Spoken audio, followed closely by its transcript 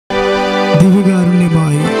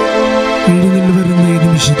ദിവ്യകാരുണ്യമായി എഴുന്നള്ളി വരുന്ന ഈ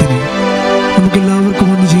നിമിഷത്തിൽ നമുക്കെല്ലാവർക്കും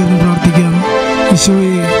ഒന്ന് ചേർന്ന് പ്രാർത്ഥിക്കാം.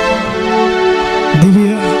 ഈശോയെ,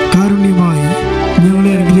 ദിവ്യകാരുണ്യമായി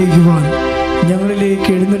ഞങ്ങളെ അനുഗ്രഹിക്കുവാൻ ഞങ്ങളിലേക്ക്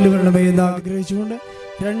എഴുന്നള്ളി വരണമേ എന്ന് ആഗ്രഹിച്ചുകൊണ്ട്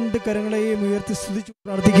രണ്ട് കരങ്ങളെയും ഉയർത്തി സ്തുതിച്ചു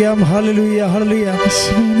പ്രാർത്ഥിക്കാം. ഹല്ലേലൂയ, ഹല്ലേലൂയ.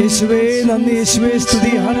 യേശുവേ നന്ദി, യേശുവേ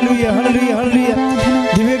സ്തുതി. ഹല്ലേലൂയ, ഹല്ലേലൂയ, ഹല്ലേലൂയ.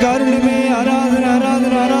 ദിവ്യകാരുണ്യമേ ആരാധന,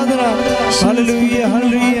 ആരാധന, ആരാധന. ഹല്ലേലൂയ,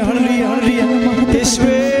 ഹല്ലേലൂയ, ഹല്ലേലൂയ, ഹല്ലേലൂയ.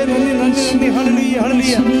 യേശുവേ നന്ദി, നന്ദി, നന്ദി. ഹല്ലേലൂയ,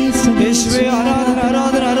 ഹല്ലേലൂയ. യേശുവേ ആരാധന,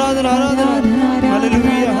 ആരാധന, ആരാധന, ആരാധന.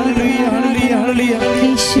 ഹല്ലേലൂയ, ഹല്ലേലൂയ, ഹല്ലേലൂയ, ഹല്ലേലൂയ.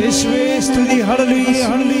 യേശുവേ സ്തുതി. ഹല്ലേലൂയ,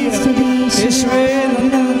 ഹല്ലേലൂയ. യേശുവേ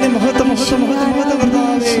നന്ദി, നന്ദി. മഹത്വം, മഹത്വം, മഹത്വം, മഹത്വം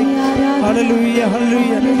കർത്താവേ. Hallelujah,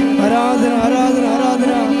 hallelujah. ആരാധന, ആരാധന,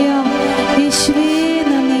 ആരാധന. യേശുവേ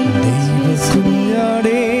നന്ദി.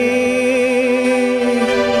 ദൈവകുഞ്ഞാടേ,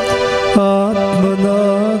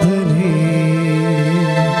 ആത്മനാഥനേ,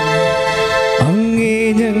 അങ്ങേ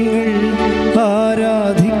ഞങ്ങൾ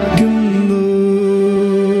ആരാധിക്കുന്നു.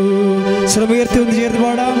 ശ്രമയർത്തി ഒന്ന് ചേർത്ത്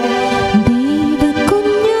പാടാം.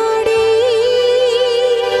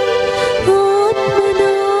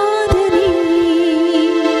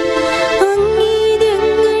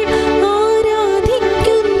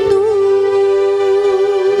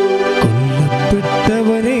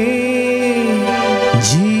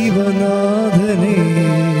 ജീവനാഥനേ,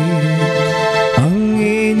 അങ്ങേ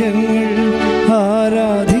ഞങ്ങൾ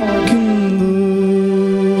ആരാധിക്കുന്നു.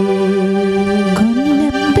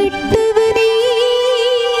 കൊല്ലപ്പെട്ടവനേ,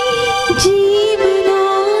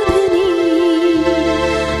 ജീവനാഥനേ,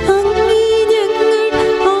 അങ്ങേ ഞങ്ങൾ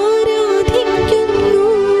ആരാധിക്കുന്നു.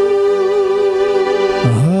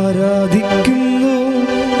 ആരാധിക്കുന്നു,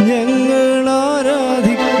 ഞങ്ങൾ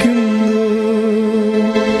ആരാധിക്കുന്നു.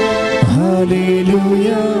 ഹല്ലേലൂയ,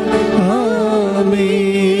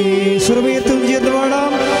 ആമേൻ. സ്വരമുയർത്തി ചേർന്ന്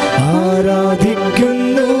പാടാം.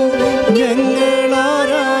 ആരാധിക്കുന്നു, ഞങ്ങൾ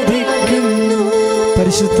ആരാധിക്കുന്നു.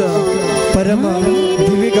 പരിശുദ്ധ പരമ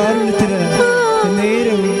ദിവ്യകാരുണ്യത്തിന്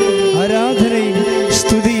നേരവും ആരാധനയും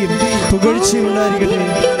സ്തുതിയും പുകഴ്ചയും ഉണ്ടായിരിക്കട്ടെ.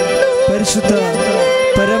 പരിശുദ്ധ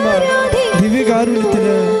പരമ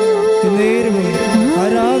ദിവ്യകാരുണ്യത്തിന് നേരവും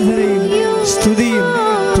ആരാധനയും സ്തുതിയും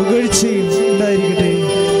പുകഴ്ചയും ഉണ്ടായിരിക്കട്ടെ.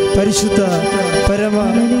 പരിശുദ്ധ പരമ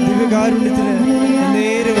ദിവ്യകാരുണ്യത്തിന്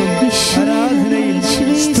നേരവും ആരാധനയും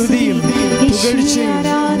സ്തുതിയും പുകഴ്ചയും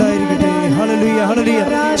ഉണ്ടായിരിക്കട്ടെ. ഹല്ലേലൂയ, ഹല്ലേലൂയ.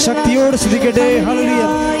 ശക്തിയോടെ സ്തുതിക്കട്ടെ. ഹല്ലേലൂയ.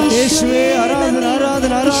 യേശുവേ ആരാധന,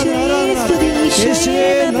 ആരാധന, ആരാധന, ആരാധന. യേശുവേ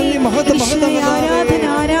നന്ദി, മഹത്വം, മഹത്വം.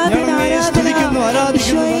 ഞങ്ങളെ സ്തുതിക്കുന്നു,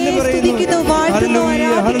 ആരാധിക്കുന്നു, നന്ദി പറയുന്നു. ഹല്ലേലൂയ,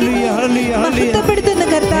 ഹല്ലേലൂയ, ഹല്ലേലൂയ, ഹല്ലേലൂയ.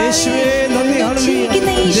 യേശുവേ നന്ദി, ഹല്ലേലൂയ.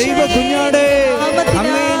 ദൈവ കുഞ്ഞാടേ,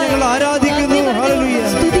 അങ്ങയെ ഞങ്ങൾ ആരാധിക്കുന്നു. ഹല്ലേലൂയ,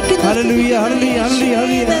 ഹല്ലേലൂയ, ഹല്ലേലൂയ,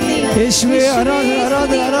 ഹല്ലേലൂയ. യേശുവേ ആരാധന,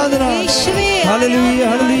 ആരാധന, ആരാധന. ഹല്ലേലൂയ,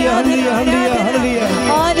 ഹല്ലേലൂയ, ഹല്ലേലൂയ,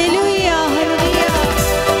 ഹല്ലേലൂയ, ഹല്ലേലൂയ.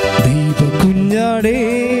 ദൈവ കുഞ്ഞാടേ,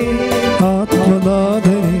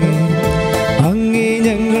 ആത്മനാഥനേ, അങ്ങേ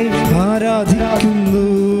ഞങ്ങൾ ആരാധിക്കുന്നു.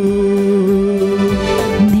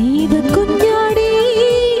 ദൈവകുഞ്ഞാടേ,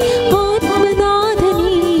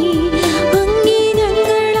 ആത്മനാഥനേ, അങ്ങേ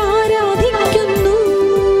ഞങ്ങൾ ആരാധിക്കുന്നു.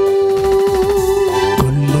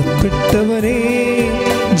 കൊല്ലപ്പെട്ടവനേ,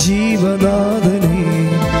 ജീവനാഥനേ,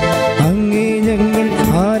 അങ്ങേ ഞങ്ങൾ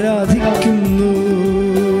ആരാധിക്കുന്നു.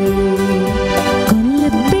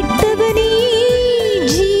 കൊല്ലപ്പെട്ടവനേ,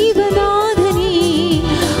 ജീവനാഥനേ,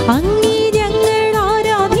 അങ്ങേ ഞങ്ങൾ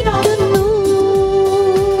ആരാധിക്കുന്നു.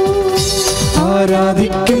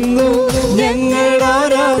 ആരാധിക്കുന്നു, ഞങ്ങൾ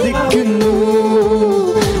ആരാധിക്കുന്നു.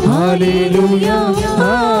 ഹല്ലേലൂയ,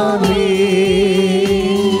 ആമേൻ.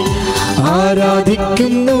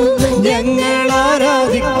 ആരാധിക്കുന്നു, ഞങ്ങൾ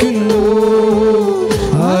ആരാധിക്കുന്നു.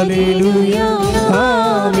 ഹല്ലേലൂയ,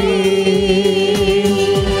 ആമേൻ.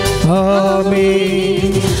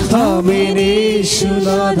 ആമേൻ, ആമേൻ.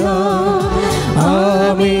 യേശുനാഥ,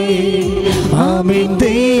 ആമേൻ, ആമേൻ.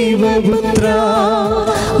 ദൈവപുത്ര,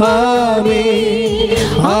 ആമേൻ,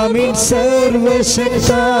 ആമേൻ.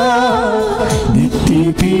 സർവശക്ത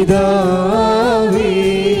നിത്യപിതാവേ.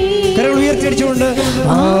 കരങ്ങൾ ഉയർത്തിയടിച്ചുകൊണ്ട്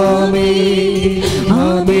ആമേൻ,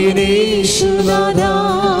 ആമേൻ. യേശുനാഥ,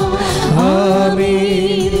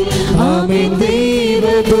 ആമേൻ, ആമേൻ.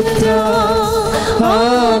 ദൈവപുത്ര,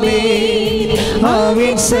 ആമേൻ,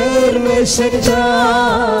 ആമേൻ. സർവശക്ത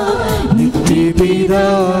നിത്യപിതാവേ,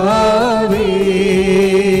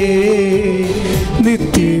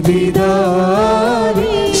 നിത്യപിതാവേ.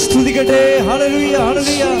 സ്തുതിക്കട്ടെ. ഹല്ലേലൂയ,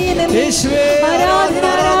 ഹല്ലേലൂയ. യേശുവേ ആരാധന,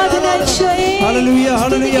 ആരാധന. ഹല്ലേലൂയ,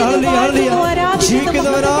 ഹല്ലേലൂയ, ഹല്ലേലൂയ, ഹല്ലേലൂയ.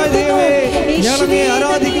 ജീവിക്കുന്നവരായ ദൈവമേ, ഞങ്ങളെ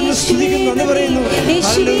ആരാധിക്കുന്നു, സ്തുതിക്കുന്നു, നന്ദി പറയുന്നു.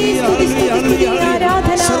 ഹല്ലേലൂയ, ഹല്ലേലൂയ, ഹല്ലേലൂയ,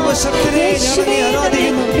 ഹല്ലേലൂയ. സർവശക്തനെ ഞങ്ങളെ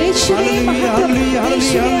ആരാധിക്കുന്നു. ഹല്ലേലൂയ, ഹല്ലേലൂയ,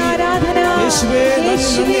 ഹല്ലേലൂയ, ഹല്ലേലൂയ. യേശുവേ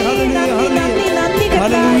യേശുവേ, നന്ദി, നന്ദി, നന്ദി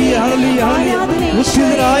ഹല്ലേലൂയ, ഹല്ലേലൂയ, ആരാധന യേശുവേ.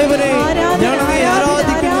 ഉദ്ധിതനായവനെ ആരാധന, ഞങ്ങൾ അങ്ങയെ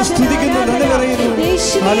ആരാധിക്കുന്നു, ആരാധന, സ്തുതിക്കുന്നു, നന്ദി പറയുന്നു.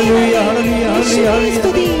 യേശുവേ, ഹല്ലേലൂയ, ഹല്ലേലൂയ, യേശുവേ, ഹല്ലേലൂയ,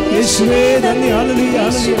 സ്തുതി, യേശുവേ നന്ദി. ഹല്ലേലൂയ,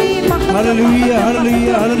 യേശുവേ, മഹത്വം, ഹല്ലേലൂയ, മഹത്വം, ഹല്ലേലൂയ,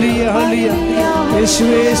 ഹല്ലേലൂയ, ഹല്ലേലൂയ, ഹല്ലേലൂയ.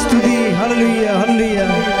 യേശുവേ സ്തുതി. ഹല്ലേലൂയ, ഹല്ലേലൂയ.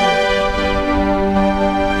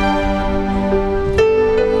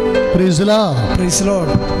 Praise the lord. Praise the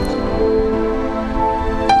lord.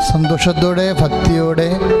 സന്തോഷത്തോടെ ഭക്തിയോടെ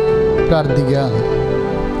പ്രാർത്ഥിക്കാം.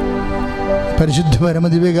 പരിശുദ്ധ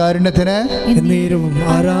പരമദിവ്യകാരുണ്യത്തിന് എന്നേരവും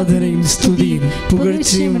ആരാധനയും സ്തുതിയും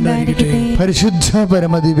പുകഴ്ചയും ഉണ്ടായിരിക്കട്ടെ. പരിശുദ്ധ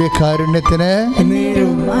പരമദിവ്യകാരുണ്യത്തിന്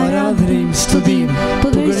എന്നേരവും ആരാധനയും സ്തുതിയും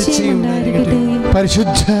പുകഴ്ചയും ഉണ്ടായിരിക്കട്ടെ.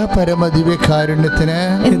 പരിശുദ്ധ പരമദിവ്യകാരുണ്യത്തിന്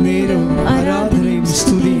എന്നേരവും ആരാധനയും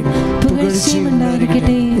സ്തുതിയും പുകഴ്ചയും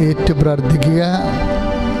ഉണ്ടായിരിക്കട്ടെ. ഏറ്റു പ്രാർത്ഥിക്കുക.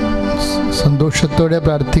 സന്തോഷത്തോടെ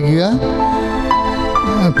പ്രാർത്ഥിക്കുക.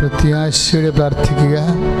 പ്രത്യാശയോടെ പ്രാർത്ഥിക്കുക.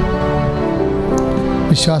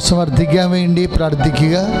 വിശ്വാസം വർദ്ധിക്കാൻ വേണ്ടി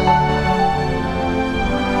പ്രാർത്ഥിക്കുക.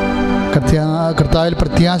 കർത്താവിൽ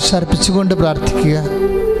പ്രത്യാശ അർപ്പിച്ചുകൊണ്ട് പ്രാർത്ഥിക്കുക.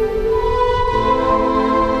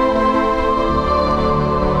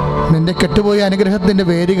 നിന്റെ കെട്ടുപോയ അനുഗ്രഹത്തിൻ്റെ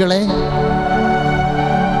വേരുകളെ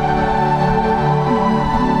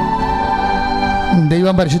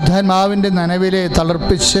ദൈവം പരിശുദ്ധാത്മാവിൻ്റെ നനവിലെ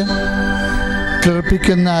തളർപ്പിച്ച്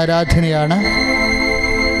കിളിർപ്പിക്കുന്ന ആരാധനയാണ്.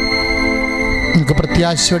 നമുക്ക്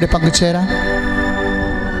പ്രത്യാശയോടെ പങ്കുചേരാം.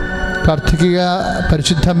 പ്രാർത്ഥിക്കുക.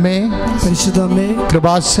 പരിശുദ്ധമ്മേ, പരിശുദ്ധമ്മേ,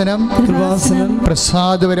 കൃപാസനം, കൃപാസനം,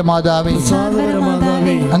 പ്രസാദപര മാതാവേ,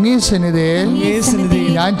 പ്രസാദപരമാതാവേ, അങ്ങേ സന്നിധിയിൽ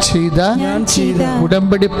ഞാൻ ചെയ്ത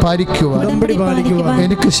ഉടമ്പടി പാലിക്കുവാൻ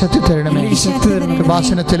എനിക്ക് ശക്തി തരണമേ.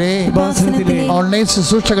 കൃപാസനത്തിലെ ഓൺലൈൻ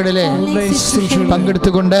ശുശ്രൂഷകളിലെ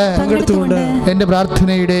പങ്കെടുത്തുകൊണ്ട് എന്റെ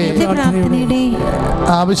പ്രാർത്ഥനയുടെ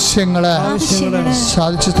ആവശ്യങ്ങള്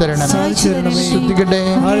സാധിച്ചു തരണം. ശ്രദ്ധിക്കട്ടെ.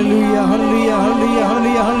 ഹല്ലേലൂയ, ഹല്ലേലൂയ,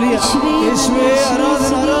 ഹല്ലേലൂയ, ഹല്ലേലൂയ. യേശുവേ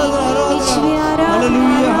ആരാധന, ആരാധന, ആരാധന.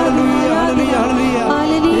 ഹല്ലേലൂയ, ഹല്ലേലൂയ, ഹല്ലേലൂയ,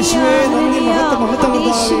 ഹല്ലേലൂയ. യേശുവേ നന്ദി, മഹത്വം, മഹത്വം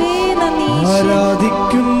കർത്താവേ.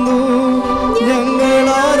 ആരാധിക്കുന്നു, ഞങ്ങൾ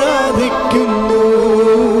ആരാധിക്കുന്നു.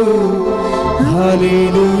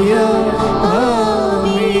 ഹല്ലേലൂയ,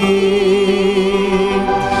 ആമേൻ.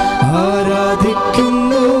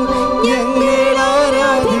 ആരാധിക്കുന്നു, ഞങ്ങൾ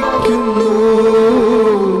ആരാധിക്കുന്നു.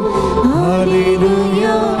 ഹല്ലേലൂയ,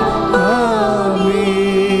 ആമേൻ.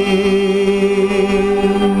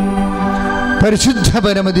 പരിശുദ്ധ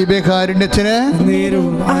പരമദിവ്യകാരുണ്യത്തിന്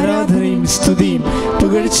നേരവും ആരാധനയും സ്തുതിയും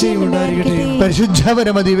പുകഴ്ചയും ഉണ്ടായിരിക്കട്ടെ. പരിശുദ്ധ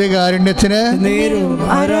പരമദിവ്യകാരുണ്യത്തിന് നേരവും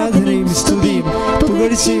ആരാധനയും സ്തുതിയും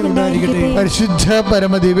പുകഴ്ചയും ഉണ്ടായിരിക്കട്ടെ. പരിശുദ്ധ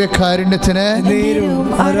പരമദിവ്യകാരുണ്യത്തിന് നേരവും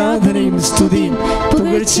ആരാധനയും സ്തുതിയും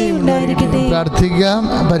പുകഴ്ചയും ഉണ്ടായിരിക്കട്ടെ. പ്രാർത്ഥിക്കാം.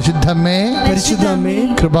 പരിശുദ്ധമ്മേ, പരിശുദ്ധമ്മേ,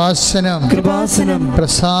 കൃപാസനം, കൃപാസനം,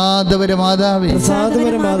 പ്രസാദപര മാതാവേ,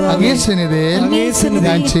 പ്രസാദപരമാതാവേ, അങ്ങേ സന്നിധിയിൽ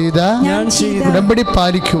ഞാൻ ചെയ്ത ഉടമ്പടി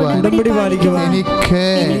പാലിക്കുവാൻ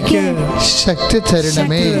എനിക്ക് ശക്തി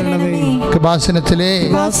തരണമേ. കൃപാസനത്തിലെ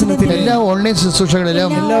എല്ലാ ഓൺലൈൻ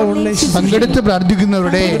ശുശ്രൂഷകളിലും പങ്കെടുത്ത്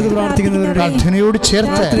പ്രാർത്ഥിക്കുന്നവരുടെ പ്രാർത്ഥനയോട്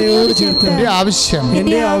ചേർത്ത് എന്റെ ആവശ്യം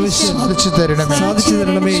സാധിച്ചു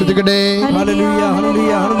തരണമേ. ശ്രദ്ധിക്കട്ടെ. ഹല്ലേലൂയ,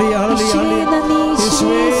 ഹല്ലേലൂയ, ഹല്ലേലൂയ, ഹല്ലേലൂയ. യേശുവേ നന്ദി,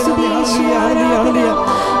 ഹല്ലേലൂയ, ഹല്ലേലൂയ, ഹല്ലേലൂയ.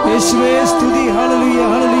 യേശുവേ സ്തുതി. ഹല്ലേലൂയ,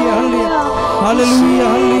 ഹല്ലേലൂയ, ഹല്ലേലൂയ, ഹല്ലേലൂയ,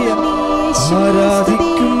 ഹല്ലേലൂയ.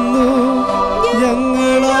 ആരാധിക്കുന്നു,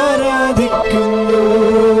 ഞങ്ങൾ ആരാധിക്കുന്നു.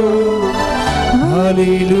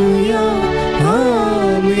 ഹല്ലേലൂയ,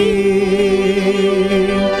 ആമേൻ.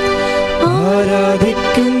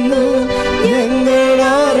 ആരാധിക്കുന്നു, ഞങ്ങൾ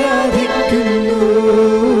ആരാധിക്കുന്നു.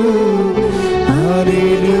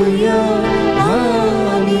 ഹല്ലേലൂയ,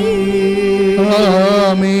 ആമേൻ.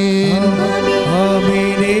 ആമേൻ.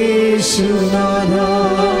 ആമേൻ. യേശുനാഥ,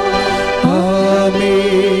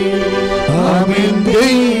 ആമേൻ. ആമേൻ.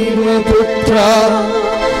 ദൈവപുത്ര,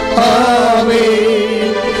 ആമേൻ.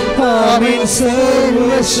 ആമേൻ.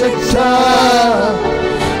 സർവശക്ത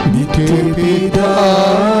നിത്യപിതാവേ,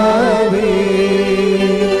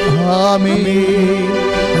 ആമേൻ.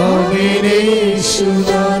 ആമേൻ.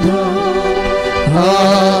 യേശുനാഥ,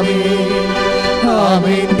 ആമേൻ.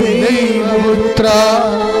 ആമേൻ. ദൈവപുത്ര,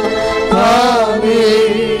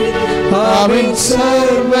 ആമേൻ. ആമേൻ.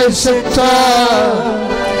 സർവശക്ത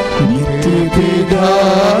നിത്യപിതാവേ,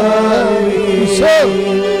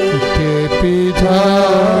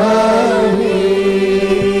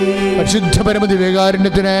 പരിശുദ്ധ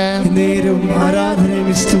പരമദിവ്യകാരുണ്യത്തിന് നേരവും ആരാധനയും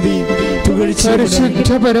സ്തുതിയും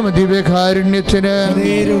പരിശുദ്ധ പരമദിവ്യകാരുണ്യത്തിന്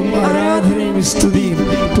നേരും ആരാധനയും സ്തുതിയും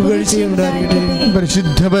പുകഴ്ചയും ഉണ്ടാകട്ടെ.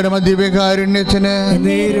 പരിശുദ്ധ പരമദിവ്യകാരുണ്യത്തിന്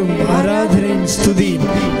നേരും ആരാധനയും സ്തുതിയും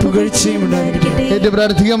പുകഴ്ചയും ഉണ്ടാകട്ടെ. ഏറ്റവും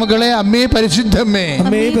പ്രാർത്ഥിക മക്കളെ. അമ്മേ പരിശുദ്ധമ്മേ,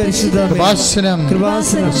 അമ്മേ പരിശുദ്ധ കൃപാസനം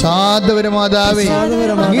കൃപാസനം സാധപരമാതാവേ,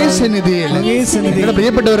 അങ്ങേ സന്നിധിയിൽ ഞങ്ങളുടെ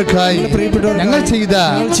പ്രിയപ്പെട്ടവർക്കായി ഞങ്ങൾ ചെയ്ത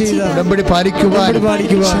ഉടമ്പടി പാലിക്കുവാൻ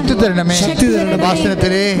ശക്തി തരണമേ.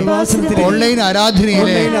 കൃപാസനത്തിലെ ഓൺലൈൻ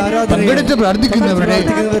ആരാധനയിലെ പങ്കെടുത്ത് പ്രാർത്ഥിക്കുന്നവരുടെ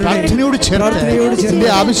പ്രാർത്ഥനയോട് ചേർത്ത് എന്റെ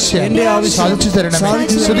ആവശ്യം സാധിച്ചു തരണമേ.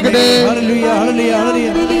 ശ്രദ്ധിക്കട്ടെ. ഹല്ലേലൂയ, ഹല്ലേലൂയ,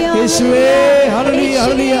 ഹല്ലേലൂയ. യേശുവേ, ഹല്ലേലൂയ,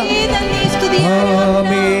 ഹല്ലേലൂയ.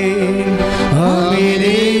 ആമേൻ, ആമേൻ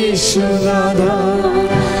യേശുനാഥ.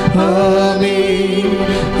 ആമേൻ,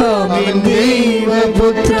 ആമേൻ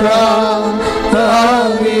ദൈവപുത്ര.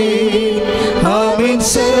 ആമേൻ, ആമേൻ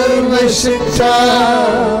സർവശക്ത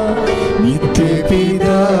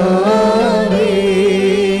നിത്യപിതാവേ.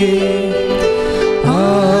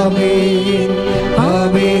 ആമേൻ,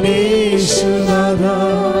 ആമേൻ യേശുനാഥ.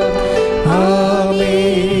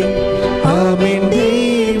 ആമേൻ, ആമേൻ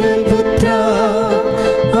ദൈവപുത്ര.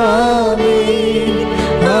 ആമേൻ,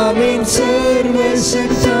 ആമേൻ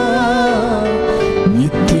സർവശക്ത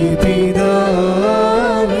നിത്യപിതാവേ.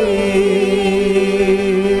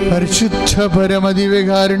 പരിശുദ്ധ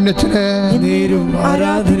പരമദിവ്യകാരുണ്യത്തിന് നേരും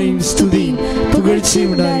ആരാധനയും സ്തുതിയും പുകഴ്ചയും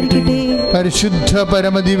ഉണ്ടാകട്ടെ. പരിശുദ്ധ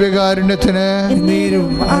പരമദിവ്യകാരുണ്യത്തിന്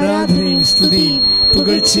നേരും ആരാധനയും സ്തുതിയും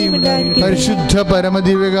പുകഴ്ചയും ഉണ്ടാകട്ടെ. പരിശുദ്ധ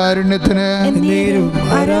പരമദിവ്യകാരുണ്യത്തിന് നേരും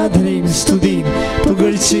ആരാധനയും സ്തുതിയും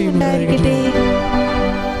പുകഴ്ചയും ഉണ്ടാകട്ടെ.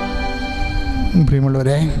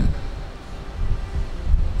 പ്രിയമുള്ളവരെ,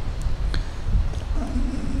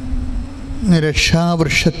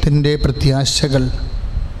 രക്ഷാവൃക്ഷത്തിൻ്റെ പ്രത്യാശകൾ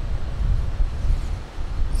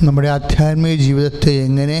നമ്മുടെ ആധ്യാത്മിക ജീവിതത്തെ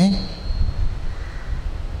എങ്ങനെ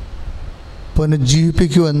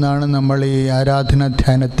പുനർജീവിപ്പിക്കുമെന്നാണ് നമ്മൾ ഈ ആരാധനാ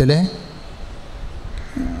ധ്യാനത്തിൽ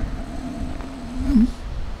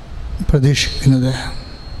പ്രതീക്ഷിക്കുന്നത്.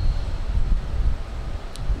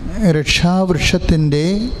 രക്ഷാവൃക്ഷത്തിൻ്റെ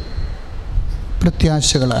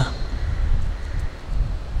പ്രത്യാശകൾ.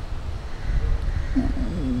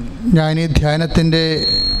 ഞാൻ ഈ ധ്യാനത്തിൻ്റെ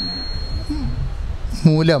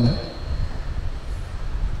മൂലം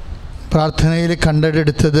പ്രാർത്ഥനയിൽ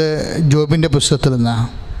കണ്ടെടുത്തത് ജോബിൻ്റെ പുസ്തകത്തിൽ നിന്നാണ്.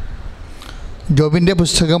 ജോബിൻ്റെ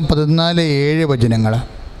പുസ്തകം 14:7 വചനങ്ങൾ,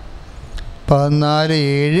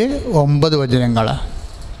 14:7, 9 വചനങ്ങൾ.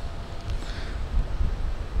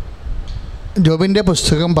 ജോബിൻ്റെ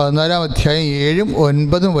പുസ്തകം 14-ാം അധ്യായം 7,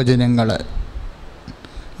 9 വചനങ്ങൾ.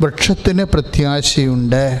 വൃക്ഷത്തിന്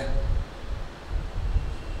പ്രത്യാശയുണ്ട്,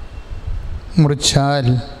 മുറിച്ചാൽ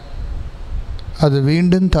അത്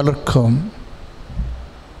വീണ്ടും തളിർക്കും,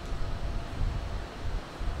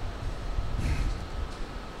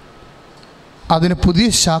 അതിന് പുതിയ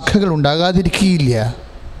ശാഖകൾ ഉണ്ടാകാതിരിക്കുകയില്ല,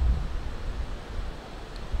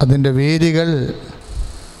 അതിൻ്റെ വേരുകൾ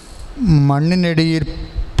മണ്ണിനടിയിൽ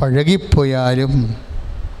പഴകിപ്പോയാലും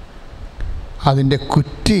അതിൻ്റെ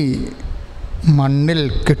കുറ്റി മണ്ണിൽ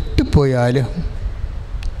കെട്ടിപ്പോയാലും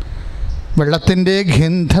വെള്ളത്തിൻ്റെ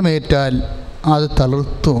ഗന്ധമേറ്റാൽ അത്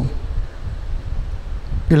തളിർത്തു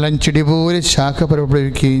ഇളം ചെടി പോലെ ശാഖ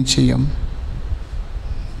പുറപ്പെടുവിക്കുകയും ചെയ്യും.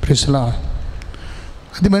 പ്രിസ്ല,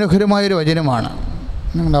 അതിമനോഹരമായൊരു വചനമാണ്.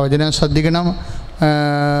 നിങ്ങൾ ആ വചനം ശ്രദ്ധിക്കണം.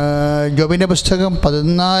 ജോബിൻ്റെ പുസ്തകം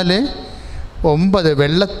 14:9,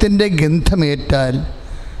 വെള്ളത്തിൻ്റെ ഗന്ധമേറ്റാൽ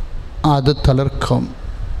അത് തളിർക്കും.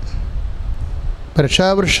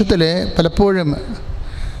 രക്ഷാവൃക്ഷത്തിൽ പലപ്പോഴും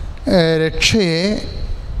രക്ഷയെ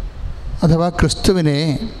അഥവാ ക്രിസ്തുവിനെ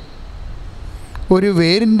ഒരു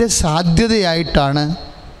വേരിൻ്റെ സാധ്യതയായിട്ടാണ്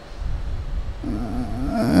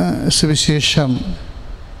സുവിശേഷം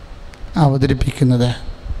അവതരിപ്പിക്കുന്നത്.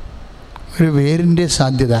 ഒരു വേരിൻ്റെ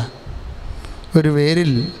സാധ്യത, ഒരു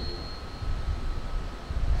വേരിൽ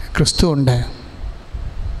ക്രിസ്തു ഉണ്ട്.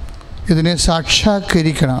 ഇതിനെ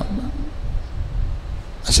സാക്ഷാത്കരിക്കണം.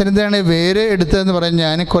 അച്ഛനെന്താണ് വേര് എടുത്തതെന്ന് പറഞ്ഞ്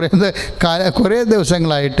ഞാൻ കുറേ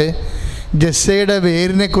ദിവസങ്ങളായിട്ട് ജസ്സയുടെ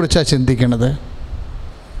വേരിനെ കുറിച്ചാണ് ചിന്തിക്കുന്നത്.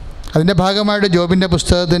 അതിൻ്റെ ഭാഗമായിട്ട് ജോബിൻ്റെ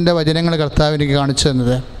പുസ്തകത്തിൻ്റെ വചനങ്ങൾ കർത്താവ് എനിക്ക് കാണിച്ചു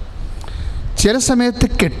തന്നത്. ചില സമയത്ത്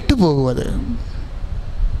കെട്ടുപോകും അത്.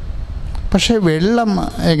 പക്ഷേ വെള്ളം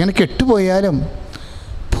എങ്ങനെ കെട്ടുപോയാലും,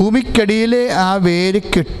 ഭൂമിക്കടിയിലെ ആ വേര്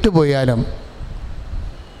കെട്ടുപോയാലും,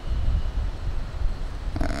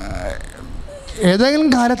 ഏതെങ്കിലും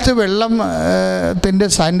കാലത്ത് വെള്ളത്തിൻ്റെ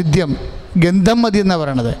സാന്നിധ്യം, ഗന്ധം മതി എന്നാണ്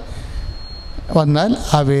പറയണത്, വന്നാൽ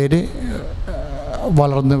ആ വേര്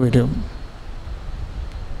വളർന്നു വരും.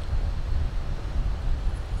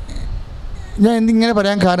 ഞാൻ എന്തിങ്ങനെ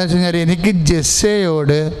പറയാൻ കാരണം വെച്ച് കഴിഞ്ഞാൽ, എനിക്ക്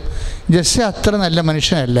ജസ്സെ അത്ര നല്ല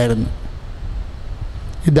മനുഷ്യനല്ലായിരുന്നു.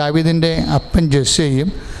 ഈ ദാവീദിൻ്റെ അപ്പൻ ജസ്സയും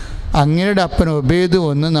അങ്ങയുടെ അപ്പൻ ഒബേദും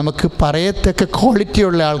ഒന്നും നമുക്ക് പറയത്തക്ക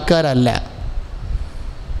ക്വാളിറ്റിയുള്ള ആൾക്കാരല്ല.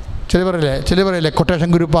 ചില പറയില്ലേ കൊട്ടേഷൻ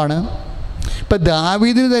ഗ്രൂപ്പാണ്. ഇപ്പം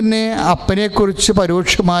ദാവീദിന് തന്നെ അപ്പനെക്കുറിച്ച്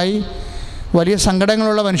പരോക്ഷമായി വലിയ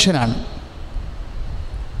സങ്കടങ്ങളുള്ള മനുഷ്യനാണ്.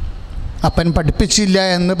 അപ്പൻ പഠിപ്പിച്ചില്ല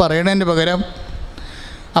എന്ന് പറയണതിന് പകരം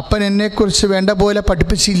അപ്പൻ എന്നെക്കുറിച്ച് വേണ്ട പോലെ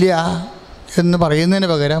പഠിപ്പിച്ചില്ല എന്ന് പറയുന്നതിന്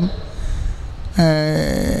പകരം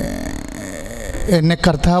എന്നെ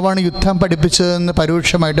കർത്താവാണ് യുദ്ധം പഠിപ്പിച്ചതെന്ന്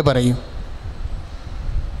പരോക്ഷമായിട്ട് പറയും.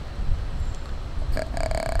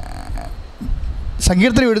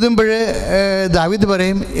 സങ്കീർത്തനം എഴുതുമ്പോൾ ദാവീദ്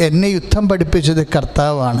പറയും, എന്നെ യുദ്ധം പഠിപ്പിച്ചത്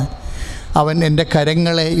കർത്താവാണ്, അവൻ എൻ്റെ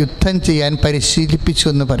കരങ്ങളെ യുദ്ധം ചെയ്യാൻ പരിശീലിപ്പിച്ചു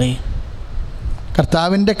എന്ന് പറയും.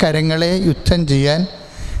 കർത്താവിൻ്റെ കരങ്ങളെ യുദ്ധം ചെയ്യാൻ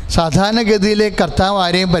സാധാരണഗതിയിൽ കർത്താവ്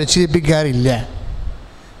ആരെയും പരിശീലിപ്പിക്കാറില്ല.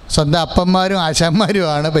 സ്വന്തം അപ്പന്മാരും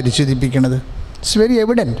ആശാന്മാരുമാണ് പരിശീലിപ്പിക്കുന്നത്. It's very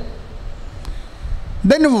evident.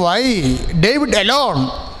 Then why David alone?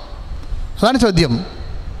 അതാണ് ചോദ്യം.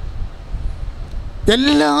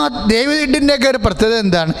 എല്ലാ ഡേവിഡിൻ്റെയൊക്കെ ഒരു പ്രത്യേകത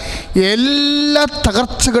എന്താണ്? എല്ലാ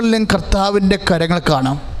തകർച്ചകളിലും കർത്താവിൻ്റെ കരങ്ങൾ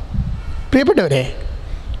കാണാം. പ്രിയപ്പെട്ടവരെ,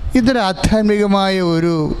 ഇതൊരു ആധ്യാത്മികമായ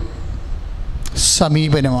ഒരു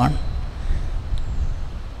സമീപനമാണ്.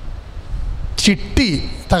 ചിട്ടി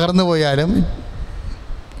തകർന്നു പോയാലും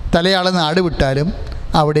തലയാളെ നാട് വിട്ടാലും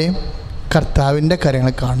അവിടെയും കർത്താവിൻ്റെ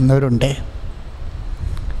കരങ്ങൾ കാണുന്നവരുണ്ട്.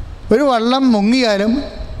 ഒരു വള്ളം മുങ്ങിയാലും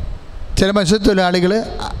ചില മത്സ്യത്തൊഴിലാളികൾ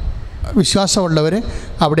വിശ്വാസമുള്ളവർ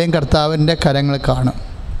അവിടെയും കർത്താവിൻ്റെ കരങ്ങൾ കാണും.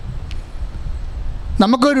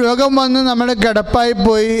 നമുക്കൊരു രോഗം വന്ന് നമ്മൾ കിടപ്പായി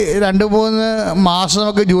പോയി 2-3 മാസം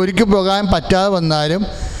നമുക്ക് ജോലിക്ക് പോകാൻ പറ്റാതെ വന്നാലും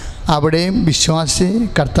അവിടെയും വിശ്വാസി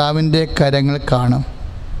കർത്താവിൻ്റെ കരങ്ങൾ കാണും.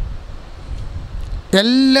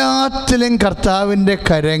 എല്ലാത്തിലും കർത്താവിൻ്റെ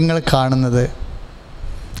കരങ്ങൾ കാണുന്നത്.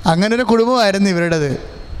 അങ്ങനൊരു കുടുംബമായിരുന്നു ഇവരുടേത്.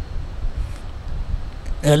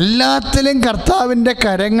 എല്ലാത്തിലും കർത്താവിൻ്റെ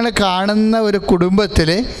കരങ്ങൾ കാണുന്ന ഒരു കുടുംബത്തിൽ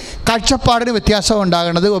കാഴ്ചപ്പാടിന് വ്യത്യാസം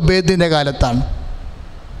ഉണ്ടാകുന്നത് ഒബേദിൻ്റെ കാലത്താണ്.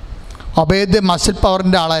 ഒബേദ് മസിൽ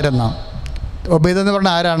പവറിൻ്റെ ആളായിരുന്നു. ഒബേദ് എന്ന്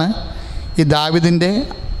പറഞ്ഞാൽ ആരാണ്? ഈ ദാവീദിൻ്റെ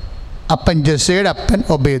അപ്പൻ, ജെസ്സയുടെ അപ്പൻ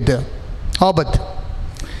ഓബദ്.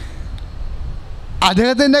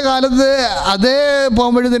 അദ്ദേഹത്തിൻ്റെ കാലത്ത് അതേ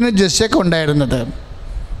പോകുമ്പോഴും തന്നെ ജെസ്സയൊക്കെ ഉണ്ടായിരുന്നത്.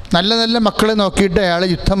 നല്ല നല്ല മക്കളെ നോക്കിയിട്ട് അയാൾ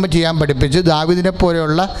യുദ്ധം ചെയ്യാൻ പഠിപ്പിച്ച് ദാവീദിനെ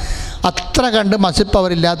പോലെയുള്ള അത്ര കണ്ട് മസിൽ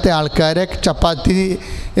പവറില്ലാത്ത ആൾക്കാരെ ചപ്പാത്തി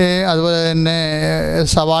അതുപോലെ തന്നെ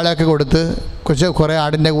സവാളയൊക്കെ കൊടുത്ത് കുറേ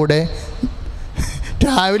ആടിൻ്റെ കൂടെ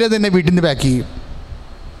രാവിലെ തന്നെ വീട്ടിൽ നിന്ന് പാക്ക് ചെയ്യും.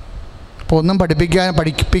 അപ്പോൾ ഒന്നും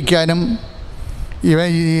പഠിപ്പിക്കാനും ഈ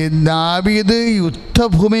ദാവീദ്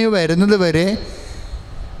യുദ്ധഭൂമി വരുന്നത് വരെ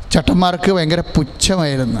ചട്ടന്മാർക്ക് ഭയങ്കര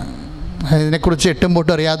പുച്ഛമായിരുന്നു. ഇതിനെക്കുറിച്ച് എട്ടും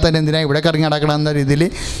പൊട്ടും അറിയാത്ത തന്നെ എന്തിനാണ് ഇവിടെ കറങ്ങി നടക്കണമെന്ന രീതിയിൽ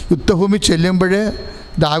യുദ്ധഭൂമി ചെല്ലുമ്പോൾ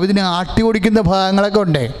ദാവീദിനെ ആട്ടി ഓടിക്കുന്ന ഭാഗങ്ങളൊക്കെ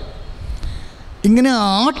ഉണ്ട്. ഇങ്ങനെ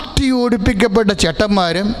ആട്ടി ഓടിപ്പിക്കപ്പെട്ട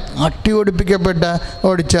ചേട്ടന്മാരും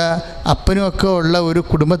ഓടിച്ച അപ്പനുമൊക്കെ ഉള്ള ഒരു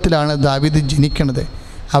കുടുംബത്തിലാണ് ദാവീദ് ജനിക്കുന്നത്.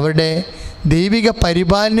 അവരുടെ ദൈവിക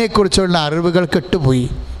പരിപാലനയെക്കുറിച്ചുള്ള അറിവുകൾ കെട്ടുപോയി,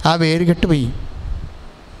 ആ വേര് കെട്ടുപോയി.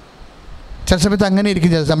 ചില സമയത്ത് അങ്ങനെ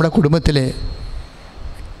ഇരിക്കും നമ്മുടെ കുടുംബത്തിൽ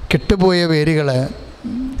കെട്ടുപോയ വേരുകൾ.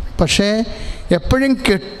 പക്ഷേ എപ്പോഴും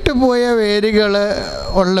കെട്ടുപോയ വേരുകൾ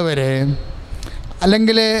ഉള്ളവർ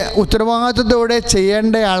അല്ലെങ്കിൽ ഉത്തരവാദിത്വത്തോടെ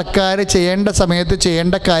ചെയ്യേണ്ട ആൾക്കാർ ചെയ്യേണ്ട സമയത്ത്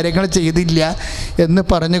ചെയ്യേണ്ട കാര്യങ്ങൾ ചെയ്തില്ല എന്ന്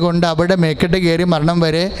പറഞ്ഞുകൊണ്ട് അവിടെ മേക്കെട്ട് കയറി മരണം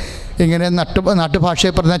വരെ ഇങ്ങനെ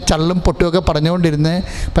നാട്ടുഭാഷയെ പറഞ്ഞ ചള്ളും പൊട്ടുമൊക്കെ പറഞ്ഞുകൊണ്ടിരുന്ന്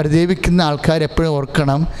പരിദേവിക്കുന്ന ആൾക്കാർ എപ്പോഴും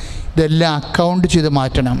ഓർക്കണം, ഇതെല്ലാം അക്കൗണ്ട് ചെയ്ത്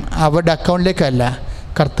മാറ്റണം. അവരുടെ അക്കൗണ്ടിലേക്കല്ല,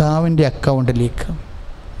 കർത്താവിൻ്റെ അക്കൗണ്ടിലേക്ക്.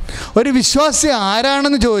 ഒരു വിശ്വാസി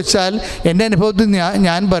ആരാണെന്ന് ചോദിച്ചാൽ എൻ്റെ അനുഭവത്തിൽ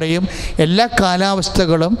ഞാൻ പറയും, എല്ലാ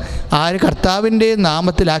കാലാവസ്ഥകളും ആര് കർത്താവിൻ്റെ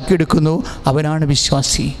നാമത്തിലാക്കിയെടുക്കുന്നു അവനാണ്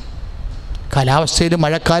വിശ്വാസി. കാലാവസ്ഥയിൽ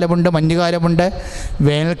മഴക്കാലമുണ്ട്, മഞ്ഞുകാലമുണ്ട്,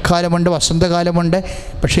 വേനൽക്കാലമുണ്ട്, വസന്തകാലമുണ്ട്.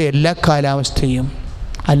 പക്ഷേ എല്ലാ കാലാവസ്ഥയും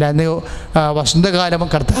അല്ലാതെ വസന്തകാലം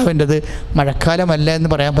കർത്താവിൻ്റെത്, മഴക്കാലമല്ല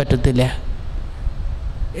എന്ന് പറയാൻ പറ്റത്തില്ല.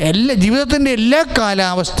 ജീവിതത്തിൻ്റെ എല്ലാ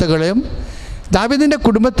കാലാവസ്ഥകളും ദാവീദിൻ്റെ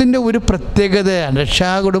കുടുംബത്തിൻ്റെ ഒരു പ്രത്യേകതയാണ്.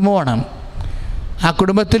 രക്ഷാകുടുംബമാണ്. ആ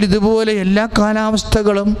കുടുംബത്തിൽ ഇതുപോലെ എല്ലാ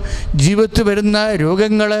കാലാവസ്ഥകളും, ജീവിതത്തിൽ വരുന്ന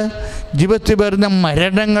രോഗങ്ങൾ, ജീവിതത്തിൽ വരുന്ന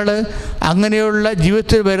മരണങ്ങൾ, അങ്ങനെയുള്ള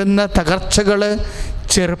ജീവിതത്തിൽ വരുന്ന തകർച്ചകൾ,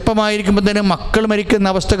 ചെറുപ്പമായിരിക്കുമ്പോൾ തന്നെ മക്കൾ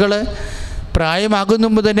മരിക്കുന്ന അവസ്ഥകൾ,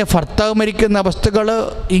 പ്രായമാകുമ്പോൾ തന്നെ ഭർത്താവ് മരിക്കുന്ന അവസ്ഥകൾ,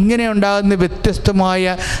 ഇങ്ങനെ ഉണ്ടാകുന്ന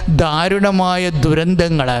വ്യത്യസ്തമായ ദാരുണമായ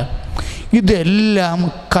ദുരന്തങ്ങൾ, ഇതെല്ലാം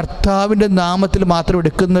കർത്താവിൻ്റെ നാമത്തിൽ മാത്രം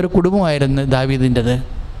എടുക്കുന്ന ഒരു കുടുംബമായിരുന്നു ദാവീദിൻ്റെത്.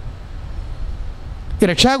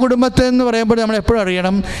 രക്ഷാകുടുംബത്തെ എന്ന് പറയുമ്പോൾ നമ്മൾ എപ്പോഴും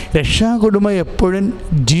അറിയണം, രക്ഷാകുടുംബം എപ്പോഴും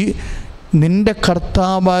നിൻ്റെ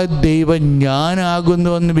കർത്താവായ ദൈവം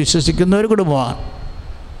ഞാനാകുന്നുവെന്ന് വിശ്വസിക്കുന്ന ഒരു കുടുംബമാണ്.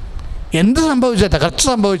 എന്ത് സംഭവിച്ചാൽ, തകർച്ച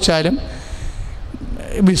സംഭവിച്ചാലും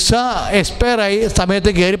വിസ എക്സ്പയറായി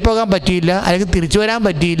സമയത്ത് കയറിപ്പോകാൻ പറ്റിയില്ല, അല്ലെങ്കിൽ തിരിച്ചു വരാൻ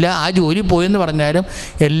പറ്റിയില്ല, ആ ജോലി പോയെന്ന് പറഞ്ഞാലും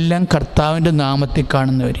എല്ലാം കർത്താവിൻ്റെ നാമത്തിൽ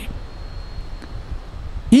കാണുന്നവർ.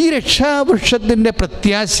 ഈ രക്ഷാവൃക്ഷത്തിൻ്റെ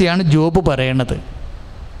പ്രത്യാശയാണ് ജോബ് പറയണത്.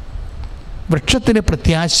 വൃക്ഷത്തിന്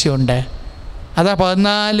പ്രത്യാശയുണ്ട്. അതാ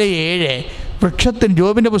 14:7 വൃക്ഷത്തിന്,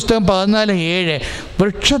 ജോബിൻ്റെ പുസ്തകം 14:7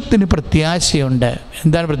 വൃക്ഷത്തിന് പ്രത്യാശയുണ്ട്.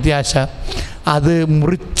 എന്താണ് പ്രത്യാശ? അത്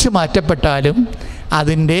മുറിച്ച് മാറ്റപ്പെട്ടാലും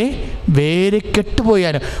അതിൻ്റെ വേര്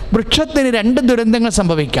കെട്ടുപോയാലും. വൃക്ഷത്തിന് 2 ദുരന്തങ്ങൾ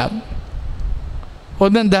സംഭവിക്കാം.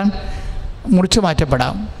 ഒന്നെന്താണ്? മുറിച്ച്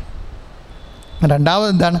മാറ്റപ്പെടാം.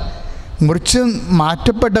 രണ്ടാമതെന്താണ്? മുറിച്ച്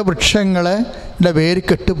മാറ്റപ്പെട്ട വൃക്ഷങ്ങളുടെ വേര്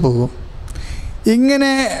കെട്ടുപോകും.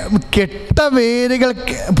 ഇങ്ങനെ കെട്ട വേരുകൾ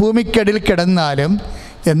ഭൂമിക്കടിയിൽ കിടന്നാലും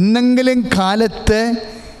എന്തെങ്കിലും കാലത്ത്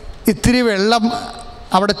ഇത്തിരി വെള്ളം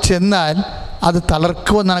അവിടെ ചെന്നാൽ അത്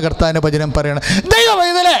തളർക്കുമെന്നാണ് കർത്താവിൻ്റെ വചനം പറയുന്നത്.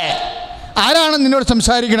 ദൈവമേ, ആരാണ് നിന്നോട്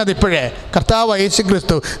സംസാരിക്കണത് ഇപ്പോഴേ? കർത്താവ് യേശു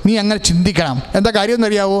ക്രിസ്തു. നീ അങ്ങനെ ചിന്തിക്കണം. എന്താ കാര്യം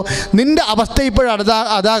എന്നറിയാവോ? നിൻ്റെ അവസ്ഥ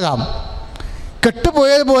ഇപ്പോഴതാകാം,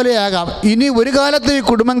 കെട്ടുപോയതുപോലെയാകാം. ഇനി ഒരു കാലത്ത് ഈ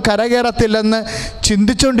കുടുംബം കരകയറത്തില്ലെന്ന്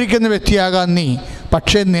ചിന്തിച്ചുകൊണ്ടിരിക്കുന്ന വ്യക്തിയാകാം നീ.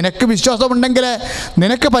 പക്ഷേ നിനക്ക് വിശ്വാസമുണ്ടെങ്കിൽ,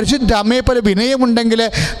 നിനക്ക് പരിശുദ്ധ അമ്മയെ പോലെ വിനയമുണ്ടെങ്കിൽ,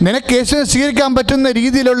 നിനക്ക് യേശുവിനെ സ്വീകരിക്കാൻ പറ്റുന്ന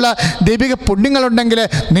രീതിയിലുള്ള ദൈവിക പുണ്യങ്ങളുണ്ടെങ്കിൽ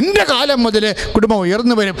നിന്റെ കാലം മുതൽ കുടുംബം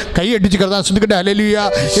ഉയർന്നു വരും. കൈയടിച്ച് കർത്താൻ സ്തുതിക്കട്ടെ. ഹല്ലേലൂയ.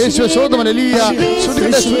 യേശുവേ സ്തോത്രം. ഹല്ലേലൂയ.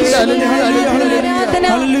 സ്തുതിക്കട്ടെ.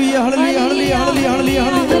 ഹല്ലേലൂയ. ഹല്ലേലൂയ. ഹല്ലേലൂയ. ഹല്ലേലൂയ.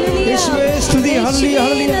 യേശുവേ സ്തുതി.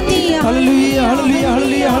 ഹല്ലേലൂയ. ഹല്ലേലൂയ.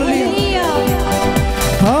 ഹല്ലേലൂയ. ഹല്ലേലൂയ.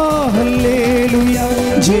 ഹല്ലേലൂയ.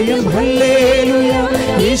 ജയം ഹല്ലേലൂയ.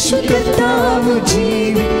 യേശു കർത്താവ്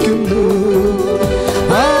ജീവിക്കുന്നു.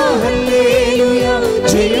 ഹല്ലേലൂയ.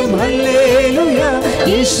 ജയം ഹല്ലേലൂയ.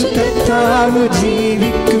 യേശു കർത്താവ്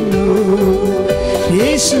ജീവിക്കുന്നു.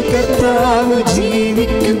 യേശു കർത്താവ്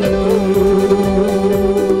ജീവിക്കുന്നു.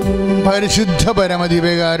 പരിശുദ്ധ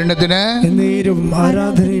പരമദിവ്യകാരുണ്യത്തിന് എന്നേരും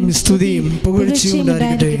ആരാധനയും സ്തുതിയും പുകഴ്ചയും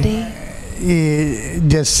ഉണ്ടായിരിക്കട്ടെ. ഈ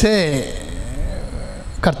ജസ്സേ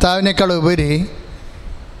കർത്താവിനേക്കാൾ ഉപരി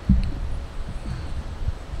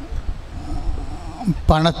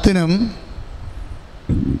പണത്തിനും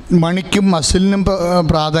മണിക്കും മസിലിനും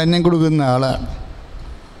പ്രാധാന്യം കൊടുക്കുന്ന ആളാണ്.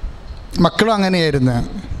 മക്കളും അങ്ങനെയായിരുന്നു.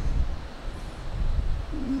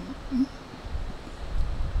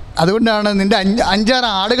 അതുകൊണ്ടാണ് നിൻ്റെ 5-6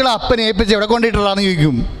 ആടുകളെ അപ്പനെ ഏൽപ്പിച്ച് എവിടെ കൊണ്ടിട്ടുള്ളതാണെന്ന്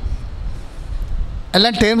ചോദിക്കും.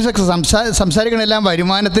 എല്ലാം ടേംസൊക്കെ സംസാരിക്കണമെല്ലാം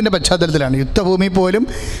വരുമാനത്തിൻ്റെ പശ്ചാത്തലത്തിലാണ്. യുദ്ധഭൂമി പോലും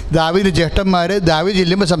ദാവീദിൻ്റെ ജ്യേഷ്ഠന്മാർ ദാവീദ്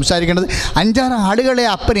ചെല്ലുമ്പോൾ സംസാരിക്കേണ്ടത് 5-6 ആടുകളെ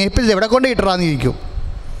അപ്പനെ ഏൽപ്പിച്ച് എവിടെ കൊണ്ടിട്ടാണെന്ന് ചോദിക്കും.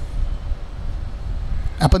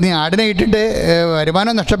 അപ്പം നീ ആടിനെ ഇട്ടിട്ട്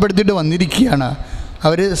വരുമാനം നഷ്ടപ്പെടുത്തിയിട്ട് വന്നിരിക്കുകയാണ്.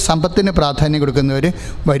 അവർ സമ്പത്തിന് പ്രാധാന്യം കൊടുക്കുന്നവർ,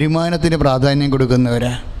 വരുമാനത്തിന് പ്രാധാന്യം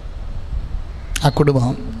കൊടുക്കുന്നവരാ. ആ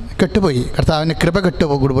കുടുംബം കെട്ടുപോയി. കർത്താവിൻ്റെ കൃപ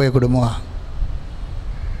കെട്ടുപോയ കുടുംബമാണ്.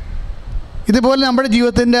 ഇതുപോലെ നമ്മുടെ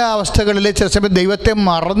ജീവിതത്തിൻ്റെ അവസ്ഥകളിൽ ചില സമയം ദൈവത്തെ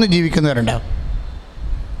മറന്ന് ജീവിക്കുന്നവരുണ്ടാവും.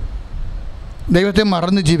 ദൈവത്തെ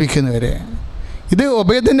മറന്ന് ജീവിക്കുന്നവർ. ഇത്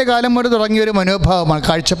ഒബേദിൻ്റെ കാലം മുതൽ തുടങ്ങിയൊരു മനോഭാവമാണ്,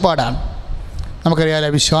 കാഴ്ചപ്പാടാണ്. നമുക്കറിയാലോ,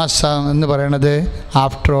 വിശ്വാസം എന്ന് പറയുന്നത്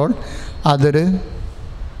ആഫ്റ്റർ ഓൾ അതൊരു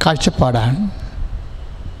കാഴ്ചപ്പാടാണ്.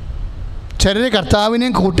 ചിലർ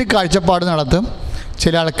കർത്താവിനെയും കൂട്ടി കാഴ്ചപ്പാട് നടത്തും.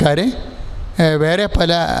 ചില ആൾക്കാർ വേറെ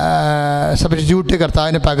പല സബ്സ്റ്റിറ്റ്യൂട്ട്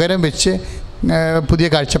കർത്താവിന് പകരം വെച്ച് പുതിയ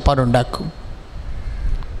കാഴ്ചപ്പാടുണ്ടാക്കും.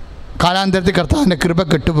 കാലാന്തരത്തിൽ കർത്താവിൻ്റെ കൃപ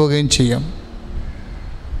കെട്ടുപോവുകയും ചെയ്യും.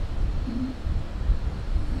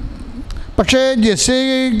 പക്ഷേ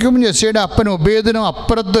ജെസ്സയ്ക്കും ജെസ്സയുടെ അപ്പനും ഒബേദിനും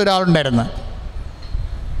അപ്പുറത്ത് ഒരാളുണ്ടായിരുന്നു.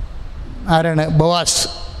 ആരാണ്? ബോവാസ്.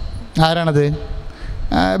 ആരാണത്?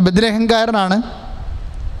 ബെത്ലഹേംകാരനാണ്.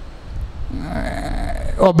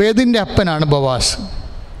 ഒബേദിൻ്റെ അപ്പനാണ് ബോവാസ്.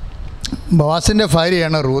 ബോവാസിൻ്റെ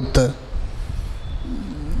ഭാര്യയാണ് റൂത്ത്.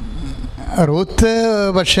 റൂത്ത്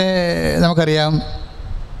പക്ഷേ നമുക്കറിയാം,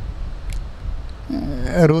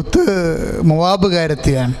 റൂത്ത്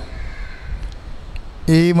മോവാബുകാരത്തിയാണ്.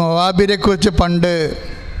 ഈ മോവാബിനെക്കുറിച്ച് പണ്ട്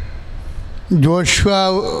ജോഷുവ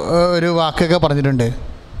ഒരു വാക്കൊക്കെ പറഞ്ഞിട്ടുണ്ട്.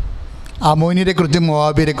 അമോന്യരെക്കുറിച്ചും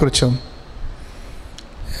മോവാബിനെക്കുറിച്ചും.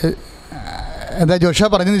 എന്താ ജോഷുവ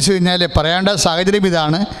പറഞ്ഞതെന്ന് വെച്ച് കഴിഞ്ഞാൽ, പറയേണ്ട സാഹചര്യം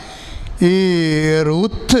ഇതാണ്. ഈ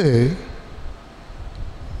റൂത്ത്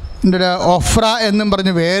ഒഫ്ര എന്നും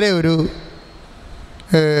പറഞ്ഞ് വേറെ ഒരു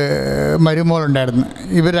മരുമോളുണ്ടായിരുന്നു.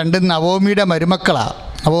 ഇവർ രണ്ടും നവോമിയുടെ മരുമക്കളാണ്.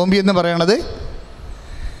 നവോമി എന്ന് പറയണത്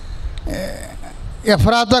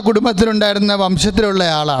എഫ്രാത്ത കുടുംബത്തിലുണ്ടായിരുന്ന വംശത്തിലുള്ള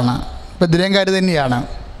ആളാണ്. ബെത്ലഹേംകാർ തന്നെയാണ്.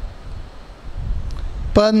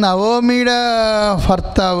 ഇപ്പം നവോമിയുടെ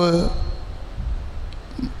ഭർത്താവ്,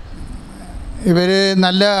 ഇവർ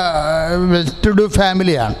നല്ല വെൽ ടു ഡു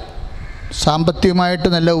ഫാമിലിയാണ്. സാമ്പത്തികമായിട്ട്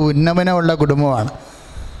നല്ല ഉന്നമനമുള്ള കുടുംബമാണ്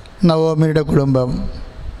നവോമിയുടെ കുടുംബം.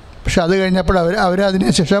 പക്ഷെ അത് കഴിഞ്ഞപ്പോൾ അവർ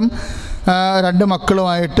അതിനുശേഷം 2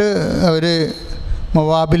 മക്കളുമായിട്ട് അവർ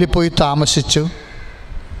മൊവാബിൽ പോയി താമസിച്ചു.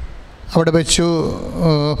 അവിടെ വെച്ചു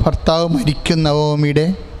ഭർത്താവ് മരിക്കും നവോമിയുടെ.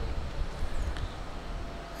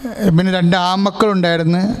 പിന്നെ 2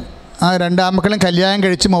 ആൺമക്കളുണ്ടായിരുന്നു. ആ 2 ആൺമക്കളും കല്യാണം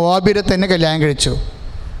കഴിച്ച് മൊവാബിനെ തന്നെ കല്യാണം കഴിച്ചു.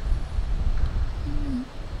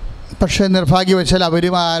 പക്ഷേ നിർഭാഗ്യവശാൽ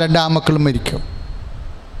അവരും ആ 2 ആൺമക്കളും മരിക്കും.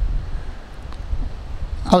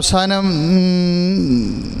 അവസാനം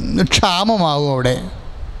ക്ഷാമമാകും അവിടെ.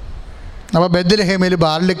 അപ്പോൾ ബെത്ലഹേമിൽ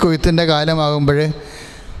ബാർലി കൊയ്ത്തിൻ്റെ കാലമാകുമ്പോൾ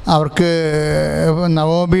അവർക്ക്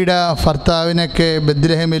നവോമിയുടെ ഭർത്താവിനൊക്കെ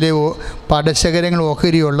ബെത്ലഹേമിലെ പാടശേഖരങ്ങൾ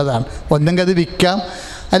ഓഹരി ഉള്ളതാണ്. ഒന്നെങ്കിൽ അത് വിൽക്കാം,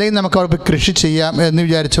 അല്ലെങ്കിൽ നമുക്ക് അവിടെ കൃഷി ചെയ്യാം എന്ന്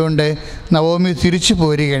വിചാരിച്ചുകൊണ്ട് നവോമി തിരിച്ചു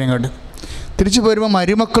പോരുകയാണ് ഇങ്ങോട്ട്. തിരിച്ചു പോരുമ്പോൾ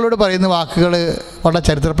മരുമക്കളോട് പറയുന്ന വാക്കുകൾ വളരെ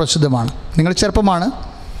ചരിത്രപ്രസിദ്ധമാണ്. നിങ്ങൾ ചെറുപ്പമാണ്,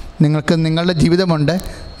 നിങ്ങൾക്ക് നിങ്ങളുടെ ജീവിതമുണ്ട്,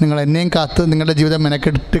 നിങ്ങൾ എന്നെയും കാത്ത് നിങ്ങളുടെ ജീവിതം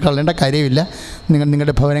മെനക്കെടുത്ത് കളയേണ്ട കാര്യമില്ല, നിങ്ങൾ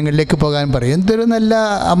നിങ്ങളുടെ ഭവനങ്ങളിലേക്ക് പോകാൻ പറയും. എന്തൊരു നല്ല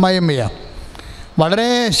അമ്മായിയമ്മയാണ്. വളരെ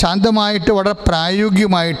ശാന്തമായിട്ട്, വളരെ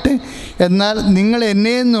പ്രായോഗികമായിട്ട്, എന്നാൽ നിങ്ങൾ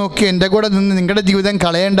എന്നെയും നോക്കി എൻ്റെ കൂടെ നിന്ന് നിങ്ങളുടെ ജീവിതം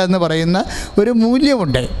കളയേണ്ടെന്ന് പറയുന്ന ഒരു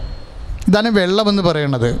മൂല്യമുണ്ട്. ഇതാണ് വെള്ളമെന്ന്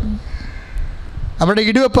പറയുന്നത്. അവിടെ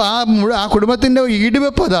ഈടുവെപ്പ്, ആ കുടുംബത്തിൻ്റെ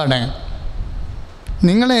ഈടുവെപ്പ് അതാണ്.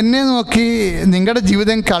 നിങ്ങൾ എന്നെ നോക്കി നിങ്ങളുടെ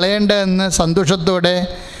ജീവിതം കളയേണ്ട എന്ന് സന്തോഷത്തോടെ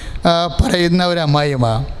പറയുന്ന ഒരു അമ്മായിയമ്മ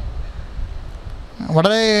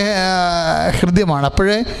വളരെ ഹൃദ്യമാണ്.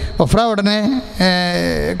 അപ്പോഴേ ഒഫ്ര ഉടനെ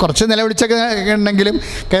കുറച്ച് നിലവിളിച്ചൊക്കെ ഉണ്ടെങ്കിലും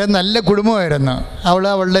നല്ല കുടുംബമായിരുന്നു.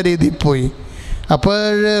 അവളുടെ രീതിയിൽ പോയി. അപ്പോൾ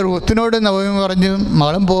റൂത്തിനോട് നവോമി പറഞ്ഞു,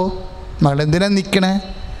 മകളും പോ, മകളെന്തിനാ നിൽക്കണേ,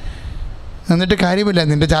 എന്നിട്ട് കാര്യമില്ല,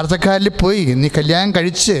 നിൻ്റെ ചാർച്ചക്കാരിൽ പോയി നീ കല്യാണം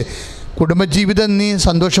കഴിച്ച് കുടുംബജീവിതം നീ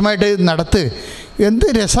സന്തോഷമായിട്ട് നടത്ത്. എന്ത്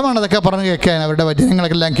രസമാണ് അതൊക്കെ പറഞ്ഞ് കേൾക്കാൻ, അവരുടെ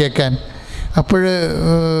വചനങ്ങളെല്ലാം കേൾക്കാൻ. അപ്പോൾ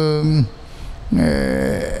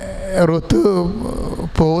റൂത്ത്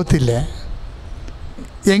പോകത്തില്ല.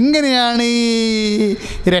 എങ്ങനെയാണ് ഈ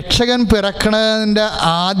രക്ഷകൻ പിറക്കണതിൻ്റെ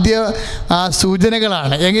ആദ്യ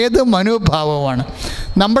സൂചനകളാണ്, ഏത് മനോഭാവമാണ്.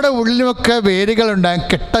 നമ്മുടെ ഉള്ളിലൊക്കെ വേരുകളുണ്ടാകും,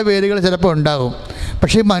 കെട്ട വേരുകൾ ചിലപ്പോൾ ഉണ്ടാകും.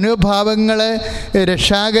 പക്ഷേ ഈ മനോഭാവങ്ങൾ,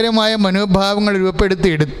 രക്ഷാകരമായ മനോഭാവങ്ങൾ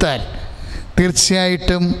രൂപപ്പെടുത്തിയെടുത്താൽ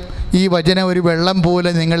തീർച്ചയായിട്ടും ഈ വചനം ഒരു വെള്ളം പോലെ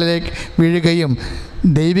നിങ്ങളിലേക്ക് വീഴുകയും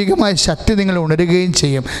ദൈവികമായ ശക്തി നിങ്ങൾ ഉണരുകയും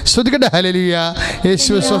ചെയ്യും. സ്തുതിക്കട്ടെ. ഹല്ലേലൂയ.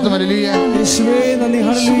 യേശുവേ സ്തോത്രം. ഹല്ലേലൂയ. യേശുവേ നന്ദി.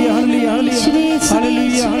 ഹല്ലേലൂയ ഹല്ലേലൂയ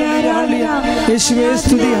ഹല്ലേലൂയ ഹല്ലേലൂയ. യേശുവേ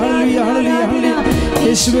സ്തുതി. ഹല്ലേലൂയ ഹല്ലേലൂയ ഹല്ലേലൂയ.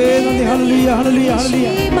 യേശുവേ നന്ദി. ഹല്ലേലൂയ ഹല്ലേലൂയ ഹല്ലേലൂയ.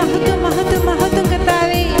 മഹത്വം മഹത്വം മഹത്വം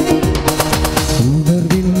കർത്താവേ.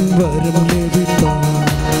 ഉണർവിൻ വരം ലഭിപ്പാൻ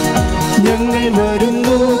ഞങ്ങൾ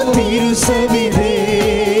വരുന്നു തിരുസവിധേ.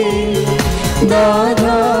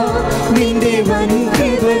 നാഥാ നിന്റെ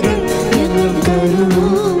വൻകൃപകൾ ഞങ്ങൾ കരുണൂ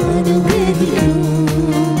അനുഗ്രഹിക്കൂ.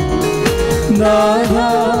 നാഥാ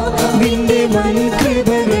നിന്റെ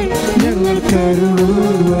വൻകൃപകൾ ഞങ്ങൾ കരുണൂ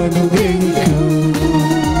അനുഗ്രഹിക്കൂ.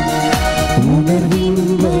 ഉണർവിൻ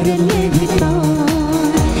വരം ലഭിപ്പാൻ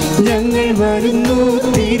ഞങ്ങൾ വരുന്നു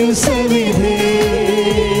തിരുസവിധേ.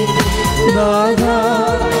 നാഥാ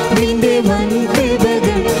നിന്റെ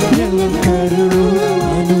വൻകൃപകൾ ഞങ്ങൾ കരുണൂ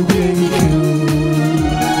അനുഗ്രഹിക്കൂ.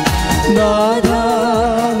 നാഥാ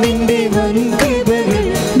നിന്റെ വൻകൃപകൾ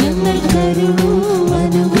ഞങ്ങൾ കരുണൂ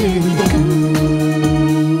അനുഗ്രഹിക്കൂ.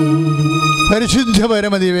 പരിശുദ്ധ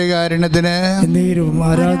പരമദിവ്യകാരുണ്യത്തിന് നേരവും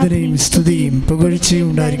ആരാധനയും സ്തുതിയും പുകഴ്ചയും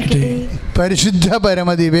ഉണ്ടായിരിക്കട്ടെ. പരിശുദ്ധ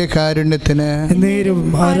പരമദിവ്യകാരുണ്യത്തിന് നേരവും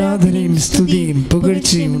ആരാധനയും സ്തുതിയും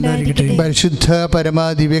പുകഴ്ചയും ഉണ്ടായിരിക്കട്ടെ. പരിശുദ്ധ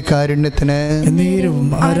പരമദിവ്യകാരുണ്യത്തിന് നേരവും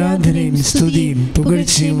ആരാധനയും സ്തുതിയും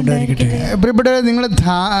പുകഴ്ചയും ഉണ്ടായിരിക്കട്ടെ. പ്രിയപ്പെട്ട, നിങ്ങൾ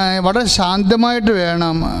വളരെ ശാന്തമായിട്ട്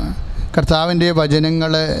വേണം കർത്താവിൻ്റെ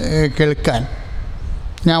വചനങ്ങൾ കേൾക്കാൻ.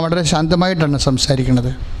 ഞാൻ വളരെ ശാന്തമായിട്ടാണ്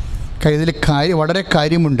സംസാരിക്കുന്നത്. ഇതിൽ വളരെ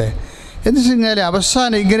കാര്യമുണ്ട്. എന്ന് വെച്ച് കഴിഞ്ഞാൽ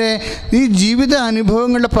അവസാനം ഇങ്ങനെ ഈ ജീവിത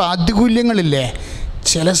അനുഭവങ്ങളുടെ പ്രാതികൂല്യങ്ങളില്ലേ,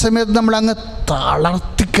 ചില സമയത്ത് നമ്മളങ്ങ്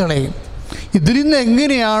തളർത്തിക്കളയും. ഇതിൽ നിന്ന്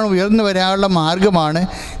എങ്ങനെയാണ് ഉയർന്നു വരാനുള്ള മാർഗമാണ്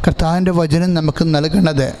കർത്താവിൻ്റെ വചനം നമുക്ക്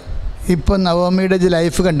നൽകുന്നത്. ഇപ്പം നവോമിയുടെ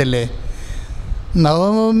ലൈഫ് കണ്ടില്ലേ.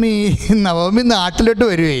 നവോമി നാട്ടിലോട്ട്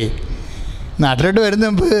വരുവേ. നാട്ടിലോട്ട് വരുന്ന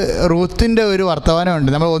മുമ്പ് റൂത്തിൻ്റെ ഒരു വർത്തമാനമുണ്ട്.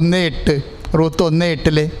 നമ്മൾ 1:8, റൂത്ത്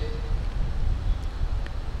 1:8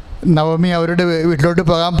 നവോമി അവരുടെ വീട്ടിലോട്ട്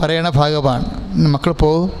പോകാൻ പറയണ ഭാഗമാണ്.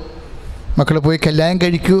 മക്കൾ പോയി കല്യാണം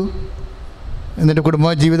കഴിക്കൂ, എന്നിട്ട്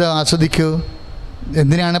കുടുംബ ജീവിതം ആസ്വദിക്കൂ.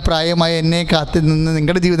 എന്തിനാണ് പ്രായമായ എന്നെ കാത്തു നിന്ന്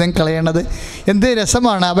നിങ്ങളുടെ ജീവിതം കളയണത്? എന്ത്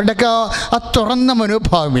രസമാണ് അവരുടെയൊക്കെ ആ തുറന്ന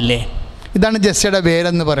മനോഭാവമില്ലേ. ഇതാണ് ജെസ്സയുടെ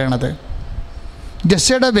വേരെന്ന് പറയണത്.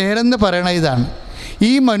 ജെസ്സയുടെ വേരെന്ന് പറയണ ഇതാണ്.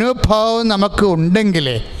 ഈ മനോഭാവം നമുക്ക് ഉണ്ടെങ്കിൽ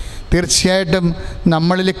തീർച്ചയായിട്ടും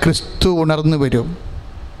നമ്മളിൽ ക്രിസ്തു ഉണർന്നു വരും.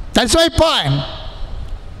 That's my point.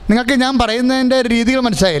 നിങ്ങൾക്ക് ഞാൻ പറയുന്നതിൻ്റെ രീതികൾ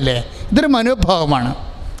മനസ്സിലായില്ലേ? ഇതൊരു മനോഭാവമാണ്.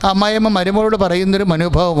 അമ്മായിയമ്മ മരുമകളോട് പറയുന്നൊരു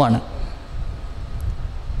മനോഭാവമാണ്.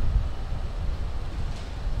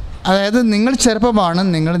 അതായത് നിങ്ങൾ ചെറുപ്പമാണ്,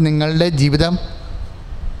 നിങ്ങളുടെ ജീവിതം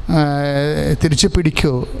തിരിച്ചു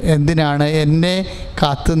പിടിക്കൂ. എന്തിനാണ് എന്നെ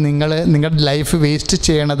കാത്ത് നിങ്ങളുടെ ലൈഫ് വേസ്റ്റ്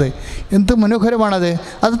ചെയ്യണത്? എന്ത് മനോഹരമാണത്!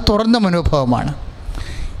 അത് തുറന്ന മനോഭാവമാണ്.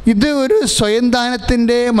 ഇത് ഒരു സ്വയം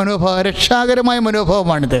ദാനത്തിൻ്റെ മനോഭാവം, രക്ഷാകരമായ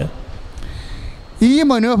മനോഭാവമാണിത്. ഈ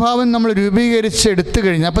മനോഭാവം നമ്മൾ രൂപീകരിച്ചെടുത്തു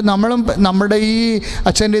കഴിഞ്ഞാൽ, അപ്പം നമ്മുടെ ഈ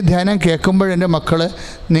അച്ഛൻ്റെ ധ്യാനം കേൾക്കുമ്പോൾ എൻ്റെ മക്കൾ,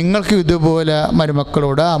 നിങ്ങൾക്ക് ഇതുപോലെ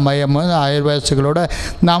മരുമക്കളോട്, അമ്മയമ്മ, അയൽവാസികളോട്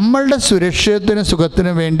നമ്മളുടെ സുരക്ഷിതത്തിനും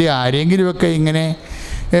സുഖത്തിനും വേണ്ടി ആരെങ്കിലുമൊക്കെ ഇങ്ങനെ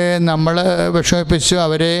നമ്മൾ വിഷമിപ്പിച്ചു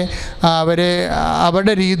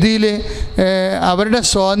അവരുടെ രീതിയിൽ അവരുടെ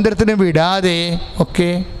സ്വാതന്ത്ര്യത്തിന് വിടാതെ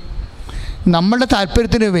ഒക്കെ നമ്മളുടെ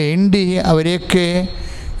താല്പര്യത്തിന് വേണ്ടി അവരെയൊക്കെ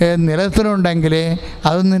നിലനിർത്തുന്നുണ്ടെങ്കിൽ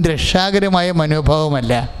അതൊന്നും രക്ഷാകരമായ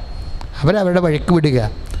മനോഭാവമല്ല. അവരവരുടെ വഴിക്ക് വിടുക.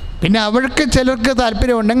 പിന്നെ അവർക്ക് ചിലർക്ക്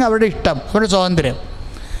താല്പര്യമുണ്ടെങ്കിൽ അവരുടെ ഇഷ്ടം, അവരുടെ സ്വാതന്ത്ര്യം.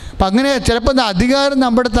 അപ്പം അങ്ങനെ ചിലപ്പോൾ അധികാരം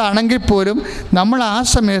നമ്മുടെ അടുത്താണെങ്കിൽ പോലും നമ്മൾ ആ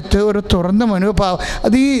സമയത്ത് ഒരു തുറന്ന മനോഭാവം.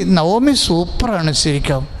 അത് ഈ നവോമി സൂപ്പറാണ്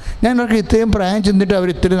ശരിക്കും. ഞാൻ അവർക്ക് ഇത്രയും പ്രായം ചെന്നിട്ട് അവർ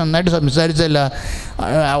ഇത്രയും നന്നായിട്ട് സംസാരിച്ചല്ല.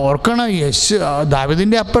 ഓർക്കണം,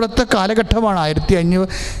 ദാവീദിൻ്റെ അപ്പുറത്തെ കാലഘട്ടമാണ്.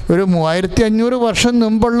 3500 വർഷം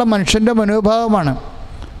മുമ്പുള്ള മനുഷ്യൻ്റെ മനോഭാവമാണ്.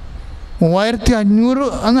 3500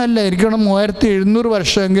 എന്നല്ല ഇരിക്കണം, 3700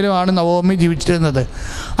 വർഷമെങ്കിലും ആണ് നവോമി ജീവിച്ചിരുന്നത്.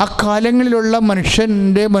 ആ കാലങ്ങളിലുള്ള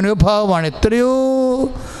മനുഷ്യൻ്റെ മനോഭാവമാണ്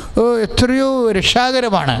എത്രയോ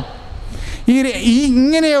രക്ഷാകരമാണ്.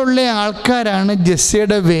 ഇങ്ങനെയുള്ള ആൾക്കാരാണ്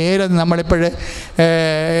ജെസ്സിയുടെ വേരെന്ന് നമ്മളിപ്പോൾ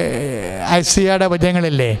ഐസിയയുടെ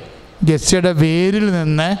വചനങ്ങളില്ലേ, ജെസ്സിയുടെ വേരിൽ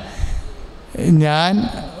നിന്ന് ഞാൻ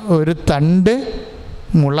ഒരു തണ്ട്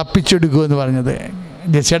മുളപ്പിച്ചെടുക്കുമെന്ന് പറഞ്ഞത്.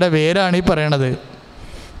 ജെസ്സിയുടെ വേരാണ് ഈ പറയണത്.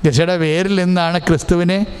 ജെസ്സിയുടെ വേരിൽ നിന്നാണ്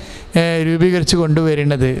ക്രിസ്തുവിനെ രൂപീകരിച്ച്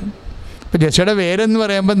കൊണ്ടുവരുന്നത്. അപ്പോൾ ജെസ്സിയുടെ വേരെന്ന്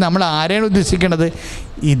പറയുമ്പോൾ നമ്മൾ ആരെയാണ് ഉദ്ദേശിക്കുന്നത്?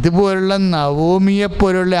 ഇതുപോലുള്ള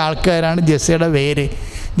നവോമിയെപ്പോലുള്ള ആൾക്കാരാണ് ജെസ്സിയുടെ വേര്.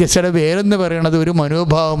 ജെസ്സിയുടെ വേരെന്ന് പറയുന്നത് ഒരു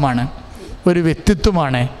മനോഭാവമാണ്, ഒരു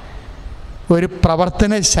വ്യക്തിത്വമാണ്, ഒരു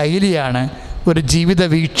പ്രവർത്തന ശൈലിയാണ്, ഒരു ജീവിത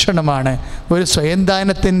വീക്ഷണമാണ്, ഒരു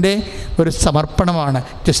സ്വയംദാനത്തിൻ്റെ ഒരു സമർപ്പണമാണ്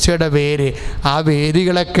ജെസ്സിയുടെ വേര്. ആ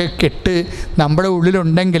വേരുകളൊക്കെ കെട്ട് നമ്മുടെ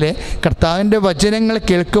ഉള്ളിലുണ്ടെങ്കിൽ കർത്താവിൻ്റെ വചനങ്ങൾ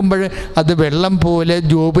കേൾക്കുമ്പോൾ അത് വെള്ളം പോലെ,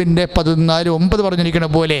 ജോബിൻ്റെ 14:9 പറഞ്ഞിരിക്കുന്ന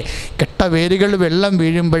പോലെ കെട്ട വേരുകൾ വെള്ളം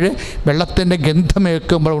വീഴുമ്പോൾ വെള്ളത്തിൻ്റെ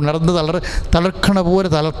ഗന്ധമേൽക്കുമ്പോൾ ഉണർന്ന് തളർക്കണ പോലെ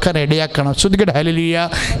തളർക്കാൻ ഇടയാക്കണം. ശ്രദ്ധിക്കട്ടെ. ഹല്ലേലൂയ,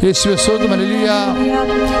 യേശുവേ സ്തോത്രം. ഹല്ലേലൂയ,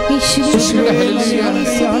 ഹല്ലേലൂയ,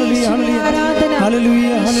 ഹല്ലേലൂയ,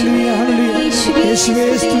 ഹല്ലേലൂയ, യേശുവേ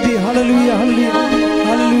സ്തുതി. ഹല്ലേലൂയ, ഹല്ലേലൂയ,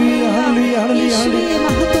 ഹല്ലേലൂയ, ഹല്ലേലൂയ, ഹല്ലേലൂയ,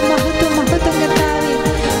 മഹത്വം മഹത്വം മഹത്വം കർത്താവേ.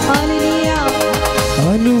 ഹല്ലേലൂയ.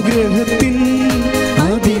 അനുഗ്രഹത്തിൻ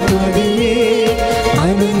അധിപതിയേ,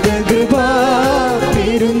 അനന്തകൃപ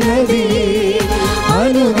പെരുന്നതിയേ,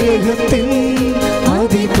 അനുഗ്രഹത്തിൻ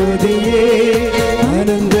അധിപതിയേ,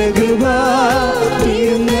 അനന്തകൃപ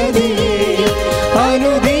പെരുന്നതിയേ,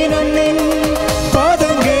 അനുദിനം നിൻ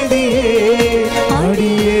പാദം ഗതിയേ,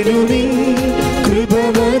 അടിയനു നിൻ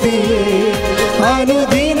കൃപമതിയേ,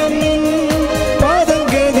 അനുദിനം നിൻ പാദം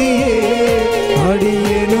ഗതിയേ,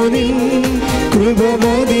 അടിയനു നിൻ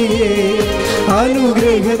കൃപമതിയേ,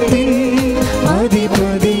 അനുഗ്രഹത്തിൻ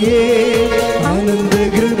അധിപതിയേ,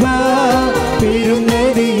 അനന്തകൃപ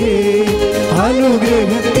പെരുന്നതിയേ,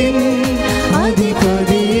 അനുഗ്രഹത്തിൻ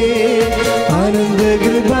അധിപതിയേ,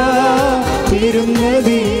 അനന്തകൃപ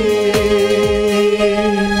പെരുന്നതിയേ.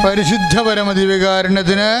 പരിശുദ്ധ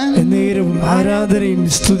പരമദിവ്യകാരുണ്യത്തിന് എന്നേരവും ആരാധനയും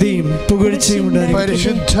സ്തുതിയും പുകഴ്ചയും ഉണ്ടായിരിക്കട്ടെ.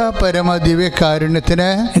 പരിശുദ്ധ പരമദിവ്യകാരുണ്യത്തിന്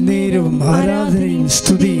എന്നേരവും ആരാധനയും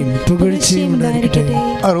സ്തുതിയും പുകഴ്ചയും ഉണ്ടായിരിക്കട്ടെ.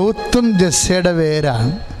 റൂത്തും ജെസ്സിയുടെ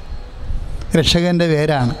വേരാണ്, രക്ഷകൻ്റെ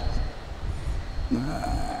വേരാണ്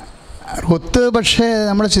റൂത്ത്. പക്ഷേ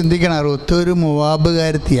നമ്മൾ ചിന്തിക്കണം, റൂത്ത് ഒരു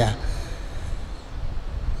മോവാബുകാരത്തിയാണ്.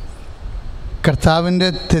 കർത്താവിൻ്റെ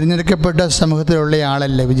തിരഞ്ഞെടുക്കപ്പെട്ട സമൂഹത്തിലുള്ള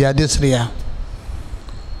ആളല്ല, വിജാതി സ്ത്രീയാണ്.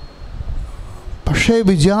 പക്ഷേ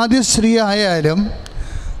വിജാതി സ്ത്രീ ആയാലും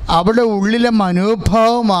അവിടെ ഉള്ളിലെ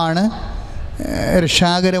മനോഭാവമാണ്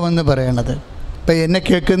രക്ഷാകരമെന്ന് പറയണത്. ഇപ്പം എന്നെ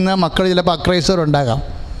കേൾക്കുന്ന മക്കൾ ചിലപ്പോൾ അക്രൈസ്തവരുണ്ടാകാം.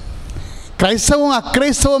 ക്രൈസ്തവവും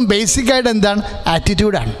അക്രൈസ്തവവും ബേസിക്കായിട്ട് എന്താണ്?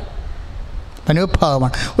 ആറ്റിറ്റ്യൂഡാണ്,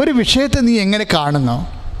 മനോഭാവമാണ്. ഒരു വിഷയത്തെ നീ എങ്ങനെ കാണുന്നു?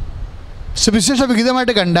 സുവിശേഷ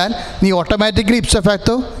വിഹിതമായിട്ട് കണ്ടാൽ നീ automatically ഇപ്സോ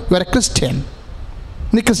facto you are A Christian.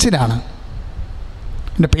 നീ ക്രിസ്ത്യനാണ്.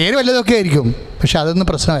 എൻ്റെ പേര് വല്ലതൊക്കെ ആയിരിക്കും, പക്ഷെ അതൊന്നും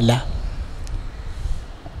പ്രശ്നമല്ല.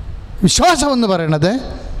 വിശ്വാസം എന്ന് പറയണത്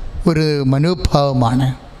ഒരു മനോഭാവമാണ്.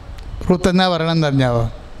 റൂത്ത് എന്നാ പറയണമെന്ന് അറിഞ്ഞാവോ?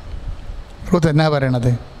 റൂത്ത് എന്നാ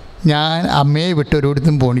പറയണത്? ഞാൻ അമ്മയെ വിട്ട്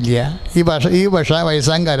ഒരിടത്തും പോണില്ല. ഈ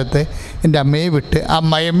വയസ്സാം കാലത്ത് എൻ്റെ അമ്മയെ വിട്ട്,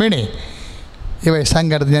 അമ്മയമ്മേണേ, ഈ വയസ്സാം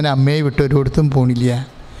കാലത്ത് ഞാൻ അമ്മയെ വിട്ട് ഒരിടത്തും പോണില്ല.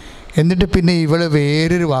 എന്നിട്ട് പിന്നെ ഇവൾ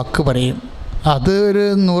വേറൊരു വാക്ക് പറയും. അത് ഒരു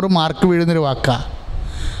 100 മാർക്ക് വീഴുന്നൊരു വാക്കാണ്.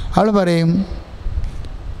 അവൾ പറയും,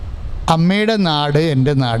 അമ്മയുടെ നാട്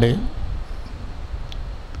എൻ്റെ നാട്.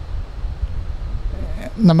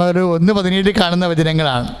 നമ്മളൊരു 1:17 കാണുന്ന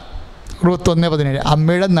വചനങ്ങളാണ്. റൂത്ത് 1:17,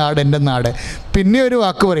 അമ്മയുടെ നാട് എൻ്റെ നാട്. പിന്നെ ഒരു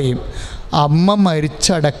വാക്ക് പറയും, അമ്മ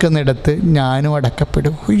മരിച്ചടക്കുന്നിടത്ത് ഞാനും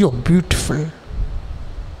അടക്കപ്പെടും. അയ്യോ, ബ്യൂട്ടിഫുൾ.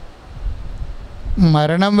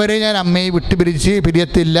 മരണം വരെ ഞാൻ അമ്മയെ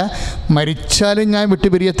പിരിയത്തില്ല, മരിച്ചാലും ഞാൻ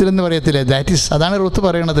പിരിയത്തില്ലെന്ന് പറയത്തില്ല. അതാണ് റൂത്ത്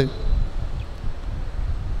പറയണത്.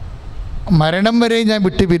 മരണം വരെ ഞാൻ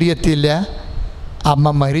പിരിയത്തില്ല, അമ്മ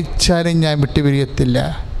മരിച്ചാലും ഞാൻ പിരിയത്തില്ല.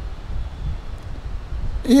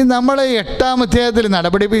 ഈ നമ്മൾ 8-ാം അധ്യായത്തിൽ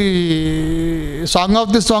നടപടി സോങ്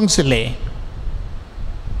ഓഫ് ദി സോങ്സ് ഇല്ലേ,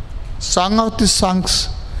 സോങ് ഓഫ് ദി സോങ്സ്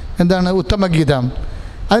എന്താണ്, ഉത്തമഗീതം.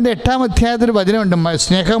 അതിൻ്റെ 8-ാം അധ്യായത്തിൽ വചനമുണ്ട്,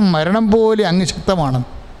 സ്നേഹം മരണം പോലെ അങ്ങ് ശക്തമാണ്.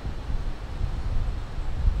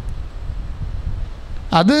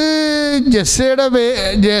 അത്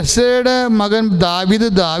ജെസ്സയുടെ മകൻ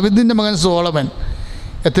ദാവീദിൻ്റെ മകൻ സോളമൻ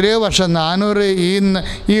എത്രയോ വർഷം 400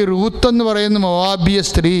 ഈ റൂത്ത് എന്ന് പറയുന്ന മോവാബിയ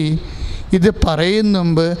സ്ത്രീ ഇത് പറയുന്ന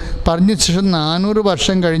മുമ്പ് പറഞ്ഞ ശേഷം 400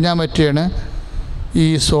 വർഷം കഴിഞ്ഞാൽ പറ്റിയാണ് ഈ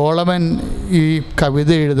സോളമൻ ഈ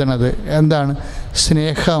കവിത എഴുതണത്. എന്താണ്?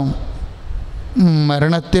 സ്നേഹം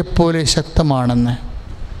മരണത്തെപ്പോലെ ശക്തമാണെന്ന്.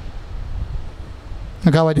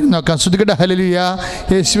 നമുക്ക് ആ വചനം നോക്കാം. ശ്രദ്ധിക്കട്ടെ. ഹല്ലേലൂയ,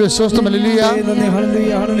 യേശുവേ സ്തോത്രം. ഹല്ലേലൂയ,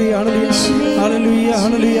 ഹല്ലേലൂയ, ഹല്ലേലൂയ, ഹല്ലേലൂയ,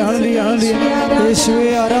 ഹല്ലേലൂയ, ഹല്ലേലൂയ, യേശുവേ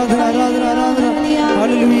ആരാധന, ആരാധന, ആരാധന.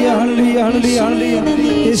 ഹല്ലേലൂയ, ഹല്ലേലൂയ, ഹല്ലേലൂയ, ഹല്ലേലൂയ,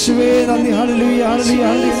 യേശുവേ നന്ദി. ഹല്ലേലൂയ, ഹല്ലേലൂയ, ഹല്ലേലൂയ,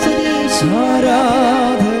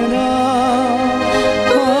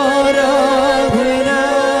 ആരാധന, ആരാധന,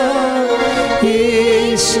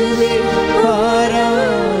 യേശുവേ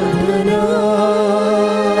ആരാധന,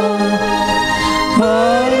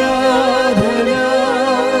 ആരാധന,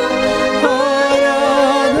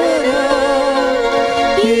 ആരാധന,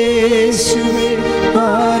 യേശുവേ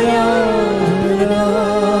ആരാധന,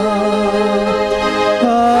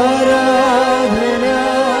 ആരാധന,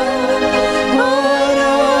 ആരാധന,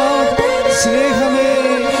 സ്നേഹമേ,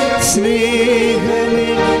 സ്നേഹമേ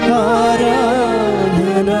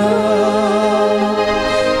ആരാധന,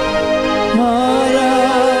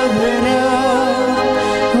 ആരാധന,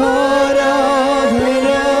 ആരാധന,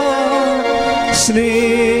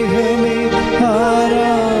 സ്നേഹമേ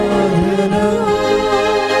ആരാധന.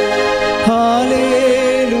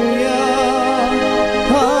 ഹല്ലേലൂയ,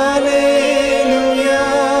 ഹല്ലേലൂയ,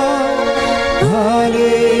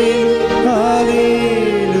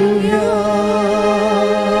 ഹല്ലേലൂയ.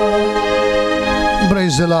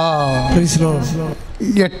 Praise the lord. Praise the Lord.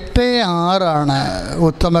 8:6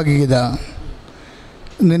 ഉത്തമഗീത.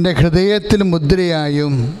 നിൻ്റെ ഹൃദയത്തിൽ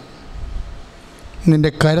മുദ്രയായും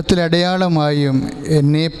നിൻ്റെ കരത്തിൽ അടയാളമായും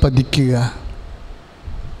എന്നെ പതിക്കുക.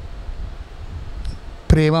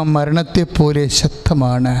 പ്രേമം മരണത്തെപ്പോലെ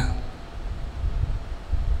ശക്തമാണ്.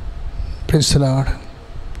 Price the Lord.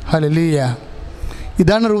 ഹല്ലേലൂയ.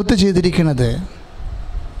 ഇതാണ് റൂത്ത് ചെയ്തിരിക്കുന്നത്.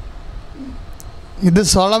 ഇത്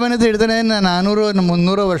സോളമനത് എഴുതുന്നതിന്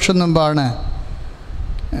 400-300 വർഷം മുമ്പാണ്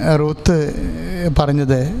റൂത്ത്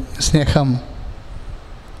പറഞ്ഞത് സ്നേഹം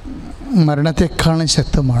മരണത്തെക്കാളും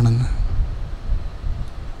ശക്തമാണെന്ന്.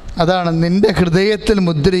 അതാണ് നിൻ്റെ ഹൃദയത്തിൽ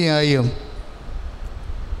മുദ്രയായും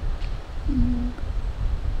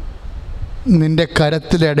നിൻ്റെ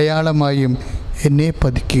കരത്തിൽ അടയാളമായും എന്നെ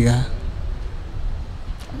പതിക്കുക.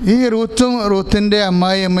 ഈ റൂത്തിൻ്റെ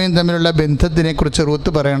അമ്മായിയമ്മയും തമ്മിലുള്ള ബന്ധത്തിനെക്കുറിച്ച് റൂത്ത്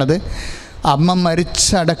പറയണത്, അമ്മ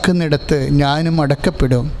മരിച്ചടക്കുന്നിടത്ത് ഞാനും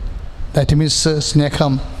അടക്കപ്പെടും. ദാറ്റ് മീൻസ്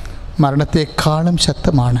സ്നേഹം മരണത്തെക്കാളും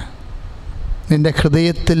ശക്തമാണ്. നിൻ്റെ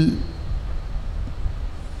ഹൃദയത്തിൽ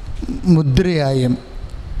മുദ്രയായും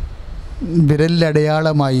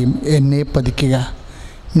വിരലടയാളമായും എന്നെ പതിക്കുക,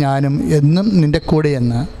 ഞാനും എന്നും നിൻ്റെ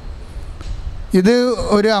കൂടെയെന്ന്. ഇത്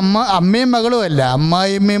ഒരു അമ്മയും മകളും അല്ല,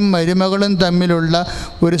 അമ്മായിയമ്മയും മരുമകളും തമ്മിലുള്ള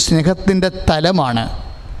ഒരു സ്നേഹത്തിൻ്റെ തലമാണ്.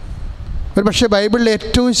 ഒരു പക്ഷേ ബൈബിളിൽ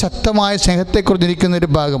ഏറ്റവും ശക്തമായ സ്നേഹത്തെക്കുറിച്ചിരിക്കുന്ന ഒരു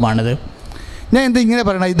ഭാഗമാണിത്. ഞാൻ ഇങ്ങനെ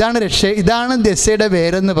പറയണം, ഇതാണ് ജെസ്സയുടെ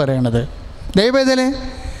വേരെന്ന് പറയണത്. ദൈവവേദന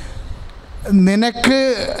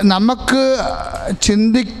നമുക്ക്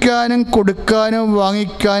ചിന്തിക്കാനും കൊടുക്കാനും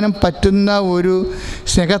വാങ്ങിക്കാനും പറ്റുന്ന ഒരു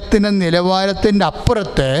സ്നേഹത്തിൻ്റെ നിലവാരത്തിൻ്റെ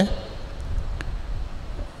അപ്പുറത്ത്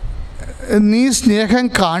നീ സ്നേഹം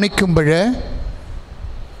കാണിക്കുമ്പോൾ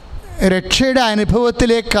രക്ഷയുടെ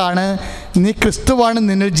അനുഭവത്തിലേക്കാണ് നീ ക്രിസ്തുവാണ്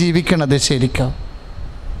നിന്നിൽ ജീവിക്കണത്. ശരിക്കും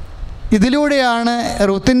ഇതിലൂടെയാണ്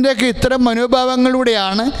റൂത്തിൻ്റെയൊക്കെ ഇത്തരം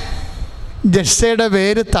മനോഭാവങ്ങളിലൂടെയാണ് ജെസ്സയുടെ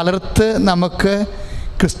വേര് തളർത്ത് നമുക്ക്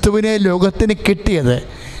ക്രിസ്തുവിനെ ലോകത്തിന് കിട്ടിയത്.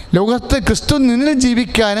 ലോകത്ത് ക്രിസ്തു നിന്നിൽ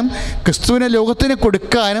ജീവിക്കാനും ക്രിസ്തുവിനെ ലോകത്തിന്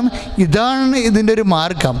കൊടുക്കാനും ഇതാണ് ഇതിൻ്റെ ഒരു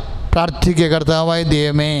മാർഗം. പ്രാർത്ഥിക്കുക. കർത്താവായ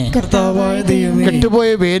ദൈവമേ, കർത്താവായ ദൈവമേ, കെട്ടുപോയ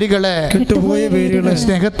വേരുകളെ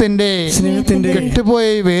സ്നേഹത്തിന്റെ കെട്ടുപോയ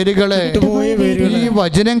വേരുകളെ ഈ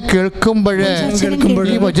വചനം കേൾക്കുമ്പോൾ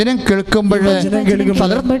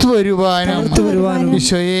തളർത്തു വരുവാനും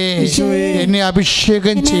ഈശോയെ എന്നെ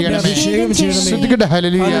അഭിഷേകം ചെയ്യണമേ. ശ്രദ്ധിക്കട്ടെ.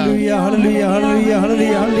 ഹല്ലേലൂയ, ഹല്ലേലൂയ, ഹല്ലേലൂയ, ഹല്ലേലൂയ,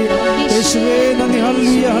 ഹല്ലേലൂയ. യേശുവേ നന്ദി.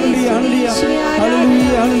 ഹല്ലേലൂയ, ഹല്ലേലൂയ, ഹല്ലേലൂയ,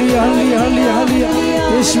 ഹല്ലേലൂയ, ഹല്ലേലൂയ, ഹല്ലേലൂയ, ഹല്ലേലൂയ.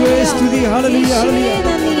 യേശുവേ സ്തുതി. ഹല്ലേലൂയ, ഹല്ലേലൂയ.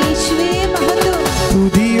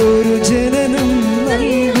 പുതിയൊരു ജനനം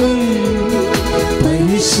നൽകും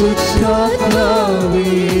പരിശുദ്ധാത്മാവേ,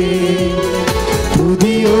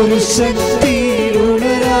 പുതിയൊരു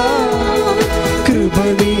ശക്തിയിലുണരാ കൃപ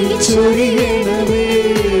നീ ചൊരിയണമേ.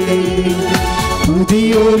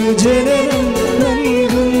 പുതിയൊരു ജനനം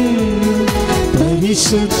നൽകും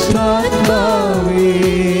പരിശുദ്ധാത്മാവേ,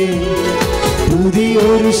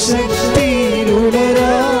 പുതിയൊരു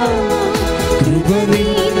ശക്തിയിലുണരാ കൃപ നീ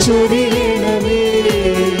ചൊരിയണമേ.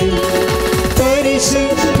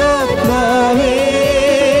 പരിശുദ്ധാത്മാവേ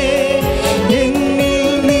എന്നിൽ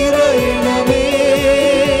നിറയണമേ,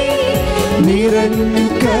 നിറഞ്ഞു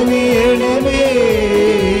കവിയണമേ,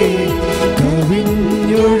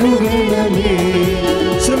 കവിഞ്ഞൊഴുകണമേ.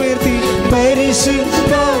 ശ്രമേർത്തി.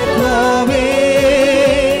 പരിശുദ്ധാത്മാവേ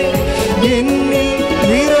എന്നിൽ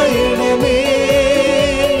നിറയണമേ,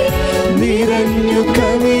 നിറഞ്ഞു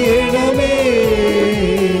കവിയണമേ,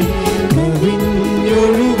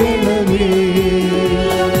 കവിഞ്ഞൊഴുകണമേ,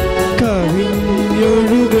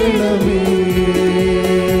 കവിഞ്ഞൊഴുകണമേ.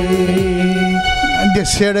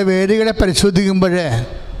 ജെസ്സയുടെ വേരുകളെ പരിശോധിക്കുമ്പോൾ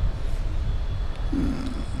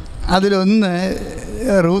അതിലൊന്ന്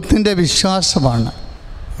റൂത്തിൻ്റെ വിശ്വാസമാണ്.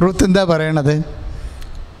 റൂത്ത് എന്താ പറയണത്?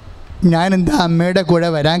 ഞാനെന്താ അമ്മയുടെ കൂടെ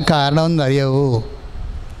വരാൻ കാരണമെന്നറിയാവോ?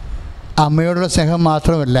 അമ്മയോടുള്ള സ്നേഹം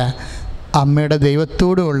മാത്രമല്ല, അമ്മയുടെ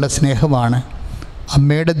ദൈവത്തോടുമുള്ള സ്നേഹമാണ്.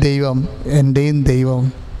 അമ്മയുടെ ദൈവം എൻ്റെയും ദൈവം.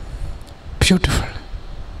 ബ്യൂട്ടിഫുൾ.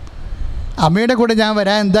 അമ്മയുടെ കൂടെ ഞാൻ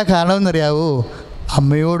വരാൻ എന്താ കാരണമെന്നറിയാവോ?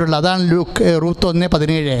 അമ്മയോടുള്ള. അതാണ് റൂത്ത്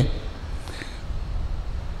 1:17.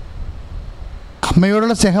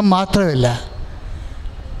 അമ്മയോടുള്ള സ്നേഹം മാത്രമല്ല,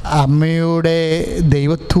 അമ്മയുടെ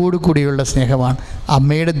ദൈവത്തോടു കൂടിയുള്ള സ്നേഹമാണ്.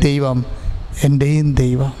 അമ്മയുടെ ദൈവം എൻ്റെയും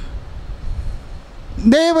ദൈവം.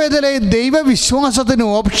 ദൈവത്തിലെ ദൈവവിശ്വാസത്തിന്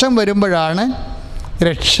ഓപ്ഷൻ വരുമ്പോഴാണ്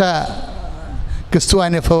രക്ഷ ക്രിസ്തു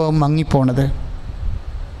അനുഭവം മങ്ങിപ്പോണത്.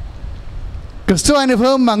 ക്രിസ്തു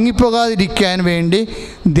അനുഭവം മങ്ങിപ്പോകാതിരിക്കാൻ വേണ്ടി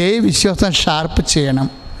ദൈവവിശ്വാസം ഷാർപ്പ് ചെയ്യണം.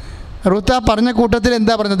 റൂത്ത് പറഞ്ഞ കൂട്ടത്തിൽ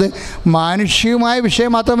എന്താ പറഞ്ഞത്? മാനുഷികമായ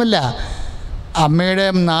വിഷയം മാത്രമല്ല, അമ്മയുടെ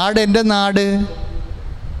നാട് എൻ്റെ നാട്,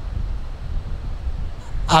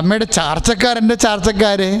 അമ്മയുടെ ചാർച്ചക്കാരെൻ്റെ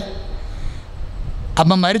ചാർച്ചക്കാർ,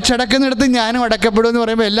 അമ്മ മരിച്ചടക്കുന്നിടത്ത് ഞാനും അടക്കപ്പെടുമെന്ന്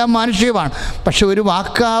പറയുമ്പോൾ എല്ലാം മാനുഷികമാണ്. പക്ഷെ ഒരു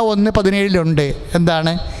വാക്ക് ആ 1:17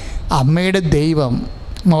 എന്താണ്? അമ്മയുടെ ദൈവം.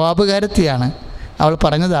 മോവാബുകാരത്തിയാണ്, അവൾ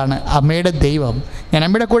പറഞ്ഞതാണ് അമ്മയുടെ ദൈവം. ഞാൻ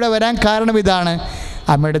അമ്മയുടെ കൂടെ വരാൻ കാരണം ഇതാണ്,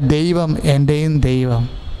 അമ്മയുടെ ദൈവം എൻ്റെയും ദൈവം.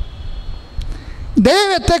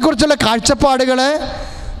 ദൈവത്തെക്കുറിച്ചുള്ള കാഴ്ചപ്പാടുകൾ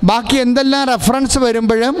ബാക്കി എന്തെല്ലാം റെഫറൻസ്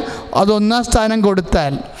വരുമ്പോഴും അതൊന്നാം സ്ഥാനം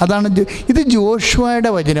കൊടുത്താൽ അതാണ്. ഇത് ജോഷുവയുടെ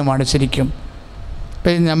വചനമാണ് ശരിക്കും.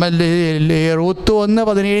 ഇപ്പം നമ്മൾ റൂത്ത്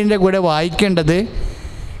 1:17 കൂടെ വായിക്കേണ്ടത്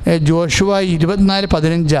ജോഷുവ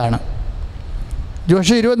 24:15.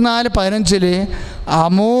 ജോഷുവ 24:15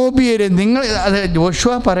 അമോബിയർ നിങ്ങൾ, അത്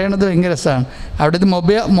ജോഷുവ പറയണത് ഭയങ്കര രസമാണ്. അവിടുത്തെ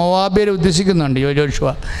മൊവാബിയരെ ഉദ്ദേശിക്കുന്നുണ്ട് ജോഷുവ.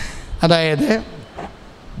 അതായത്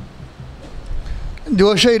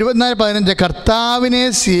ജോഷുവ 24:15 കർത്താവിനെ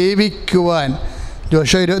സേവിക്കുവാൻ,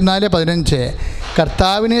 ജോഷുവ 24:15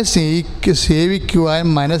 കർത്താവിനെ സേവിക്കുവാൻ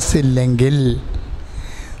മനസ്സില്ലെങ്കിൽ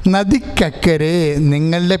നദിക്കക്കരെ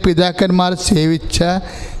നിങ്ങളുടെ പിതാക്കന്മാർ സേവിച്ച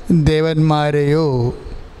ദേവന്മാരെയോ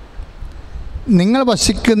നിങ്ങൾ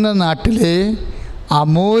വസിക്കുന്ന നാട്ടിലെ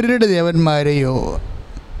അമോര്യരുടെ ദേവന്മാരെയോ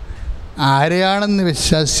ആരെയാണെന്ന്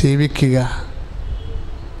വെച്ചാൽ സേവിക്കുക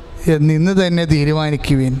എന്നിന്ന് തന്നെ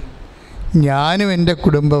തീരുമാനിക്കുവിൻ. ഞാനും എൻ്റെ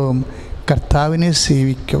കുടുംബവും കർത്താവിനെ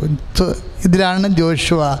സേവിക്കും. ഇതിലാണ്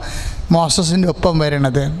ജോഷുവ മോസസിൻ്റെ ഒപ്പം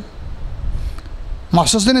വരണത്.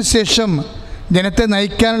 മോസസിന് ശേഷം ജനത്തെ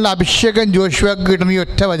നയിക്കാനുള്ള അഭിഷേകം ജോഷുവക്ക് കിട്ടുന്ന ഈ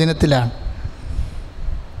ഒറ്റ വചനത്തിലാണ്.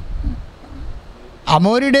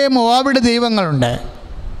 അമോരിയുടെ മോവാബിയുടെ ദൈവങ്ങളുണ്ട്,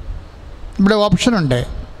 ഇവിടെ ഓപ്ഷനുണ്ട്.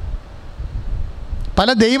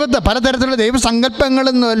 പലതരത്തിലുള്ള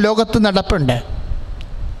ദൈവസങ്കല്പങ്ങളും ലോകത്ത് നടപ്പുണ്ട്.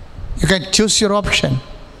 You can choose your option.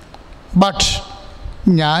 But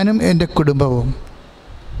ഞാനും എൻ്റെ കുടുംബവും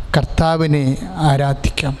കർത്താവിനെ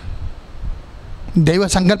ആരാധിക്കാം.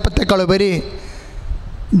 ദൈവസങ്കല്പത്തെക്കാൾ ഉപരി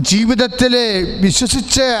ജീവിതത്തിൽ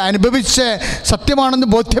വിശ്വസിച്ച് അനുഭവിച്ച് സത്യമാണെന്ന്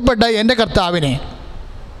ബോധ്യപ്പെട്ട എൻ്റെ കർത്താവിനെ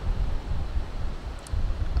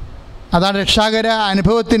അതാണ് രക്ഷാകര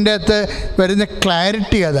അനുഭവത്തിൻ്റെ അകത്ത് വരുന്ന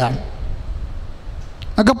ക്ലാരിറ്റി. അതാണ്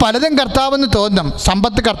നമുക്ക് പലതും കർത്താവെന്ന് തോന്നും.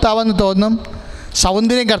 സമ്പത്ത് കർത്താവെന്ന് തോന്നും,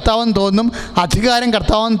 സൗന്ദര്യം കർത്താവെന്ന് തോന്നും, അധികാരം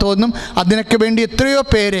കർത്താവെന്ന് തോന്നും. അതിനൊക്കെ വേണ്ടി എത്രയോ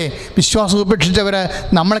പേരെ വിശ്വാസം ഉപേക്ഷിച്ചവർ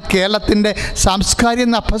നമ്മളെ കേരളത്തിൻ്റെ സാംസ്കാരിക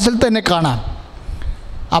നഭസിൽ തന്നെ കാണാം.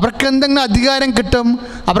 അവർക്ക് എന്തെങ്കിലും അധികാരം കിട്ടും,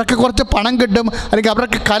 അവർക്ക് കുറച്ച് പണം കിട്ടും, അല്ലെങ്കിൽ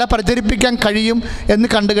അവർക്ക് കല പ്രചരിപ്പിക്കാൻ കഴിയും എന്ന്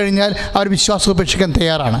കണ്ടു കഴിഞ്ഞാൽ അവർ വിശ്വാസം ഉപേക്ഷിക്കാൻ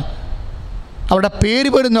തയ്യാറാണ്. അവരുടെ പേര്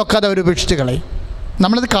പോലും നോക്കാതെ അവർ ഉപേക്ഷിച്ച് കളയും.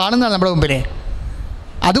 നമ്മളത് കാണുന്നതാണ് നമ്മുടെ മുമ്പിലെ.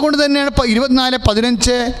 അതുകൊണ്ട് തന്നെയാണ്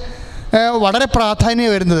 24:15 വളരെ പ്രാധാന്യം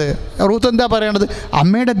വരുന്നത്. റൂത്ത് എന്താ പറയണത്?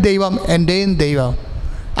 അമ്മയുടെ ദൈവം എൻ്റെയും ദൈവം.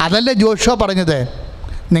 അതല്ലേ ജോഷുവ പറഞ്ഞത്,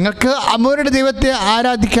 നിങ്ങൾക്ക് അമ്മയുടെ ദൈവത്തെ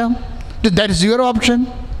ആരാധിക്കാം, ദാറ്റ് ഇസ് യുവർ ഓപ്ഷൻ.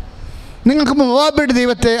 നിങ്ങൾക്ക് മോവാബിയുടെ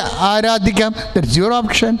ദൈവത്തെ ആരാധിക്കാം, ദാറ്റ് ഇസ് യുവർ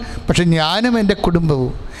ഓപ്ഷൻ. പക്ഷെ ഞാനും എൻ്റെ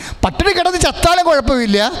കുടുംബവും പട്ടിണി കിടന്ന് ചത്താലും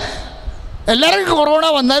കുഴപ്പമില്ല, എല്ലാവർക്കും കൊറോണ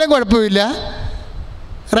വന്നാലും കുഴപ്പമില്ല,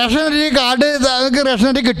 റേഷനറി കാർഡ്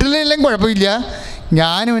റേഷനറി കിട്ടില്ലെങ്കിലും കുഴപ്പമില്ല,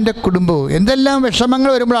 ഞാനും എൻ്റെ കുടുംബവും. എന്തെല്ലാം വിഷമങ്ങൾ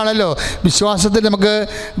വരുമ്പോഴാണല്ലോ വിശ്വാസത്തിൽ നമുക്ക്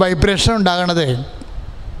വൈബ്രേഷൻ ഉണ്ടാകണത്.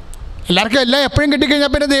 എല്ലാവർക്കും എല്ലാം എപ്പോഴും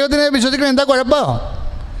കിട്ടിക്കഴിഞ്ഞാൽ പിന്നെ ദൈവത്തിനെ വിശ്വസിക്കണം എന്താ കുഴപ്പം?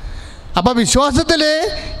 അപ്പോൾ വിശ്വാസത്തിൽ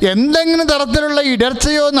എന്തെങ്കിലും തരത്തിലുള്ള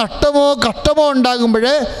ഇടർച്ചയോ നഷ്ടമോ കഷ്ടമോ ഉണ്ടാകുമ്പോൾ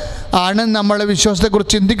ആണ് നമ്മൾ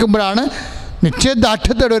വിശ്വാസത്തെക്കുറിച്ച് ചിന്തിക്കുമ്പോഴാണ്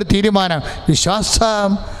നിശ്ചയദാർഢ്യത്തോടെ ഒരു തീരുമാനം.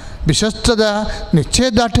 വിശ്വസ്തത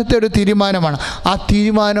നിശ്ചയദാർഢ്യത്തെ ഒരു തീരുമാനമാണ്. ആ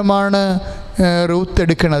തീരുമാനമാണ് റൂത്ത്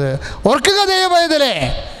എടുക്കുന്നത്. ഓർക്കുക ദൈവമേതലേ,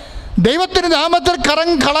 ദൈവത്തിൻ്റെ നാമത്തിൽ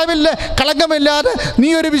കളങ്കമില്ലാതെ നീ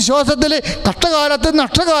ഒരു വിശ്വാസത്തിൽ കഷ്ടകാലത്തും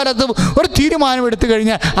നഷ്ടകാലത്തും ഒരു തീരുമാനം എടുത്തു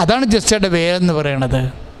കഴിഞ്ഞാൽ അതാണ് ജസ്സയുടെ പേരെന്ന് പറയണത്.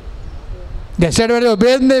 ജസ്സയുടെ പേര്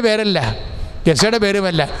ഒബേദിൻ്റെ പേരല്ല, ജസ്സയുടെ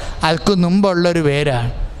പേരുമല്ല, അതിന് മുമ്പുള്ളൊരു പേരാണ്.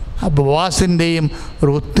 ആ ബോവാസിൻ്റെയും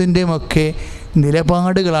റൂത്തിൻ്റെയും ഒക്കെ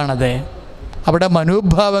നിലപാടുകളാണത്, അവിടെ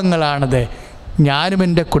മനോഭാവങ്ങളാണത്. ഞാനും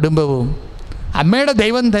എൻ്റെ കുടുംബവും അമ്മയുടെ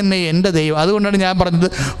ദൈവം തന്നെ എൻ്റെ ദൈവം. അതുകൊണ്ടാണ് ഞാൻ പറഞ്ഞത്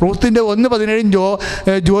റൂത്തിൻ്റെ 1:17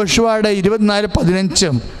 ജോഷുവയുടെ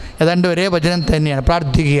 24:15 ഏതാണ്ട് ഒരേ വചനം തന്നെയാണ്.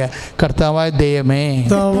 പ്രാർത്ഥിക്കുക, കർത്താവായ ദൈവമേ,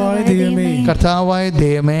 കർത്താവായ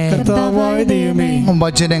ദൈവമേ,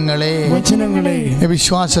 വചനങ്ങളെ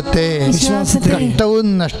വിശ്വാസത്തെ കഷ്ടവും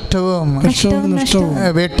നഷ്ടവും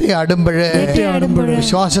വേട്ടയാടുമ്പോൾ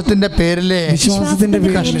വിശ്വാസത്തിൻ്റെ പേരിലെ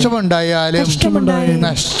കഷ്ടമുണ്ടായാലും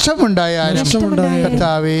നഷ്ടമുണ്ടായാലും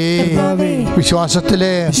കർത്താവേ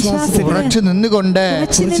വിശ്വാസത്തിലെ ഉറച്ചു നിന്നുകൊണ്ട്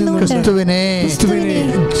ക്രിസ്തുവിനെ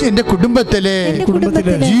എൻ്റെ കുടുംബത്തിലെ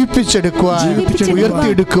ജീവിപ്പിച്ചെടുക്കുവാൻ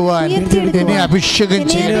ഉയർത്തിയെടുക്കുവാൻ എന്നെ അഭിഷേകം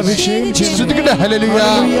ചെയ്യണം. ഹല്ലേലൂയ.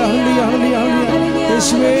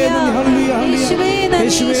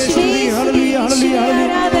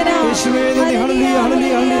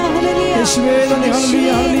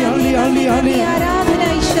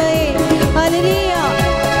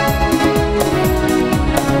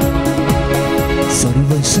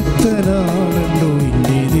 സർവശക്തനാണല്ലോ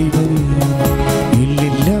എൻ്റെ ദൈവം,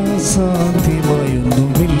 ഇല്ലില്ല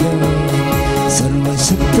സാധ്യമായൊന്നുമില്ല.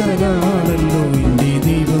 സർവശക്തനാണല്ലോ എൻ്റെ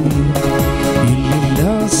ദൈവം, ഇല്ലില്ല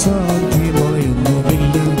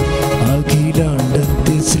സാധ്യമായൊന്നുമില്ല.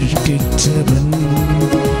 അഖിലാണ്ടത്തെ സൃഷ്ടിച്ചവൻ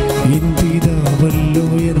എൻ പിതാവല്ലോ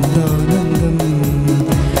എന്താനന്ദം.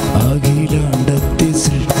 അഖിലാണ്ടത്തെ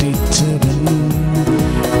സൃഷ്ടിച്ചവൻ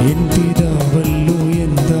എൻ പിതാവല്ലോ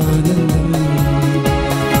എന്താനന്ദം.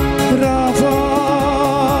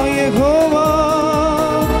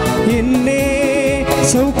 എന്നെ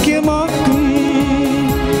സൗഖ്യമാക്കും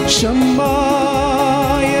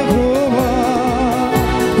ശമ്മായ യഹോവ,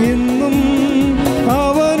 എന്നും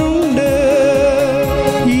അവനുണ്ട്.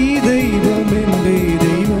 ഈ ദൈവം എൻ്റെ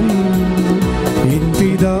ദൈവം, എൻ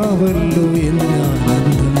പിതാവല്ലോ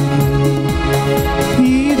എന്നാനന്ദം.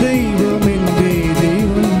 ഈ ദൈവം എൻ്റെ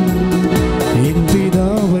ദൈവം, എൻ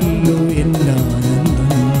പിതാവല്ലോ എന്നാനന്ദം.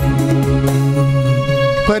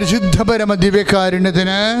 പരിശുദ്ധ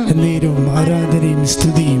പരമദിവ്യകാരുണ്യത്തിന് എന്നേരും ആരാധനയും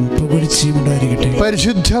സ്തുതിയും പുകഴ്ചയും ഉണ്ടായിരിക്കട്ടെ.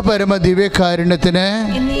 പരിശുദ്ധ പരമദിവ്യകാരുണ്യത്തിന്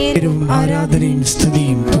എന്നേരും ആരാധനയും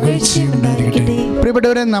സ്തുതിയും പുകഴ്ചയും ഉണ്ടായിരിക്കട്ടെ.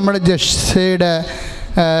 പ്രിയപ്പെട്ടവരെ, നമ്മുടെ ജസ്സയുടെ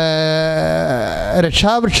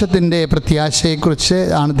രക്ഷാവൃക്ഷത്തിൻ്റെ പ്രത്യാശയെക്കുറിച്ച്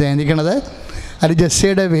ആണ് ധ്യാനിക്കുന്നത്. അത്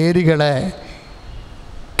ജസ്സയുടെ വേരുകളെ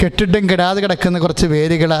കെട്ടിട്ടും കെടാതെ കിടക്കുന്ന കുറച്ച്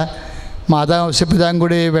വേരുകൾ മാതാപിതാവും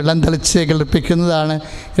കൂടി വെള്ളം തളിച്ച് കിളിപ്പിക്കുന്നതാണ്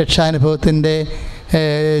രക്ഷാനുഭവത്തിൻ്റെ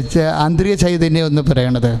ആന്തരിക ചൈതന്യം എന്ന്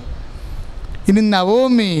പറയണത്. ഇനി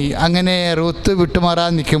നവോമി അങ്ങനെ റൂത്ത്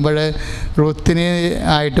വിട്ടുമാറാൻ നിൽക്കുമ്പോൾ റൂത്തിന്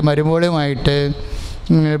ആയിട്ട് മരുമോളുമായിട്ട്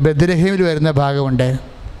ബെത്ലഹേമിൽ വരുന്ന ഭാഗമുണ്ട്.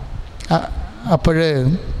 അപ്പോൾ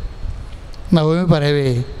നവോമി പറയവേ,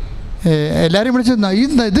 എല്ലാവരും വിളിച്ച്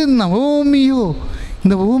ഇത്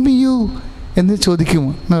നവോമിയോ എന്ന് ചോദിക്കും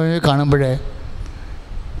നവോമി കാണുമ്പോഴേ.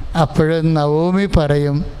 അപ്പോൾ നവോമി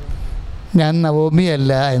പറയും, ഞാൻ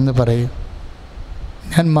നവോമിയല്ല എന്ന് പറയും,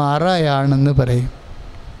 ഞാൻ മാറായാണെന്ന് പറയും.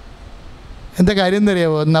 എന്താ കാര്യം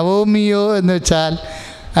എന്നറിയാമോ? നവോമിയോ എന്ന് വെച്ചാൽ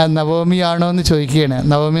നവോമിയാണോ എന്ന് ചോദിക്കുകയാണ്.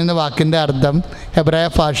 നവോമി എന്ന വാക്കിൻ്റെ അർത്ഥം ഹെബ്രായ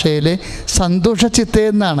ഭാഷയിൽ സന്തോഷചിത്ത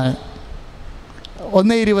എന്നാണ്.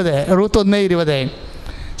 1:20 റൂത്ത് 1:20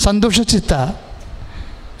 സന്തോഷചിത്ത.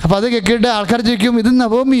 അപ്പോൾ അത് കേൾക്കിയിട്ട് ആൾക്കാർ ചോദിക്കും, ഇത്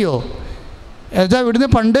നവോമിയോ? എന്താ ഇവിടുന്ന്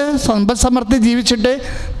പണ്ട് സമ്പദ് സമൃദ്ധി ജീവിച്ചിട്ട്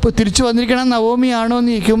ഇപ്പോൾ തിരിച്ചു വന്നിരിക്കണം നവോമിയാണോ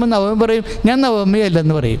എന്ന് ചോദിക്കുമ്പോൾ നവോമി പറയും, ഞാൻ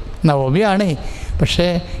നവോമിയല്ലെന്ന് പറയും. നവോമിയാണേ, പക്ഷേ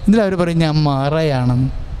ഇതിലവർ പറയും ഞാൻ മാറയാണെന്ന്.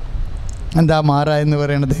 എന്താ മാറ എന്ന്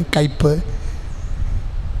പറയണത്? കയ്പ്.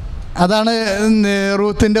 അതാണ്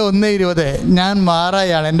റൂത്തിൻ്റെ 1:20. ഞാൻ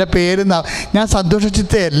മാറയാണ്, എൻ്റെ പേര് ഞാൻ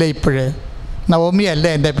സന്തോഷിച്ചിട്ടേ ഇപ്പോഴ്, നവോമി അല്ല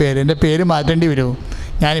എൻ്റെ പേര് മാറ്റേണ്ടി വരുമോ?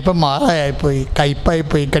 ഞാനിപ്പോൾ മാറായിപ്പോയി,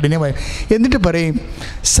 കയ്പായിപ്പോയി, കഠിനമായി. എന്നിട്ട് പറയും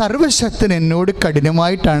സർവശക്തൻ എന്നോട്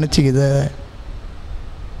കഠിനമായിട്ടാണ് ചെയ്തത്.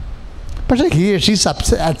 പക്ഷേ ഷീസ്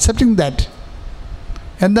അക്സെപ്റ്റിംഗ് ദാറ്റ്.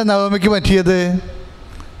 എന്താ നവോമിക്ക് പറ്റിയത്?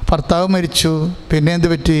 ഭർത്താവ് മരിച്ചു, പിന്നെ എന്ത്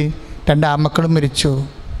പറ്റി? 2 ആൺമക്കളും മരിച്ചു.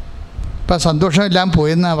 ഇപ്പം സന്തോഷമെല്ലാം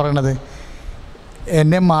പോയെന്നാണ് പറയണത്.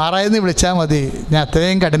 എന്നെ മാറായെന്ന് വിളിച്ചാൽ മതി, ഞാൻ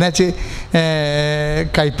അത്രയും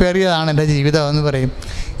കൈപ്പേറിയതാണ് എൻ്റെ ജീവിതം എന്ന് പറയും.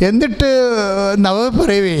 എന്നിട്ട് നവോമി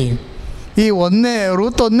പറയുവേ, ഈ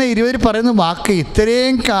റൂത്ത് 1:20 പറയുന്ന വാക്ക്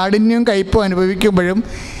ഇത്രയും കാഠിന്യവും കയ്പും അനുഭവിക്കുമ്പോഴും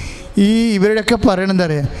ഇവരുടെയൊക്കെ പറയണത് എന്താ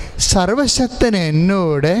പറയുക? സർവശക്തൻ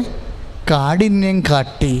എന്നോട് കാഠിന്യം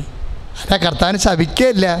കാട്ടി. അല്ല, കർത്താവിന്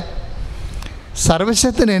ശപിക്കുകയല്ല.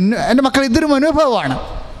 സർവശക്തൻ എൻ്റെ മക്കൾ, ഇതൊരു മനോഭാവമാണ്.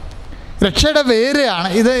 രക്ഷയുടെ വേരെയാണ്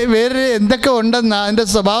ഇത്. വേറെ എന്തൊക്കെ ഉണ്ടെന്ന് അതിൻ്റെ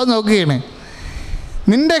സ്വഭാവം നോക്കുകയാണ്.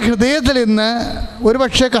 നിൻ്റെ ഹൃദയത്തിൽ നിന്ന്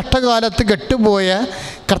ഒരുപക്ഷെ കഷ്ടകാലത്ത് കെട്ടുപോയ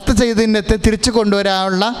കർത്ത ചൈതന്യത്തെ തിരിച്ചു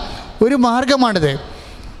കൊണ്ടുവരാനുള്ള ഒരു മാർഗമാണിത്.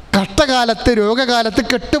 കഷ്ടകാലത്ത്, രോഗകാലത്ത്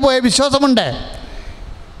കെട്ടുപോയ വിശ്വാസമുണ്ട്,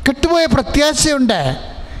 കെട്ടുപോയ പ്രത്യാശയുണ്ട്.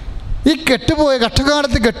 ഈ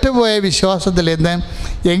കഷ്ടകാലത്ത് കെട്ടുപോയ വിശ്വാസത്തിൽ നിന്ന്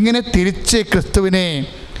എങ്ങനെ തിരിച്ച് ക്രിസ്തുവിനെ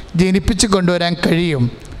ജനിപ്പിച്ച് കൊണ്ടുവരാൻ കഴിയും?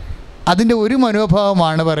 അതിൻ്റെ ഒരു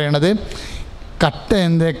മനോഭാവമാണ് പറയണത്.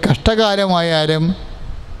 കഷ്ടകാലമായാലും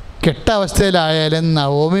കെട്ട അവസ്ഥയിലായാലും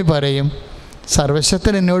നവോമി പറയും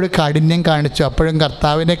സർവശക്തൻ എന്നോട് കാഠിന്യം കാണിച്ചു. അപ്പോഴും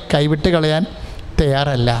കർത്താവിനെ കൈവിട്ട് കളയാൻ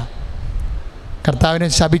തയ്യാറല്ല, കർത്താവിനെ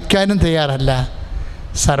ശപിക്കാനും തയ്യാറല്ല.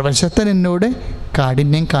 സർവശക്തൻ എന്നോട്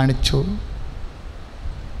കാഠിന്യം കാണിച്ചു.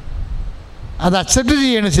 അത് അക്സെപ്റ്റ്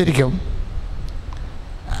ചെയ്യണം ശരിക്കും.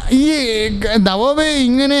 ഈ നവോമി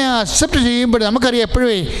ഇങ്ങനെ അക്സെപ്റ്റ് ചെയ്യുമ്പോൾ നമുക്കറിയാം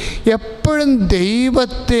എപ്പോഴും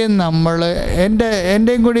ദൈവത്തെ നമ്മൾ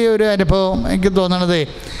എൻ്റെയും കൂടി ഒരു അനുഭവം എനിക്ക് തോന്നണത്,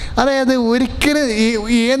 അതായത് ഒരിക്കലും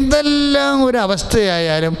എന്തെല്ലാം ഒരു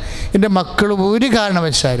അവസ്ഥയായാലും എൻ്റെ മക്കൾ ഒരു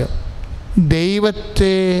കാരണവശാലും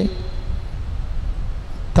ദൈവത്തെ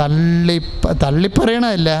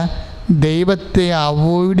തള്ളിപ്പറയണമല്ല, ദൈവത്തെ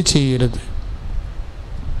അവോയ്ഡ് ചെയ്യരുത്.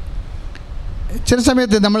 ചില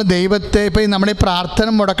സമയത്ത് നമ്മൾ ദൈവത്തെ, ഇപ്പം നമ്മുടെ പ്രാർത്ഥന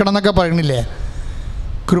മുടക്കണം എന്നൊക്കെ പറയണില്ലേ?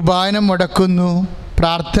 കൃപാന മുടക്കുന്നു,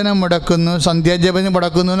 പ്രാർത്ഥന മുടക്കുന്നു, സന്ധ്യാജപനം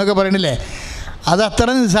മുടക്കുന്നു എന്നൊക്കെ പറയണില്ലേ? അത് അത്ര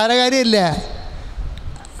നിസ്സാര കാര്യമല്ല.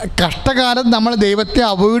 കഷ്ടകാലം നമ്മൾ ദൈവത്തെ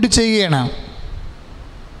അവോയ്ഡ് ചെയ്യണം.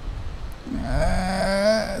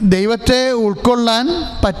 ദൈവത്തെ ഉൾക്കൊള്ളാൻ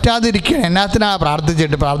പറ്റാതിരിക്കണം. എന്നാത്തിനാണ്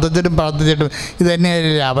പ്രാർത്ഥിച്ചിട്ടും ഇത്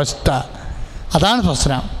തന്നെയായ അവസ്ഥ. അതാണ്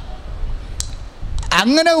പ്രശ്നം.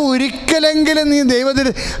 അങ്ങനെ ഒരിക്കലെങ്കിലും നീ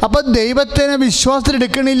അപ്പം ദൈവത്തിനെ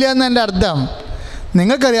വിശ്വാസത്തിലെടുക്കണില്ല എന്നതിൻ്റെ അർത്ഥം.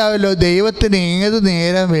 നിങ്ങൾക്കറിയാമല്ലോ, ദൈവത്തിന് ഏത്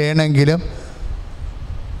നേരം വേണമെങ്കിലും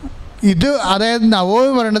അതായത്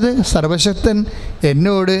നവോമി പറയണത് സർവശക്തൻ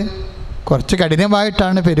എന്നോട് കുറച്ച്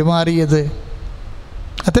കഠിനമായിട്ടാണ് പെരുമാറിയത്,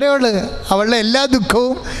 അത്രയേ ഉള്ളൂ. അവളുടെ എല്ലാ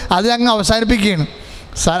ദുഃഖവും അത് അങ്ങ് അവസാനിപ്പിക്കുകയാണ്.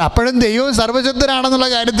 അപ്പോഴും ദൈവം സർവശക്തനാണെന്നുള്ള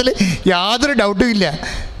കാര്യത്തിൽ യാതൊരു ഡൗട്ടും ഇല്ല.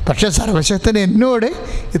 പക്ഷേ സർവശക്തൻ എന്നോട്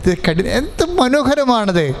ഇത് എന്ത്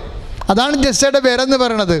മനോഹരമാണത്. അതാണ് ജസ്സയുടെ പേരെന്ന്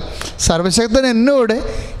പറയണത്. സർവശക്തൻ എന്നോട്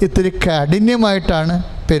ഇത്തിരി കാഠിന്യമായിട്ടാണ്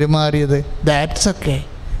പെരുമാറിയത്. ദാറ്റ്സ് ഓക്കെ,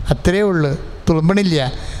 അത്രയേ ഉള്ളൂ. തുളുമ്പണില്ല.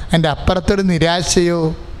 അതിൻ്റെ അപ്പുറത്തൊരു നിരാശയോ.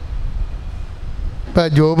 ഇപ്പം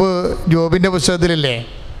ജോബിൻ്റെ പുസ്തകത്തിലല്ലേ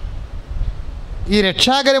ഈ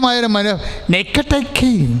രക്ഷാകരമായൊരു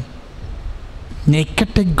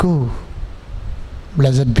go.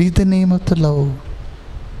 Blessed be the name of the Lord.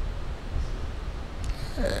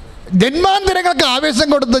 ജന്മാന്തരങ്ങൾക്ക് ആവേശം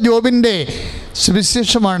കൊടുത്ത ജോബിൻ്റെ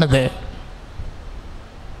സുവിശേഷമാണിത്.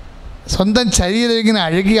 സ്വന്തം ശരീരം ഇങ്ങനെ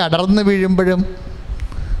അഴുകി അടർന്ന് വീഴുമ്പോഴും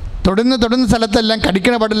തൊടുന്ന സ്ഥലത്തെല്ലാം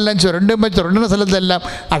കടിക്കണ പടെല്ലാം ചുരണ്ടുന്ന സ്ഥലത്തെല്ലാം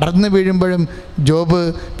അടർന്ന് വീഴുമ്പോഴും ജോബ്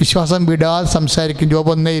വിശ്വാസം വിടാതെ സംസാരിക്കും. ജോബ്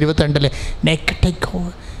 1:22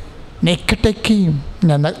 നെക്കട്ടയ്ക്കും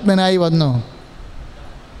ഞാൻ നഗ്നനായി വന്നു,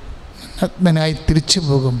 നഗ്നനായി തിരിച്ചു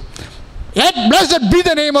പോകും. Blessed be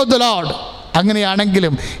the name of the Lord.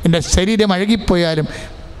 അങ്ങനെയാണെങ്കിലും എൻ്റെ ശരീരം അഴുകിപ്പോയാലും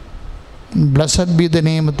blessed B the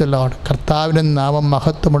name of the Lord. കർത്താവിൻ്റെ നാമം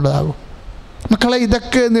മഹത്വമുള്ളതാകും. മക്കളെ,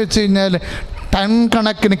 ഇതൊക്കെ എന്ന് വെച്ച് കഴിഞ്ഞാൽ ടൺ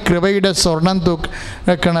കണക്കിന് കൃപയുടെ സ്വർണം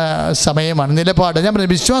തൂക്കണ സമയമാണ്. നിലപാട്, ഞാൻ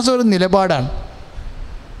പറഞ്ഞു, വിശ്വാസം ഒരു നിലപാടാണ്.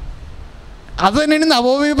 അത് തന്നെയാണ്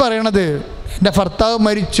നവോമി പറയണത്. എൻ്റെ ഭർത്താവ്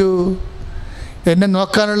മരിച്ചു, എന്നെ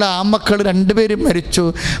നോക്കാനുള്ള ആമക്കൾ രണ്ടുപേരും മരിച്ചു.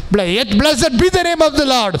 Blessed B the name of the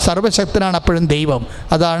Lord. സർവശക്തനാണ് അപ്പോഴും ദൈവം.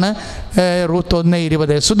 അതാണ് റൂത്ത്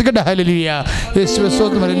 1:20. ശ്രുതികട്ടെ ഹല്ലേലൂയ. യേശുവേ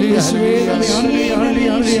സ്തോത്രം. ഹല്ലേലൂയ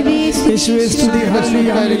യേശുവേ സ്തുതി. ഹല്ലേലൂയ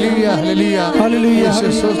ഹല്ലേലൂയ ഹല്ലേലൂയ ഹല്ലേലൂയ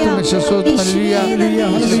യേശുവേ സ്തോത്രം. യേശുവേ സ്തോത്രം. ഹല്ലേലൂയ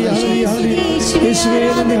യേശുവേ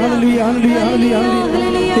നന്ദി. ഹല്ലേലൂയ ഹല്ലേലൂയ ഹല്ലേലൂയ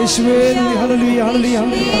യേശുവേ നന്ദി. ഹല്ലേലൂയ ഹല്ലേലൂയ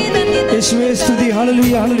യേശുവേ സ്തുതി.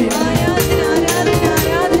 ഹല്ലേലൂയ ഹല്ലേലൂയ.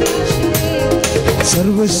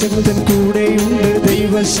 സർവശക്തൻ കൂടെയുണ്ട്,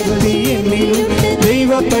 ദൈവശക്തി എന്നിലും,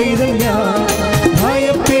 ദൈവ പൈതൽ ഞാൻ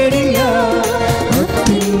ഭയപ്പെടില്ല.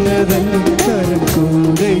 അത്യുന്നതൻ കരം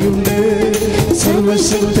കൂടെയുണ്ട്,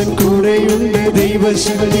 സർവശക്തൻ കൂടെയുണ്ട്,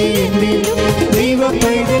 ദൈവശക്തി എന്നിലും, ദൈവ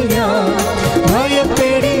പൈതൽ ഞാൻ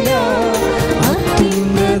ഭയപ്പെടില്ല.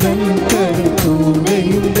 അത്യുന്നതൻ കരം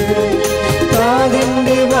കൂടെയുണ്ട്.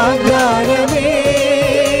 താതന്റെ വാഗ്ദാനമേ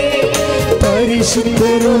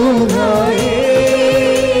പരിശുദ്ധരൂഹായേ,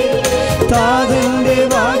 താതന്റെ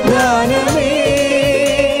വാഗ്ദാനമേ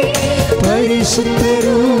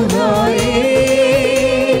പരിശുദ്ധരൂഹായേ,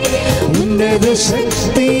 ഉന്നത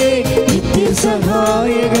ശക്തിയെ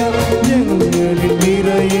നിത്യസഹായക ഞങ്ങളിൽ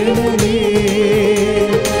നിറയണമേ.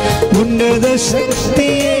 ഉന്നത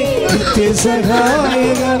ശക്തിയെ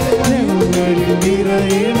നിത്യസഹായക ഞങ്ങളിൽ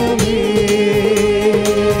നിറയണമേ.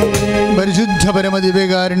 പരിശുദ്ധ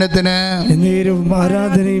പരമദിവ്യകാരുണ്യത്തിന് നേരവും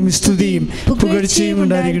ആരാധനയും സ്തുതിയും പുകഴ്ചയും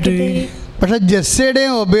ഉണ്ടായിരിക്കട്ടെ. പക്ഷെ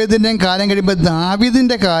ജസ്സയുടെയും ഒബേദിൻ്റെയും കാലം കഴിയുമ്പോൾ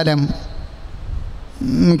ദാവീദിൻ്റെ കാലം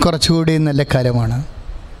കുറച്ചുകൂടി നല്ല കാലമാണ്.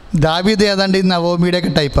 ദാവീദ് ഏതാണ്ട് ഈ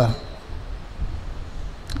നവോമിയുടെയൊക്കെ ടൈപ്പാണ്.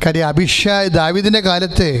 കാര്യം അഭിഷായ്, ദാവീദിൻ്റെ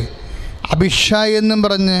കാലത്ത് അഭിഷായ് എന്നും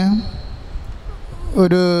പറഞ്ഞ്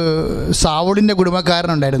ഒരു സാവൂളിൻ്റെ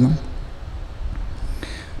കുടുംബക്കാരനുണ്ടായിരുന്നു.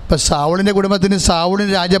 ഇപ്പം സാവൂളിൻ്റെ കുടുംബത്തിന്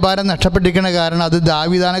സാവൂളിന് രാജഭാരം നഷ്ടപ്പെട്ടിരിക്കുന്ന കാരണം അത്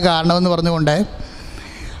ദാവീദാണ് കാരണമെന്ന് പറഞ്ഞുകൊണ്ട്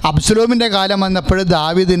അബ്സലോമിൻ്റെ കാലം വന്നപ്പോൾ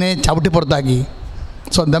ദാവീദിനെ ചവിട്ടി പുറത്താക്കി.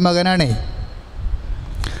 സ്വന്തം മകനാണേ.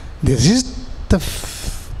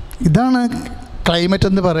 ഇതാണ് ക്ലൈമറ്റ്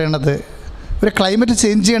എന്ന് പറയണത്. ഒരു ക്ലൈമറ്റ്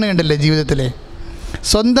ചേഞ്ച് ചെയ്യണ കണ്ടല്ലേ ജീവിതത്തിൽ.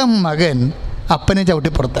 സ്വന്തം മകൻ അപ്പനെ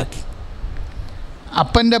ചവിട്ടി പുറത്താക്കി.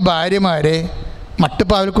 അപ്പൻ്റെ ഭാര്യമാരെ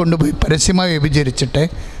മട്ടുപ്പാവിൽ കൊണ്ടുപോയി പരസ്യമായി വ്യഭിചരിച്ചിട്ട്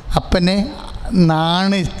അപ്പനെ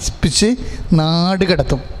നാണിപ്പിച്ച് നാട്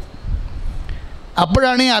കടത്തും.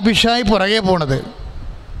 അപ്പോഴാണ് ഈ അഭിഷായ് പുറകെ പോണത്.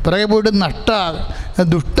 പുറകെ പോയിട്ട്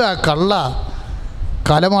ദുഷ്ട, കള്ള,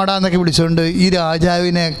 കലമാടാന്നൊക്കെ വിളിച്ചുകൊണ്ട് ഈ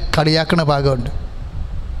രാജാവിനെ കളിയാക്കണ ഭാഗമുണ്ട്.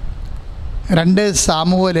 2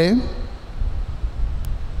 സാമുവേൽ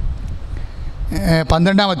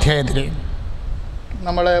 12-ാം അധ്യായത്തിൽ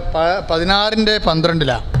നമ്മൾ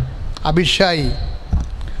 16:12 അഭിഷായി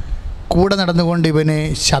കൂടെ നടന്നുകൊണ്ട് ഇവനെ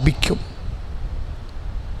ശപിക്കും.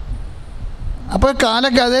 അപ്പോൾ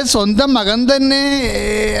കാലക്കഥ സ്വന്തം മകൻ തന്നെ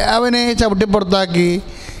അവനെ ചവിട്ടിപ്പുറത്താക്കി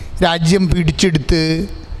രാജ്യം പിടിച്ചെടുത്ത്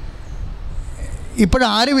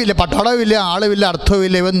ഇപ്പോഴാരുമില്ല, പട്ടാളമില്ല, ആളുമില്ല,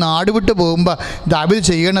 അർത്ഥവുമില്ല. ഇവൻ നാട് വിട്ട് പോകുമ്പോൾ ദാവീദ്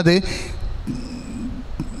ചെയ്യണത്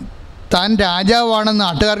താൻ രാജാവാണെന്ന്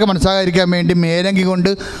നാട്ടുകാർക്ക് മനസ്സിലാകാതിരിക്കാൻ വേണ്ടി മേലങ്കി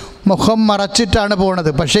കൊണ്ട് മുഖം മറച്ചിട്ടാണ്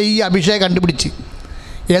പോണത്. പക്ഷേ ഈ അഭിഷേകം കണ്ടുപിടിച്ച്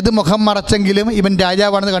ഏത് മുഖം മറച്ചെങ്കിലും ഇവൻ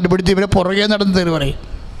രാജാവാണെന്ന് കണ്ടുപിടിച്ച് ഇവനെ പുറകെ നടന്ന് തെറി പറയും.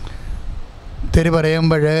 തെറി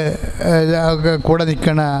പറയുമ്പോൾ കൂടെ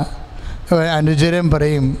നിൽക്കണ അനുചരൻ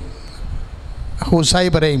പറയും, ഹൂസായി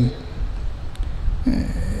പറയും,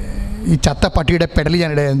 ഈ ചത്ത പട്ടിയുടെ പെടൽ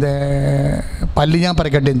ഞാനിടെ പല്ല് ഞാൻ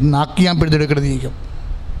പറിക്കട്ടെ, നാക്കി ഞാൻ പിടിച്ചെടുക്കരുതിരിക്കും.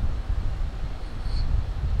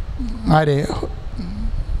 ആര്?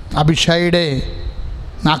 അഭിഷായിയുടെ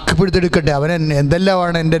നാക്ക് പിടിച്ചെടുക്കട്ടെ, അവൻ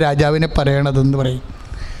എന്തെല്ലാമാണ് എൻ്റെ രാജാവിനെ പറയണതെന്ന് പറയും.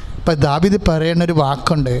 അപ്പം ദാവീദ് പറയണൊരു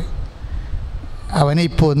വാക്കുണ്ട്, അവനെ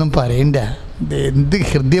ഇപ്പോൾ ഒന്നും പറയണ്ട, എന്ത്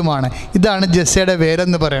ഹൃദ്യമാണ്. ഇതാണ് ജസ്സയുടെ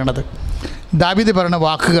വേരെന്ന് പറയണത്. ദാവീദ് പറയുന്ന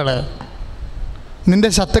വാക്കുകൾ നിൻ്റെ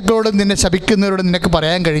ശത്രുക്കളോടും നിന്നെ ശപിക്കുന്നവരോടും നിനക്ക്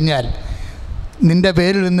പറയാൻ കഴിഞ്ഞാൽ നിൻ്റെ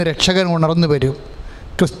പേരിൽ നിന്ന് രക്ഷകൻ ഉണർന്നു വരും.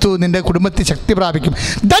 ക്രിസ്തു നിൻ്റെ കുടുംബത്തിൽ ശക്തി പ്രാപിക്കും.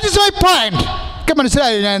 That is my point. ഒക്കെ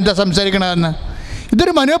മനസ്സിലായോ ഞാൻ എന്താ സംസാരിക്കണതെന്ന്?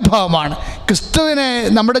 ഇതൊരു മനോഭാവമാണ്. ക്രിസ്തുവിനെ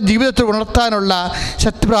നമ്മുടെ ജീവിതത്തിൽ ഉണർത്താനുള്ള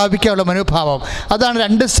ശക്തി പ്രാപിക്കാനുള്ള മനോഭാവം. അതാണ്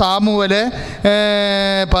 2 സാമുവേൽ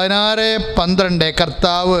 16:12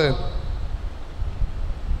 കർത്താവ്,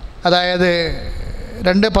 അതായത്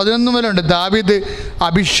 2:11 മുതലുണ്ട്. ദാവീദ്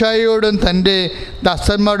അഭിഷായിയോടും തൻ്റെ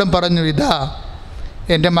ദാസന്മാരോടും പറഞ്ഞു, ഇതാ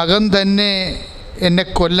എൻ്റെ മകൻ തന്നെ എന്നെ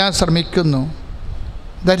കൊല്ലാൻ ശ്രമിക്കുന്നു.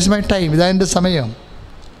 That is my time. ഇതാ എൻ്റെ സമയം.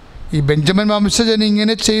 ഈ ബെഞ്ചമിൻ വംശജൻ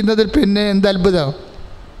ഇങ്ങനെ ചെയ്യുന്നതിൽ പിന്നെ എന്ത് അത്ഭുതം.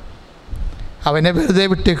 അവനെ വെറുതെ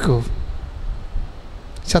വിട്ടേക്കൂ.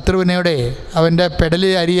 ശത്രുവിനോടെ അവൻ്റെ പെടലി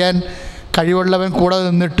അരിയാൻ കഴിവുള്ളവൻ കൂടെ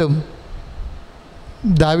നിന്നിട്ടും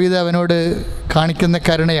ദാവീദ് അവനോട് കാണിക്കുന്ന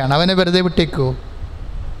കരുണയാണ്. അവനെ വെറുതെ വിട്ടേക്കൂ.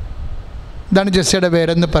 ഇതാണ് ജെസ്സയുടെ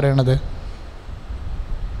പേരെന്ന് പറയണത്.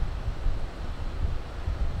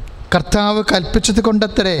 കർത്താവ് കൽപ്പിച്ചത്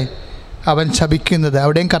കൊണ്ടത്രേ അവൻ ശപിക്കുന്നത്.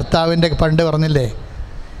 അവിടെയും കർത്താവിൻ്റെ പണ്ട് പറഞ്ഞില്ലേ,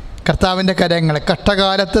 കർത്താവിൻ്റെ കരങ്ങൾ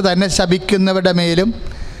കഷ്ടകാലത്ത് തന്നെ ശപിക്കുന്നവരുടെ മേലും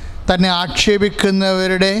തന്നെ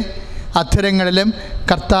ആക്ഷേപിക്കുന്നവരുടെ അധരങ്ങളിലും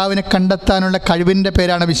കർത്താവിനെ കണ്ടെത്താനുള്ള കഴിവിൻ്റെ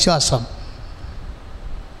പേരാണ് വിശ്വാസം.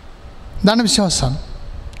 ഇതാണ് വിശ്വാസം.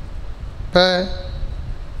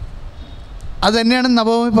 അത് തന്നെയാണ്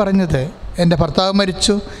നവോമി പറഞ്ഞത്. എൻ്റെ ഭർത്താവ്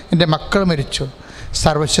മരിച്ചു, എൻ്റെ മക്കൾ മരിച്ചു,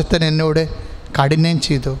 സർവശക്തൻ എന്നോട് കാഠിന്യം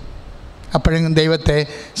ചെയ്തു. അപ്പോഴും ദൈവത്തെ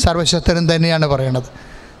സർവശക്തനും തന്നെയാണ് പറയണത്.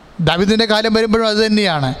 ദാവീദിൻ്റെ കാലം വരുമ്പോഴും അത്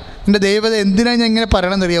തന്നെയാണ്. എൻ്റെ ദൈവത്തെ എന്തിനാണ് ഞാൻ ഇങ്ങനെ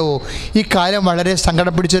പറയണമെന്നറിയാവോ? ഈ കാലം വളരെ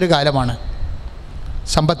സങ്കടം പിടിച്ചൊരു കാലമാണ്.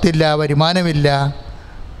 സമ്പത്തില്ല, വരുമാനമില്ല,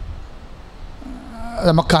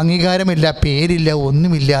 നമുക്ക് അംഗീകാരമില്ല, പേരില്ല,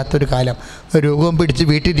 ഒന്നുമില്ലാത്തൊരു കാലം. രോഗം പിടിച്ച്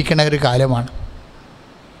വീട്ടിലിരിക്കണ ഒരു കാലമാണ്.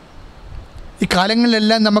 ഈ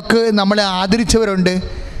കാലങ്ങളിലെല്ലാം നമ്മളെ ആദരിച്ചവരുണ്ട്,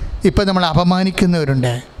 ഇപ്പം നമ്മളെ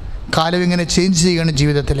അപമാനിക്കുന്നവരുണ്ട്. കാലം ഇങ്ങനെ ചേഞ്ച് ചെയ്യുകയാണ്.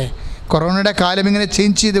 ജീവിതത്തിലെ കൊറോണയുടെ കാലം ഇങ്ങനെ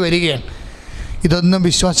ചേഞ്ച് ചെയ്ത് വരികയാണ്. ഇതൊന്നും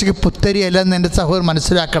വിശ്വാസിക്ക് പുത്തരിയല്ലെന്ന് എൻ്റെ സഹോദരൻ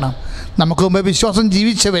മനസ്സിലാക്കണം. നമുക്ക് മുമ്പ് വിശ്വാസം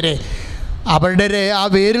ജീവിച്ചവരെ അവരുടെ ആ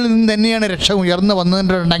വേരിൽ നിന്ന് തന്നെയാണ് രക്ഷ ഉയർന്നു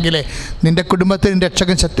വന്നിട്ടുണ്ടെങ്കിൽ നിൻ്റെ കുടുംബത്തിന്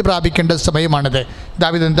രക്ഷകൻ ശക്തി പ്രാപിക്കേണ്ട സമയമാണിത്.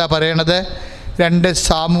 ദാവീദ് എന്താ പറയണത്? 2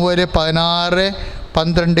 സാമുവേൽ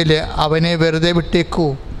 16:12 അവനെ വെറുതെ വിട്ടേക്കൂ,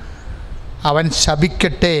 അവൻ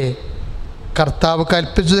ശപിക്കട്ടെ, കർത്താവ്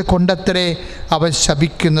കൽപ്പിച്ചത് കൊണ്ടത്രേ അവൻ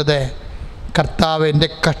ശപിക്കുന്നത്. കർത്താവ് എൻ്റെ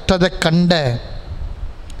കഷ്ടത കണ്ട്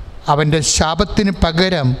അവൻ്റെ ശാപത്തിന്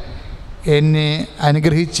പകരം എന്നെ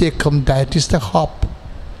അനുഗ്രഹിച്ചേക്കും. That is the hope.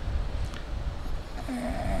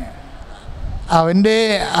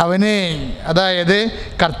 അതായത്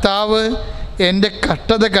കർത്താവ് എൻ്റെ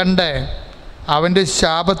കഷ്ടത കണ്ട് അവൻ്റെ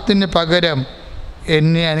ശാപത്തിന് പകരം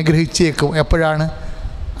എന്നെ അനുഗ്രഹിച്ചേക്കും. എപ്പോഴാണ്?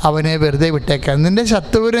 അവനെ വെറുതെ വിട്ടേക്കാം. നിൻ്റെ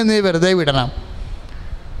ശത്രുവിനെ നീ വെറുതെ വിടണം.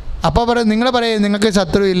 അപ്പോൾ പറയും, നിങ്ങൾ പറയും നിങ്ങൾക്ക്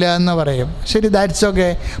ശത്രു ഇല്ല എന്ന് പറയും. ശരി, ദാറ്റ്സ് ഓക്കെ.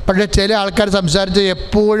 പക്ഷേ ചില ആൾക്കാർ സംസാരിച്ച്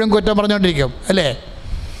എപ്പോഴും കുറ്റം പറഞ്ഞുകൊണ്ടിരിക്കും, അല്ലേ?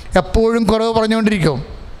 എപ്പോഴും കുറവ് പറഞ്ഞുകൊണ്ടിരിക്കും.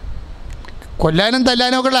 കൊല്ലാനും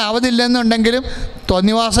തല്ലാനും ഒക്കെ ആവതില്ലെന്നുണ്ടെങ്കിലും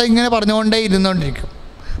തോന്നിവാസം ഇങ്ങനെ പറഞ്ഞുകൊണ്ടേ ഇരുന്നുകൊണ്ടിരിക്കും.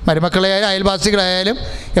 മരുമക്കളായാലും അയൽവാസികളായാലും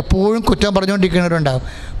എപ്പോഴും കുറ്റം പറഞ്ഞുകൊണ്ടിരിക്കുന്നവരുണ്ടാകും.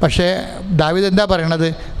 പക്ഷേ ദാവീദ് എന്താ പറയണത്?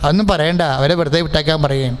 അതൊന്നും പറയണ്ട, അവരെ വെറുതെ വിട്ടേക്കാൻ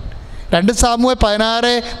പറയുകയും. 2 സാമുവേൽ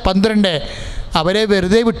 16:12 അവരെ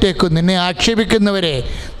വെറുതെ വിട്ടേക്കും. നിന്നെ ആക്ഷേപിക്കുന്നവരെ,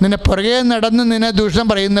 നിന്നെ പുറകെ നടന്ന് നിന്നെ ദൂഷണം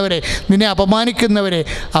പറയുന്നവരെ, നിന്നെ അപമാനിക്കുന്നവരെ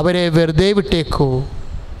അവരെ വെറുതെ വിട്ടേക്കൂ.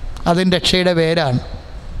 അതിൻ്റെ രക്ഷയുടെ പേരാണ്.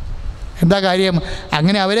 എന്താ കാര്യം?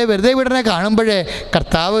 അങ്ങനെ അവരെ വെറുതെ വിടണേ കാണുമ്പോഴേ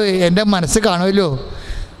കർത്താവ് എൻ്റെ മനസ്സ് കാണുമല്ലോ.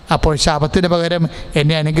 അപ്പോൾ ശാപത്തിന് പകരം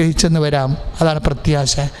എന്നെ അനുഗ്രഹിച്ചെന്ന് വരാം. അതാണ്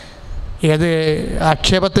പ്രത്യാശ. ഏത്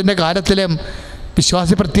ആക്ഷേപത്തിൻ്റെ കാലത്തിലും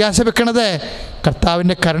വിശ്വാസി പ്രത്യാശ വെക്കണത്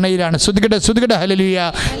കർത്താവിൻ്റെ കരുണയിലാണ്. സ്തുതിക്കട്ടെ ഹല്ലേലൂയ.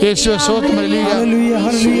 യേശുവേ സ്തോത്രം. ഹല്ലേലൂയ. ഹല്ലേലൂയ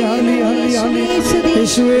ഹല്ലേലൂയ ഹല്ലേലൂയ ഹല്ലേലൂയ.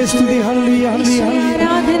 യേശുവേ സ്തുതി. ഹല്ലേലൂയ ഹല്ലേലൂയ ഹല്ലേലൂയ.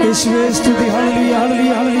 യേശുവേ സ്തുതി. ഹല്ലേലൂയ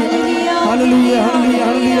ഹല്ലേലൂയ ഹല്ലേലൂയ. ഹല്ലേലൂയ ഹല്ലേലൂയ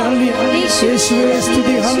ഹല്ലേലൂയ ഹല്ലേലൂയ. യേശുവേ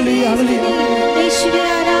സ്തുതി. ഹല്ലേലൂയ ഹല്ലേലൂയ. യേശുവേ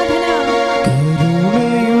ആരാധന.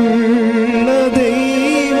 കരുണയുള്ള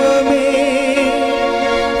ദൈവമേ,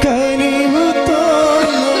 കനിവ്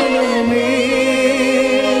തോന്നണമേ,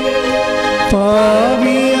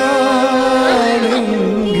 പാപിയാണെങ്കിലും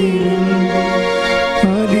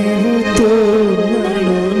അലിവ്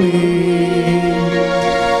തോന്നണമേ.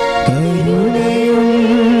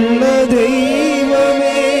 കരുണയുള്ള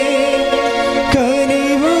ദൈവമേ,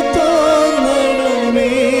 കനിവ്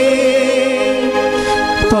തോന്നണമേ,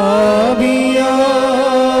 പാപിയാണെങ്കിലും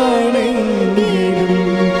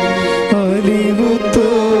അലിവ്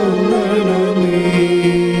തോന്നണമേ.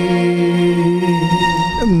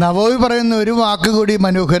 നവോമി പറയുന്ന ഒരു വാക്ക് കൂടി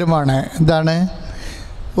മനോഹരമാണ്. എന്താണ്?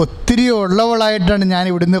 ഒത്തിരി ഉള്ളവളായിട്ടാണ് ഞാൻ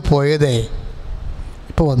ഇവിടുന്ന് പോയത്,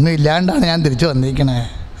 ഇപ്പോൾ ഒന്നും ഇല്ലാണ്ടാണ് ഞാൻ തിരിച്ചു വന്നിരിക്കണേ.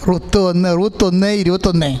 റൂത്ത്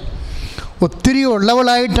 1:21. ഒത്തിരി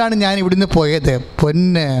ഉള്ളവളായിട്ടാണ് ഞാൻ ഇവിടുന്ന് പോയത്.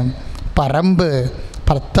 പൊന്ന്, പറമ്പ്,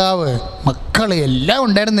 ഭർത്താവ്, മക്കൾ എല്ലാം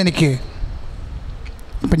ഉണ്ടായിരുന്നു എനിക്ക്.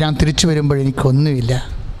 അപ്പം ഞാൻ തിരിച്ചു വരുമ്പോൾ എനിക്കൊന്നുമില്ല.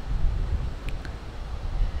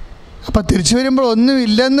 അപ്പം തിരിച്ചു വരുമ്പോൾ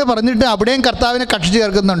ഒന്നുമില്ലെന്ന് പറഞ്ഞിട്ട് അവിടെയും കർത്താവിനെ കക്ഷി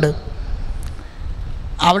ചേർക്കുന്നുണ്ട്.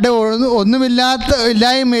 അവിടെ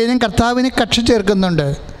ഇല്ലായ്മയിലും കർത്താവിനെ കക്ഷി ചേർക്കുന്നുണ്ട്.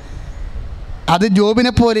 അത്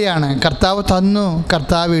ജോബിനെ പോലെയാണ്. കർത്താവ് തന്നു,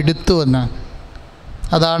 കർത്താവ് എടുത്തു എന്ന്.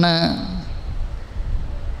 അതാണ്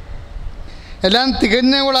എല്ലാം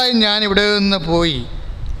തികഞ്ഞവളായി ഞാൻ ഇവിടെ നിന്ന് പോയി,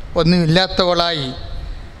 ഒന്നുമില്ലാത്തവളായി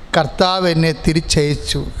കർത്താവ് എന്നെ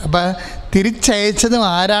തിരിച്ചയച്ചു. അപ്പം തിരിച്ചയച്ചതും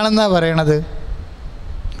ആരാണെന്നാണ് പറയണത്?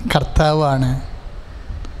 കർത്താവാണ്.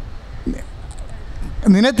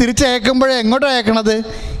 നിന്നെ തിരിച്ചയക്കുമ്പോഴേ എങ്ങോട്ടാണ് അയക്കണത്?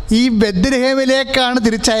 ഈ ബെത്ലഹേമിലേക്കാണ്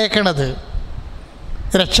തിരിച്ചയക്കണത്.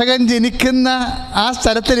 രക്ഷകൻ ജനിക്കുന്ന ആ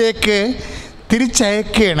സ്ഥലത്തിലേക്ക്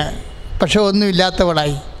തിരിച്ചയക്കുകയാണ്. പക്ഷെ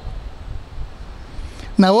ഒന്നുമില്ലാത്തവളായി.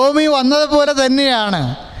 നവോമി വന്നതുപോലെ തന്നെയാണ്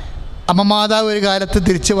അമ്മ മാതാവ് ഒരു കാലത്ത്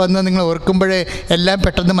തിരിച്ചു വന്ന് നിങ്ങൾ ഓർക്കുമ്പോഴേ എല്ലാം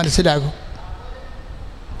പെട്ടെന്ന് മനസ്സിലാകും.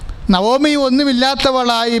 നവോമി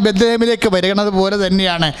ഒന്നുമില്ലാത്തവളായി ബെത്ലഹേമിലേക്ക് വരകണത് പോലെ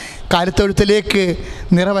തന്നെയാണ് കാലിത്തൊഴുത്തിലേക്ക്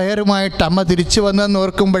നിറവയറുമായിട്ട് അമ്മ തിരിച്ചു വന്നതെന്ന്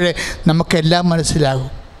ഓർക്കുമ്പോഴേ നമുക്കെല്ലാം മനസ്സിലാകും.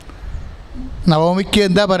 നവോമിക്ക്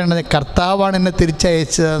എന്താ പറയണത്? കർത്താവാണ് എന്നെ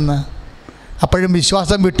തിരിച്ചയച്ചതെന്ന്. അപ്പോഴും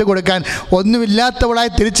വിശ്വാസം വിട്ടുകൊടുക്കാൻ,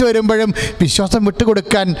 ഒന്നുമില്ലാത്തവളായി തിരിച്ചു വരുമ്പോഴും വിശ്വാസം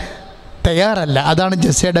വിട്ടുകൊടുക്കാൻ തയ്യാറല്ല. അതാണ്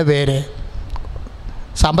ജെസ്സയുടെ പേര്.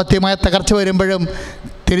 സാമ്പത്തികമായ തകർച്ച വരുമ്പോഴും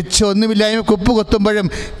തിരിച്ച് ഒന്നുമില്ലായ്മ കുപ്പ് കൊത്തുമ്പോഴും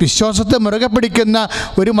വിശ്വാസത്തെ മുറുകെ പിടിക്കുന്ന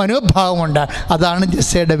ഒരു മനോഭാവമുണ്ട്. അതാണ്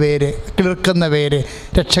ജെസ്സയുടെ പേര്. കിളിർക്കുന്ന പേര്,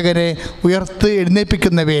 രക്ഷകനെ ഉയർത്തി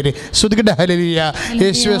എഴുന്നേൽപ്പിക്കുന്ന പേര്. സ്തുതിക്കട്ടെ. ഹല്ലേലൂയ.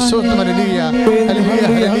 യേശുവേ സ്തോത്രം. ഹല്ലേലൂയ. ഹല്ലേലൂയ.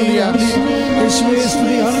 ഹല്ലേലൂയ. യേശുവേ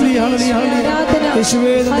സ്തുതി. ഹല്ലേലൂയ. ഹല്ലേലൂയ.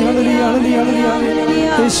 യേശുവേ നന്ദി. ഹല്ലേലൂയ. ഹല്ലേലൂയ.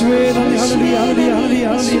 യേശുവേ നന്ദി. ഹല്ലേലൂയ.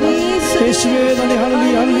 ഹല്ലേലൂയ. യേശുവേ നന്ദി.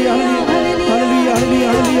 ഹല്ലേലൂയ. ഹല്ലേലൂയ. ഹല്ലേലൂയ.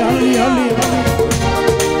 ഹല്ലേലൂയ. ഹല്ലേലൂയ.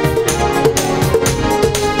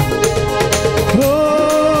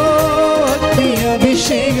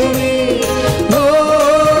 അഭിഷേകമേ, ഓ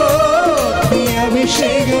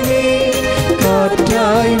അഭിഷേകമേ,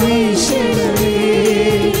 കാറ്റായി വീശണമേ,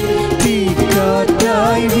 തീ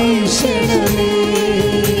കാറ്റായി വീശണമേ,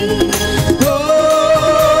 ഓ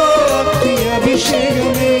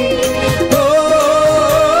അഭിഷേകമേ, ഓ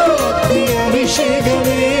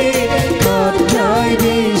അഭിഷേകമേ, കാറ്റായി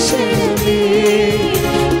വീശണമേ,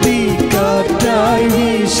 തീ കാറ്റായി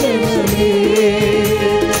വീശണമേ,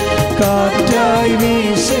 കാറ്റായി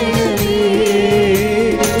വീശണമേ,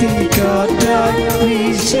 തീ കാറ്റായി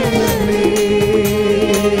വീശണമേ.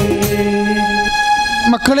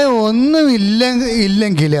 മക്കളെ,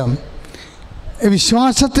 ഒന്നുമില്ലെങ്കിലും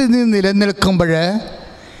വിശ്വാസത്തിൽ നിന്ന് നിലനിൽക്കുമ്പോൾ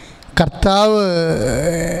കർത്താവ്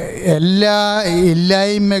എല്ലാ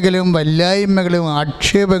ഇല്ലായ്മകളും വല്ലായ്മകളും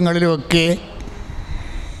ആക്ഷേപങ്ങളിലുമൊക്കെ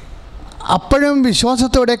അപ്പോഴും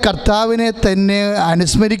വിശ്വാസത്തോടെ കർത്താവിനെ തന്നെ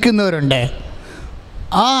അനുസ്മരിക്കുന്നവരുണ്ട്.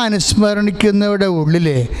 ആ അനുസ്മരണിക്കുന്നവരുടെ ഉള്ളിൽ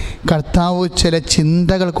കർത്താവ് ചില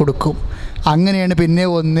ചിന്തകൾ കൊടുക്കും. അങ്ങനെയാണ് പിന്നെ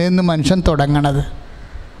ഒന്നേന്ന് മനുഷ്യൻ തുടങ്ങണത്.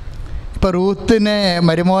 ഇപ്പോൾ റൂത്തിന്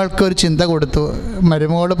മരുമകൾക്ക് ഒരു ചിന്ത കൊടുത്തു.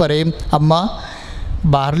 മരുമകൾ പറയും, അമ്മ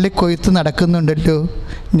ബാർലി കൊയ്ത്ത് നടക്കുന്നുണ്ടല്ലോ,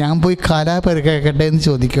 ഞാൻ പോയി കാലാ പെറുക്കട്ടെ എന്ന്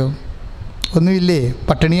ചോദിക്കും. ഒന്നുമില്ലേ,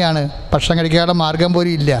 പട്ടിണിയാണ്, ഭക്ഷണം കഴിക്കാനുള്ള മാർഗം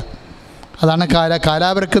പോലും ഇല്ല. അതാണ് കാലാ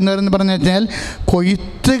പെറുക്കുന്നവരെന്ന് പറഞ്ഞു വെച്ചാൽ,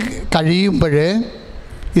 കൊയ്ത്ത് കഴിയുമ്പോൾ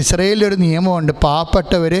ഇസ്രയേലിലൊരു നിയമമുണ്ട്.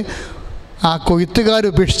 പാവപ്പെട്ടവർ ആ കൊയ്ത്തുകാർ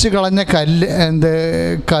ഉപേക്ഷിച്ച് കളഞ്ഞ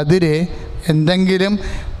കതിര് എന്തെങ്കിലും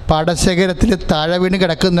പാടശേഖരത്തിൽ താഴെ വീണ്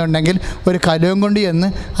കിടക്കുന്നുണ്ടെങ്കിൽ ഒരു കലവും കൊണ്ട് ചെന്ന്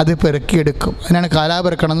അത് പെറുക്കിയെടുക്കും. അതിനാണ് കാലാ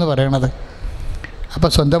പെറുക്കണം എന്ന് പറയണത്. അപ്പോൾ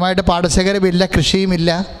സ്വന്തമായിട്ട് പാടശേഖരമില്ല,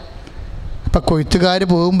 കൃഷിയുമില്ല. അപ്പോൾ കൊയ്ത്തുകാർ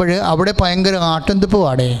പോകുമ്പോൾ അവിടെ ഭയങ്കര ആട്ടുംതുപ്പ്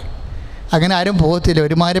പാടേ. അങ്ങനെ ആരും പോകത്തില്ല.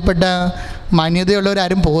 ഒരുമാതിരിപ്പെട്ട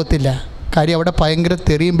മാന്യതയുള്ളവരാരും പോകത്തില്ല. കാര്യം അവിടെ ഭയങ്കര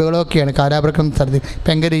തെറിയും ബഹളമൊക്കെയാണ് കാലാപെറുക്കുന്ന സ്ഥലത്ത്.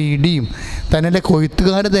 ഭയങ്കര ഇടിയും തന്നെ.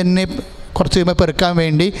 കൊയ്ത്തുകാർ തന്നെ കുറച്ച് കഴിയുമ്പോൾ പെറുക്കാൻ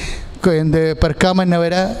വേണ്ടി പെറുക്കാൻ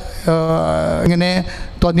വന്നവരെ ഇങ്ങനെ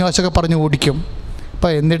തോന്നിവാസമൊക്കെ പറഞ്ഞ് ഓടിക്കും.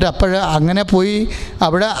 അപ്പോൾ എന്നിട്ട് അങ്ങനെ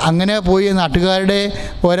പോയി നാട്ടുകാരുടെ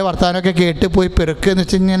ഓരോ വർത്തമാനമൊക്കെ കേട്ട് പോയി പെറുക്കുക എന്ന്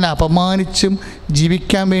വെച്ച് കഴിഞ്ഞാൽ അപമാനിച്ചും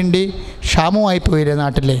ജീവിക്കാൻ വേണ്ടി ക്ഷാമമായി പോയില്ലേ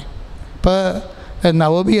നാട്ടിലെ. അപ്പോൾ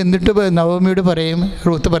നവോമിയോട് പറയും,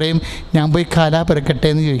 റൂത്ത് പറയും, ഞാൻ പോയി കാലാ പെറുക്കട്ടെ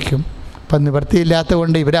എന്ന് ചോദിക്കും. അപ്പം നിവൃത്തിയില്ലാത്തത്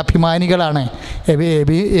കൊണ്ട് ഇവർ അഭിമാനികളാണ്.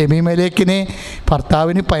 എബീമേലെക്കിനെ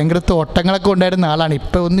ഭർത്താവിന് ഭയങ്കര തോട്ടങ്ങളൊക്കെ ഉണ്ടായിരുന്ന ആളാണ്.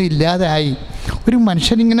 ഇപ്പോൾ ഒന്നും ഇല്ലാതായി. ഒരു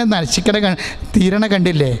മനുഷ്യനിങ്ങനെ തീരണ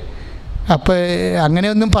കണ്ടില്ലേ. അപ്പോൾ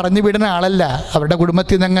അങ്ങനെയൊന്നും പറഞ്ഞു വിടുന്ന ആളല്ല. അവരുടെ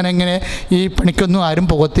കുടുംബത്തിൽ നിന്ന് അങ്ങനെ ഈ പണിക്കൊന്നും ആരും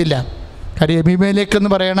പോകത്തില്ല. കാര്യം എബീമേലെക്കെന്ന്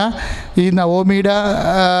പറയണ ഈ നവോമിയുടെ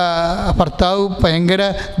ഭർത്താവ് ഭയങ്കര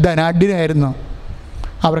ധനാഢ്യനായിരുന്നു.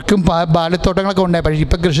 അവർക്കും ബാല്യത്തോട്ടങ്ങളൊക്കെ ഉണ്ടായി. പക്ഷേ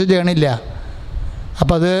ഇപ്പം കൃഷി ചെയ്യണില്ല.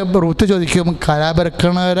 അപ്പോൾ അത് റൂത്ത് ചോദിക്കും,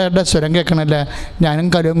 കലാപെറുക്കണവരുടെ സ്വരം കേൾക്കണമല്ല, ഞാനും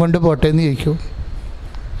കലവും കൊണ്ട് പോട്ടെ എന്ന് ചോദിക്കും.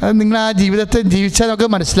 അത് നിങ്ങൾ ആ ജീവിതത്തെ ജീവിച്ചാൽ നമുക്ക്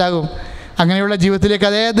മനസ്സിലാകും. അങ്ങനെയുള്ള ജീവിതത്തിലേക്ക്,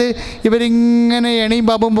 അതായത് ഇവരിങ്ങനെ എണിയും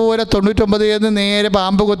പാമ്പും പോലെ 99 നേരെ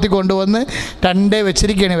പാമ്പ് കൊത്തി കൊണ്ടുവന്ന് 2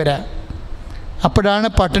 വെച്ചിരിക്കുകയാണ് ഇവരെ. അപ്പോഴാണ്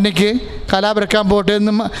പട്ടിണിക്ക് കലാപെറുക്കാൻ പോട്ടെ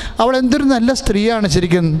എന്നും. അവൾ എന്തൊരു നല്ല സ്ത്രീയാണ്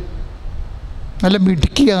ശരിക്കും. നല്ല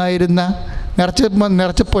മിടുക്കിയായിരുന്ന നിറച്ച്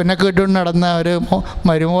പൊന്നൊക്കെ ഇട്ടുകൊണ്ട് നടന്ന ഒരു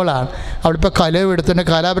മരുമോളാണ്. അവളിപ്പോൾ കലവ് എടുത്തുകൊണ്ട്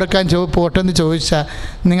കലാപറക്കാൻ പോട്ടെന്ന് ചോദിച്ചാൽ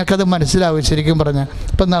നിങ്ങൾക്കത് മനസ്സിലാവും ശരിക്കും പറഞ്ഞാൽ.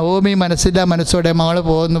 അപ്പം നവോമി മനസ്സില്ല മനസ്സോടെ മകൾ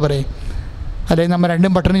പോകുമെന്ന് പറയും. അല്ലെങ്കിൽ നമ്മൾ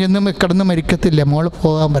രണ്ടും പട്ടണം ചെന്നും കിടന്ന് മരിക്കത്തില്ല, മോൾ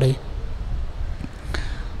പോകാൻ പറയും.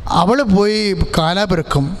 അവൾ പോയി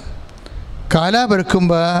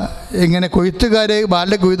കാലാപെറുക്കുമ്പോൾ ഇങ്ങനെ കൊയ്ത്തുകാർ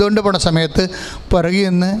ബാലിൽ കൊയ്തുകൊണ്ട് പോണ സമയത്ത് പിറകിൽ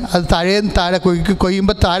നിന്ന് അത് താഴെ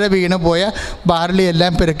കൊയ്യുമ്പോൾ താഴെ വീണ് പോയ ബാർലി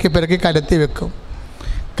എല്ലാം പെറുക്കി കരത്തി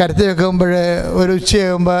വെക്കുമ്പോൾ ഒരു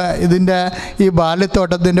ഉച്ചയാകുമ്പോൾ ഇതിൻ്റെ ഈ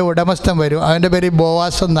ബാർലിത്തോട്ടത്തിൻ്റെ ഉടമസ്ഥൻ വരും. അവൻ്റെ പേര്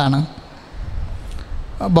ബോവാസ് എന്നാണ്.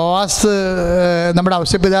 ബോവാസ് നമ്മുടെ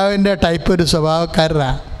ഔസപിതാവിൻ്റെ ടൈപ്പ് ഒരു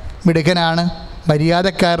സ്വഭാവക്കാരനാണ്. മിടുക്കനാണ്,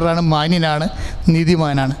 മര്യാദക്കാരനാണ്, മാന്യനാണ്,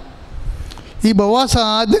 നീതിമാനാണ്. ഈ ബോവാസ്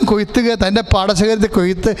ആദ്യം തൻ്റെ പാടശേഖരത്തിൽ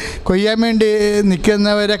കൊയ്യാൻ വേണ്ടി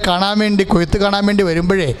നിൽക്കുന്നവരെ കാണാൻ വേണ്ടി കൊയ്ത്ത് കാണാൻ വേണ്ടി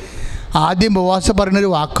വരുമ്പോഴേ ആദ്യം ബോവാസ് പറഞ്ഞൊരു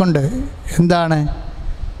വാക്കുണ്ട്. എന്താണ്?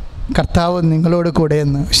 കർത്താവ് നിങ്ങളോട്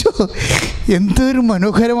കൂടെയെന്ന്. എന്തൊരു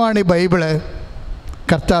മനോഹരമാണ് ഈ ബൈബിള്.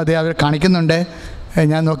 കർത്താവ് അവർ കാണിക്കുന്നുണ്ട്.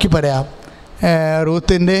 ഞാൻ നോക്കി പറയാം.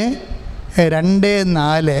 റൂത്തിൻ്റെ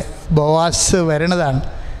 2:4 ബോവാസ് വരണതാണ്.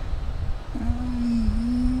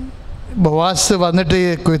 ബോവാസ് വന്നിട്ട്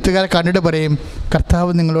കൊയ്ത്തുകാരെ കണ്ടിട്ട് പറയും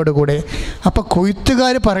കർത്താവ് നിങ്ങളോട് കൂടെ. അപ്പോൾ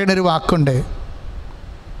കൊയ്ത്തുകാർ പറയുന്നൊരു വാക്കുണ്ട്,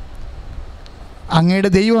 അങ്ങയുടെ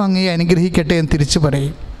ദൈവം അങ്ങയെ അനുഗ്രഹിക്കട്ടെ എന്ന് തിരിച്ചു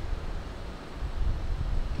പറയും.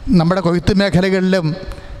 നമ്മുടെ കൊയ്ത്ത് മേഖലകളിലും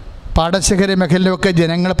പാടശേഖര മേഖലയിലുമൊക്കെ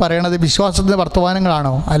ജനങ്ങൾ പറയണത് വിശ്വാസത്തിൻ്റെ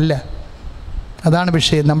വർത്തമാനങ്ങളാണോ? അല്ല. അതാണ്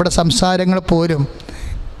വിഷയം. നമ്മുടെ സംസാരങ്ങൾ പോലും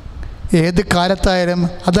ഏത് കാലത്തായാലും,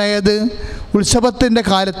 അതായത് ഉത്സവത്തിൻ്റെ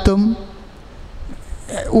കാലത്തും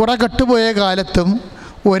ഉറകെട്ടുപോയ കാലത്തും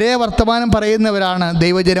ഒരേ വർത്തമാനം പറയുന്നവരാണ്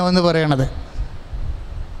ദൈവജനമെന്ന് പറയണത്.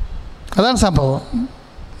 അതാണ് സംഭവം.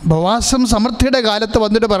 ബോവാസും സമൃദ്ധിയുടെ കാലത്ത്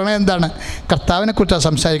വന്നിട്ട് പറയണത് എന്താണ്? കർത്താവിനെക്കുറിച്ചാണ്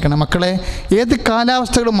സംസാരിക്കണം. മക്കളെ, ഏത്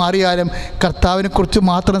കാലാവസ്ഥകൾ മാറിയാലും കർത്താവിനെക്കുറിച്ച്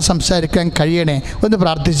മാത്രം സംസാരിക്കാൻ കഴിയണേ. ഒന്ന്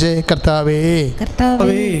പ്രാർത്ഥിച്ച്, കർത്താവേ,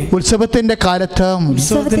 ഉത്സവത്തിൻ്റെ കാലത്തും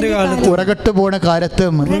ഉറകെട്ടു പോണ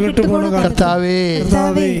കാലത്തും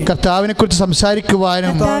കർത്താവിനെക്കുറിച്ച്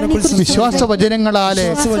സംസാരിക്കുവാനും വിശ്വാസ വചനങ്ങളാലെ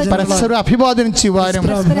പരസ്പരം അഭിവാദനം ചെയ്യുവാനും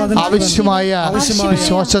ആവശ്യമായ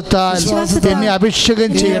വിശ്വാസത്താൽ എന്നെ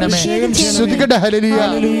അഭിഷേകം ചെയ്യണമേ. ശ്രുതികട ഹല്ലേലൂയ.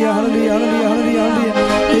 ഹല്ലേലൂയ ഹല്ലേലൂയ ഹല്ലേലൂയ ഹല്ലേലൂയ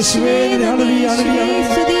യേശുവേ ഹല്ലേലൂയ ഹല്ലേലൂയ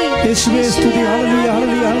യേശുവേ സ്തുതി ഹല്ലേലൂയ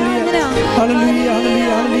ഹല്ലേലൂയ ഹല്ലേലൂയ ഹല്ലേലൂയ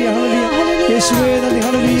ഹല്ലേലൂയ യേശുവേ നന്ദി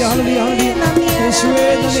ഹല്ലേലൂയ ഹല്ലേലൂയ ഹല്ലേലൂയ യേശുവേ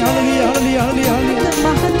നന്ദി ഹല്ലേലൂയ ഹല്ലേലൂയ ഹല്ലേലൂയ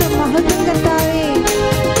മഹത്വം കർത്താവേ.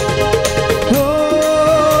 ഓ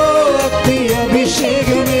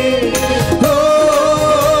അഭിഷേകമേ, ഓ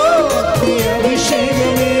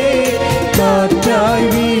അഭിഷേകമേ, കാറ്റായി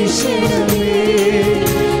വീശണമേ,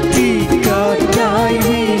 കാറ്റായി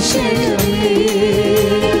വീശണമേ.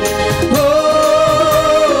 ഓ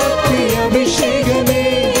അഭിഷേകമേ,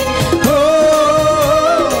 ഓ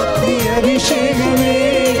അഭിഷേകമേ,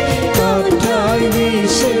 കാറ്റായി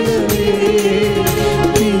വീശണമേ,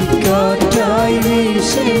 കാറ്റായി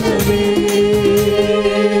വീശണമേ.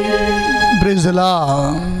 Price the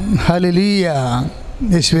Lord. ഹല്ലേലൂയ.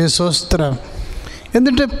 യേശുവേ സ്തോത്രം.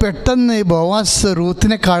 എന്നിട്ട് പെട്ടെന്ന് ബോവാസ്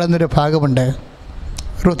റൂത്തിനെ കാണുന്നൊരു ഭാഗമുണ്ട്.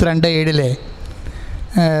 റൂത്ത് 2:7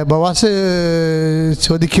 ബോവാസ്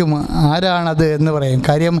ചോദിക്കും ആരാണത് എന്ന് പറയും.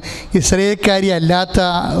 കാര്യം ഇസ്രായേൽക്കാരി അല്ലാത്ത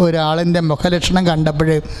ഒരാളിൻ്റെ മുഖലക്ഷണം കണ്ടപ്പോൾ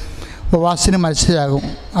ബോവാസിന് മനസ്സിലാകും.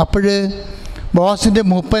 അപ്പോൾ ബോവാസിൻ്റെ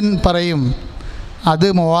മൂപ്പൻ പറയും അത്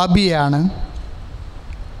മോവാബിയാണ്,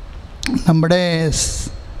 നമ്മുടെ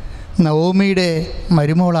നവോമിയുടെ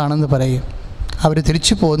മരുമോളാണെന്ന് പറയും. അവർ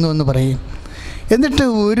തിരിച്ചു പോന്നു എന്ന് പറയും. എന്നിട്ട്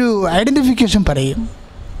ഒരു ഐഡൻറ്റിഫിക്കേഷൻ പറയും.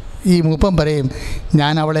 ഈ മൂപ്പൻ പറയും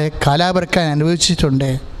ഞാൻ അവളെ കാലാപെറുക്കാൻ അനുഭവിച്ചിട്ടുണ്ട്.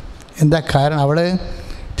 എന്താ കാരണം? അവൾ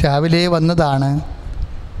രാവിലെ വന്നതാണ്,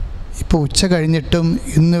 ഇപ്പോൾ ഉച്ച കഴിഞ്ഞിട്ടും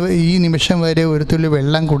ഇന്ന് ഈ നിമിഷം വരെ ഒരു തുള്ളി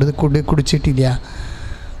വെള്ളം കുടിച്ചിട്ടില്ല.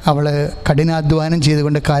 അവൾ കഠിനാധ്വാനം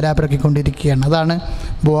ചെയ്തുകൊണ്ട് കാലാപെറുക്കിക്കൊണ്ടിരിക്കുകയാണ്. അതാണ്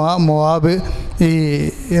മോവാബ് ഈ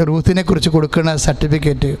റൂത്തിനെക്കുറിച്ച് കൊടുക്കുന്ന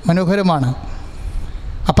സർട്ടിഫിക്കറ്റ്. മനോഹരമാണ്.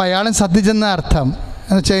 അപ്പോൾ അയാളും ശ്രദ്ധിച്ചെന്ന അർത്ഥം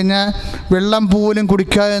എന്ന് വെച്ച് കഴിഞ്ഞാൽ വെള്ളം പോലും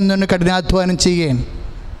കുടിക്കാതെ എന്നുകൊണ്ട് കഠിനാധ്വാനം ചെയ്യുകയാണ്.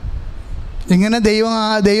 ഇങ്ങനെ ദൈവം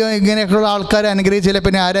ഇങ്ങനെയൊക്കെയുള്ള ആൾക്കാരെ അനുഗ്രഹിച്ചില്ല,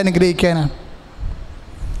 പിന്നെ ആരെ അനുഗ്രഹിക്കാനാണ്?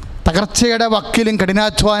 തകർച്ചയുടെ വക്കിലും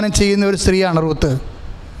കഠിനാധ്വാനം ചെയ്യുന്ന ഒരു സ്ത്രീയാണ് റൂത്ത്.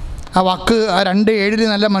 ആ വാക്ക് ആ 2:7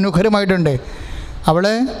 നല്ല മനോഹരമായിട്ടുണ്ട്. അവൾ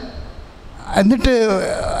എന്നിട്ട്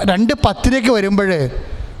 2:10 വരുമ്പോൾ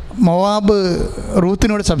മോവാബ്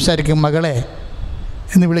റൂത്തിനോട് സംസാരിക്കും, മകളെ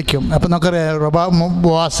എന്ന് വിളിക്കും. അപ്പം നമുക്കറിയാം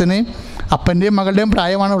ബോവാസിന് അപ്പൻ്റെയും മകളുടെയും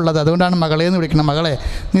പ്രായമാണ് ഉള്ളത്. അതുകൊണ്ടാണ് മകളെ എന്ന് വിളിക്കണം. മകളെ,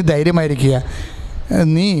 നീ ധൈര്യമായിരിക്കുക,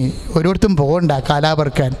 നീ ഒരിടത്തും പോകണ്ട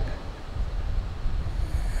കാലാപെറുക്കാൻ.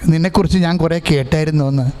 നിന്നെക്കുറിച്ച് ഞാൻ കുറേ കേട്ടായിരുന്നു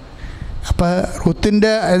എന്ന്. അപ്പോൾ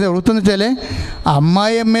റൂത്തെന്ന് വെച്ചാൽ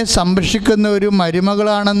അമ്മായിയമ്മയെ സംരക്ഷിക്കുന്ന ഒരു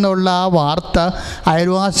മരുമകളാണെന്നുള്ള ആ വാർത്ത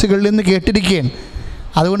അയൽവാസികളിൽ നിന്ന് കേട്ടിരിക്കുകയാണ്.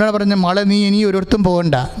 അതുകൊണ്ടാണ് പറഞ്ഞത്, മകളെ നീ ഇനി ഒരിടത്തും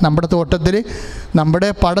പോകണ്ട, നമ്മുടെ തോട്ടത്തിൽ നമ്മുടെ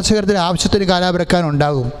പാടശേഖരത്തിൽ ആവശ്യത്തിന്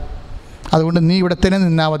കാലാപിറക്കാനുണ്ടാകും, അതുകൊണ്ട് നീ ഇവിടെ തന്നെ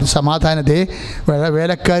നിന്നാൽ മതി, സമാധാനത്തെ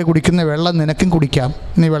വേലക്കാർ കുടിക്കുന്ന വെള്ളം നിനക്കും കുടിക്കാം,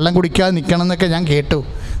 നീ വെള്ളം കുടിക്കാതെ നിൽക്കണം എന്നൊക്കെ ഞാൻ കേട്ടു,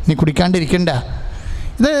 നീ കുടിക്കാണ്ടിരിക്കണ്ട.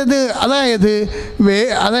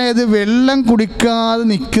 അതായത് വെള്ളം കുടിക്കാതെ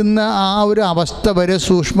നിൽക്കുന്ന ആ ഒരു അവസ്ഥ വരെ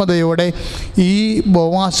സൂക്ഷ്മതയോടെ ഈ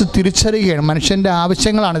ബോവാസ് തിരിച്ചറിയുകയാണ്. മനുഷ്യൻ്റെ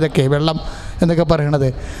ആവശ്യങ്ങളാണ് ഇതൊക്കെ, വെള്ളം എന്നൊക്കെ പറയണത്.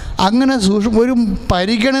 അങ്ങനെ ഒരു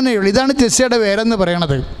പരിഗണനയുള്ള, ഇതാണ് ജെസ്സയുടെ വേരെന്ന്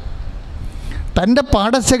പറയണത്. തൻ്റെ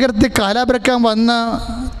പാടശേഖരത്തിൽ കാലാപിറക്കാൻ വന്ന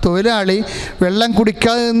തൊഴിലാളി വെള്ളം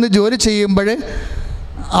കുടിക്കാതെ നിന്ന് ജോലി ചെയ്യുമ്പോൾ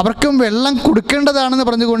അവർക്കും വെള്ളം കൊടുക്കേണ്ടതാണെന്ന്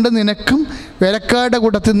പറഞ്ഞുകൊണ്ട് നിനക്കും വേലക്കാരുടെ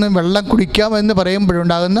കൂട്ടത്തിൽ നിന്ന് വെള്ളം കുടിക്കാമെന്ന്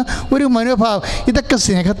പറയുമ്പോഴുണ്ടാകുന്ന ഒരു മനോഭാവം, ഇതൊക്കെ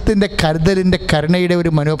സ്നേഹത്തിൻ്റെ, കരുതലിൻ്റെ, കരുണയുടെ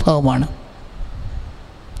ഒരു മനോഭാവമാണ്.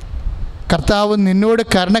 കർത്താവ് നിന്നോട്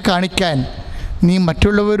കരുണ കാണിക്കാൻ നീ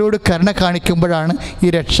മറ്റുള്ളവരോട് കരുണ കാണിക്കുമ്പോഴാണ് ഈ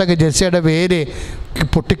രക്ഷക ജെസ്സയുടെ വേര്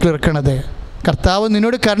പൊട്ടിക്കിളിർക്കണത്. കർത്താവ്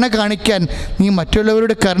നിന്നോട് കരുണ കാണിക്കാൻ നീ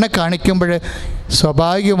മറ്റുള്ളവരോട് കരുണ കാണിക്കുമ്പോൾ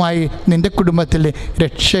സ്വാഭാവികമായി നിൻ്റെ കുടുംബത്തിൽ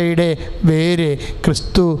രക്ഷയുടെ വേര്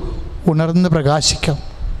ക്രിസ്തു ഉണർന്ന് പ്രകാശിക്കും.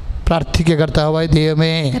 പ്രാർത്ഥിക്കുക, കർത്താവായ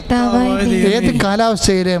ദൈവമേ, ഏത്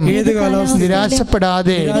കാലാവസ്ഥയിലും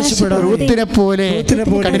നിരാശപ്പെടാതെ റൂത്തിനെ പോലെ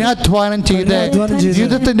കഠിനാധ്വാനം ചെയ്ത്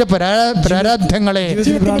ജീവിതത്തിൻ്റെ പ്രാരാബ്ധങ്ങളെ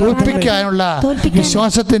തോൽപ്പിക്കാനുള്ള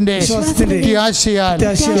വിശ്വാസത്തിൻ്റെ പ്രത്യാശയാൽ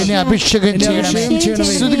എന്നെ അഭിഷേകം ചെയ്യണമേ.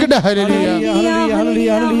 സ്തുതിക്കട്ടെ, ഹല്ലേലൂയ.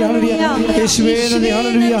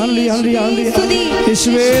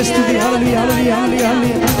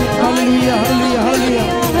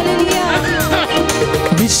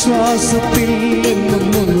 വിശ്വാസത്തിൽ എന്നും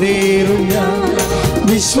മുന്നേറും ഞാൻ,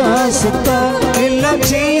 വിശ്വാസത്താൽ എല്ലാം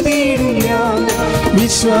ചെയ്തിടും ഞാൻ,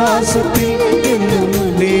 വിശ്വാസത്തിൽ എന്നും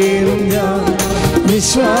മുന്നേറും ഞാൻ,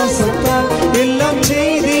 വിശ്വാസത്താൽ എല്ലാം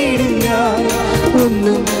ചെയ്തിടും ഞാൻ.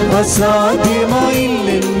 ഒന്നും അസാധ്യമായില്ല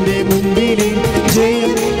എൻ്റെ മുൻപിൽ,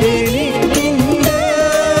 ജയം എനിക്കുണ്ട്.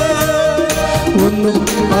 ഒന്നും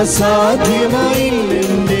അസാധ്യമായില്ല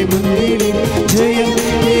എൻ്റെ മുൻപിൽ, ജയം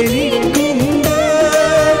എനിക്കുണ്ട്.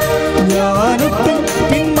 ഞാനൊട്ടും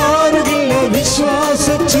പിന്മാറുകില്ല, വിശ്വാസ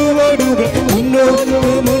ചുവടുകൾ മുന്നോട്ട്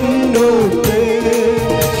മുന്നോട്ട്.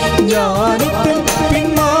 ഞാനൊട്ടും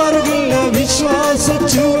പിന്മാറുകില്ല, വിശ്വാസ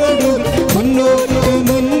ചുവടുകൾ മുന്നോട്ട്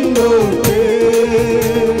മുന്നോട്ട്.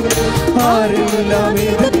 ആരെല്ലാം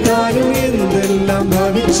എതിർത്താലും എന്തെല്ലാം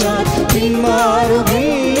ഭവിച്ചാൽ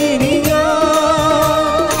പിന്മാറുകില്ല ഞാൻ.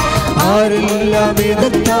 ആരെല്ലാം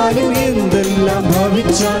എതിർത്താലും എന്തെല്ലാം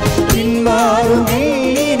ഭവിച്ചാൽ പിന്മാറുകില്ല.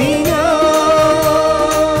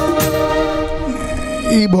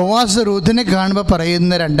 ഈ ബോവാസ് റൂത്തിനെ കാണുമ്പോൾ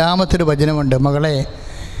പറയുന്ന രണ്ടാമത്തൊരു വചനമുണ്ട്, മകളെ,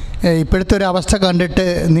 ഇപ്പോഴത്തെ ഒരു അവസ്ഥ കണ്ടിട്ട്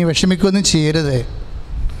നീ വിഷമിക്കുകയൊന്നും ചെയ്യരുത്.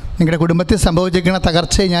 നിങ്ങളുടെ കുടുംബത്തിൽ സംഭവിച്ചിരിക്കുന്ന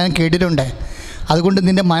തകർച്ചയെ ഞാൻ കേട്ടിട്ടുണ്ട്, അതുകൊണ്ട്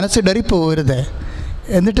നിൻ്റെ മനസ്സിടറിപ്പോകരുത്.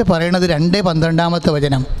 എന്നിട്ട് പറയണത് 2:12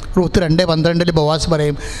 വചനം, റൂത്ത് 2:12 ബോവാസ്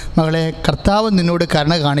പറയും, മകളെ, കർത്താവ് നിന്നോട്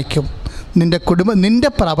കരുണ കാണിക്കും, നിൻ്റെ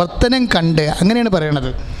പ്രവർത്തനം കണ്ട്. അങ്ങനെയാണ്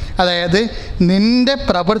പറയണത്. അതായത് നിൻ്റെ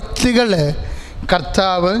പ്രവൃത്തികൾ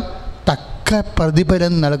കർത്താവ്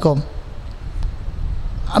പ്രതിഫലം നൽകും.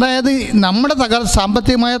 അതായത് നമ്മുടെ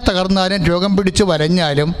സാമ്പത്തികമായി തകർന്നാലും രോഗം പിടിച്ച്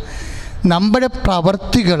വരഞ്ഞാലും നമ്മുടെ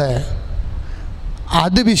പ്രവർത്തികൾ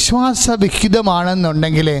അത്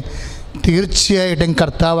വിശ്വാസവിഹിതമാണെന്നുണ്ടെങ്കിൽ തീർച്ചയായിട്ടും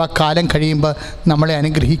കർത്താവ് ആ കാലം കഴിയുമ്പോൾ നമ്മളെ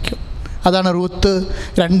അനുഗ്രഹിക്കും. അതാണ് റൂത്ത്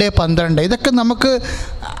 2:12. ഇതൊക്കെ നമുക്ക്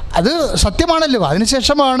അത് സത്യമാണല്ലോ.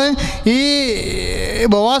 അതിനുശേഷമാണ് ഈ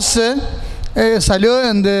ബോവാസ്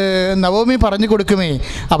നവോമി പറഞ്ഞു കൊടുക്കുമേ,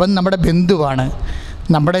 അവൻ നമ്മുടെ ബന്ധുവാണ്,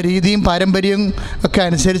 നമ്മുടെ രീതിയും പാരമ്പര്യവും ഒക്കെ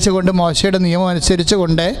അനുസരിച്ച് കൊണ്ട്, മോശയുടെ നിയമം അനുസരിച്ച്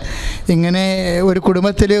കൊണ്ട്, ഇങ്ങനെ ഒരു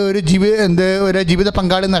കുടുംബത്തിൽ ഒരു ജീവിത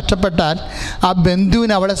പങ്കാളി നഷ്ടപ്പെട്ടാൽ ആ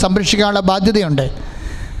ബന്ധുവിന് അവളെ സംരക്ഷിക്കാനുള്ള ബാധ്യതയുണ്ട്.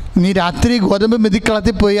 നീ രാത്രി ഗോതമ്പ്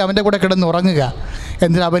മെതിക്കളത്തിൽ പോയി അവൻ്റെ കൂടെ കിടന്നുറങ്ങുക,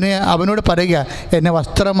 എന്നിട്ട് അവനോട് പറയുക, എന്നെ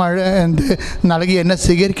വസ്ത്രം നൽകി എന്നെ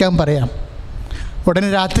സ്വീകരിക്കാൻ പറയാം. ഉടനെ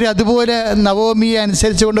രാത്രി അതുപോലെ നവോമിയെ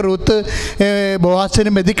അനുസരിച്ച് കൊണ്ട് റൂത്ത് ബോവാസിന്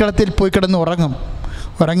മെതിക്കളത്തിൽ പോയി കിടന്ന് ഉറങ്ങും.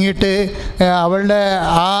 ഉറങ്ങിയിട്ട്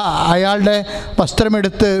അയാളുടെ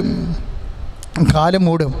വസ്ത്രമെടുത്ത് കാല്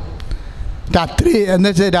മൂടും.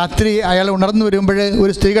 രാത്രി അയാൾ ഉണർന്നു വരുമ്പോൾ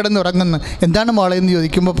ഒരു സ്ത്രീ കിടന്നുറങ്ങുന്നു. എന്താണ് മോളെ എന്ന്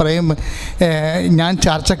ചോദിക്കുമ്പോൾ പറയും, ഞാൻ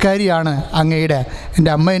ചാർച്ചക്കാരിയാണ് അങ്ങയുടെ,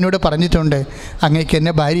 എൻ്റെ അമ്മ എന്നോട് പറഞ്ഞിട്ടുണ്ട് അങ്ങേക്ക്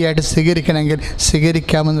എന്നെ ഭാര്യയായിട്ട് സ്വീകരിക്കണമെങ്കിൽ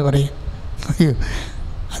സ്വീകരിക്കാമെന്ന് പറയും. അയ്യോ,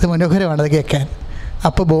 അത് മനോഹരമാണ് അത് കേൾക്കാൻ.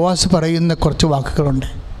 അപ്പോൾ ബോവാസ് പറയുന്ന കുറച്ച് വാക്കുകളുണ്ട്,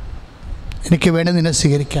 എനിക്ക് വേണ്ടി നിന്നെ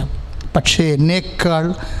സ്വീകരിക്കാം, പക്ഷേ എന്നേക്കാൾ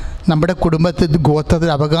നമ്മുടെ കുടുംബത്തിൽ ഗോത്രത്തിൽ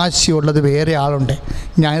അവകാശമുള്ളത് വേറെ ആളുണ്ട്.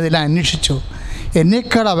 ഞാനിതെല്ലാം അന്വേഷിച്ചു.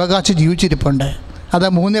 എന്നേക്കാൾ അവകാശം ജീവിച്ചിരിപ്പുണ്ട്. അതാ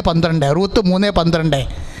 3:12, റൂത്ത് 3:12.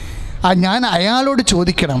 ഞാൻ അയാളോട്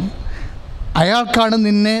ചോദിക്കണം. അയാൾക്കാണ്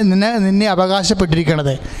നിന്നെ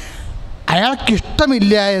അവകാശപ്പെട്ടിരിക്കുന്നത്.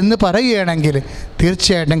 അയാൾക്കിഷ്ടമില്ല എന്ന് പറയുകയാണെങ്കിൽ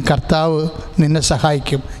തീർച്ചയായിട്ടും കർത്താവ് നിന്നെ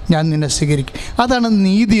സഹായിക്കും, ഞാൻ നിന്നെ സ്വീകരിക്കും. അതാണ്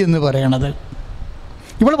നീതി എന്ന് പറയണത്.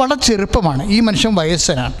 ഇവൾ വളരെ ചെറുപ്പമാണ്, ഈ മനുഷ്യൻ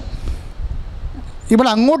വയസ്സനാണ്. ഇവൾ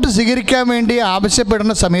അങ്ങോട്ട് സ്വീകരിക്കാൻ വേണ്ടി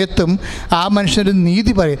ആവശ്യപ്പെടുന്ന സമയത്തും ആ മനുഷ്യനൊരു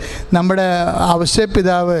നീതി പറയും. നമ്മുടെ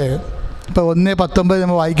ഔസേപ്പിതാവ് ഇപ്പോൾ 1:19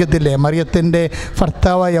 നമ്മൾ വായിക്കത്തില്ലേ, മറിയത്തിൻ്റെ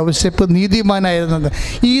ഭർത്താവായ ഔസേപ്പ് നീതിമാനായിരുന്നത്.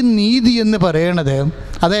 ഈ നീതി എന്ന് പറയണത്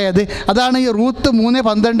അതാണ് ഈ റൂത്ത്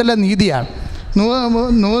 3:12 നീതിയാണ്.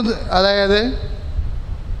 അതായത്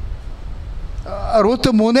റൂത്ത്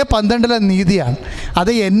 3:12 നീതിയാണ്.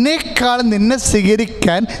 അത് എന്നേക്കാൾ നിന്നെ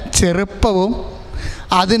സ്വീകരിക്കാൻ ചെറുപ്പവും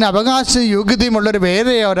അതിന് അവകാശ യോഗ്യതയുമുള്ളൊരു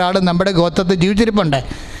വേറെ ഒരാൾ നമ്മുടെ ഗോത്രത്തിൽ ജീവിച്ചിരിപ്പുണ്ട്.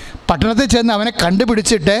 പട്ടണത്തിൽ ചെന്ന് അവനെ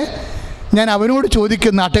കണ്ടുപിടിച്ചിട്ട് ഞാൻ അവനോട്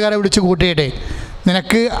ചോദിക്കും, നാട്ടുകാരെ വിളിച്ച് കൂട്ടിയിട്ട്,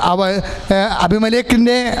 നിനക്ക്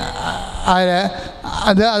അബിമലേക്കിൻ്റെ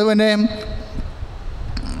അതുപോലെ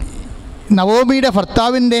നവോമിയുടെ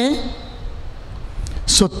ഭർത്താവിൻ്റെ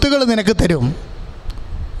സ്വത്തുകൾ നിനക്ക് തരും,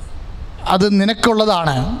 അത്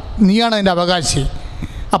നിനക്കുള്ളതാണ്, നീയാണ് അതിൻ്റെ അവകാശി.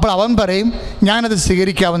 അപ്പോൾ അവൻ പറയും ഞാനത്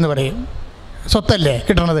സ്വീകരിക്കാമെന്ന് പറയും. സ്വത്തല്ലേ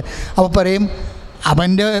കിട്ടണത്. അപ്പോൾ പറയും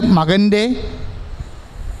അവൻ്റെ മകൻ്റെ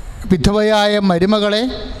വിധവയായ മരുമകളെ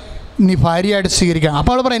നീ ഭാര്യയായിട്ട് സ്വീകരിക്കണം.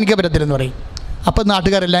 അപ്പോൾ അവൾ പറയും എനിക്ക് പറ്റത്തില്ലെന്ന് പറയും. അപ്പം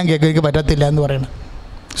നാട്ടുകാരെല്ലാം കേൾക്കും എനിക്ക് പറ്റത്തില്ല എന്ന് പറയണം.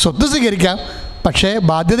 സ്വത്ത് സ്വീകരിക്കാം, പക്ഷേ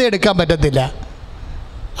ബാധ്യത എടുക്കാൻ പറ്റത്തില്ല.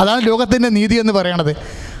 അതാണ് ലോകത്തിൻ്റെ നീതി എന്ന് പറയണത്.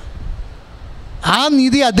 ആ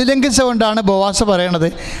നീതി അതിലംഘിച്ചുകൊണ്ടാണ് ബോവാസ് പറയണത്.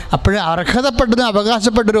 അപ്പോൾ അർഹതപ്പെട്ടതും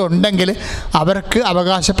അവകാശപ്പെട്ടവരും ഉണ്ടെങ്കിൽ അവർക്ക്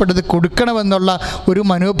അവകാശപ്പെട്ടത് കൊടുക്കണമെന്നുള്ള ഒരു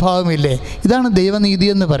മനോഭാവമില്ലേ. ഇതാണ് ദൈവനീതി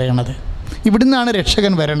എന്ന് പറയണത്. ഇവിടുന്നാണ്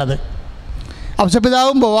രക്ഷകൻ വരണത്.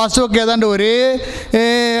 ഔസേപ്പിതാവും ബോവാസും ഒക്കെ ഏതാണ്ട് ഒരേ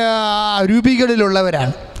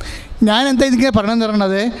രൂപികളിലുള്ളവരാണ്. ഞാൻ എന്താ ഇതിങ്ങനെ പറഞ്ഞു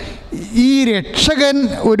തരണത്, ഈ രക്ഷകൻ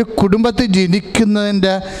ഒരു കുടുംബത്തിൽ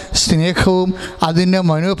ജനിക്കുന്നതിൻ്റെ സ്നേഹവും അതിൻ്റെ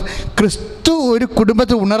ക്രിസ്തു ഒരു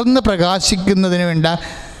കുടുംബത്തിൽ ഉണർന്ന് പ്രകാശിക്കുന്നതിന് വേണ്ട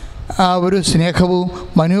ഒരു സ്നേഹവും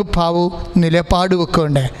മനോഭാവവും നിലപാടുമൊക്കെ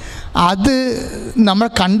ഉണ്ട്. അത് നമ്മൾ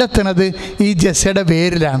കണ്ടെത്തുന്നത് ഈ ജെസ്സയുടെ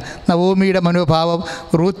പേരിലാണ്. നവോമിയുടെ മനോഭാവം,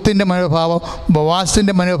 റൂത്തിൻ്റെ മനോഭാവം,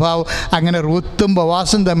 ബോവാസിൻ്റെ മനോഭാവം. അങ്ങനെ റൂത്തും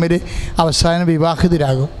ബോവാസും തമ്മിൽ അവസാനം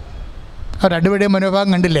വിവാഹിതരാകും. അവർ രണ്ടുപേരുടെയും മനോഭാവം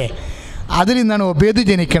കണ്ടില്ലേ. അതിൽ നിന്നാണ് ഒബേദ്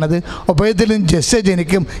ജനിക്കണത്. ഒബേദിൽ നിന്ന് ജെസ്സ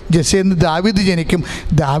ജനിക്കും. ജെസ്സയിൽ നിന്ന് ദാവീദ് ജനിക്കും.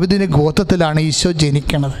 ദാവീദിൻ്റെ ഗോത്രത്തിലാണ് ഈശോ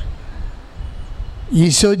ജനിക്കണത്.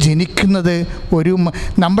 ഈശോ ജനിക്കുന്നത്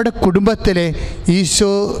നമ്മുടെ കുടുംബത്തിലെ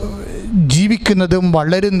ഈശോ ജീവിക്കുന്നതും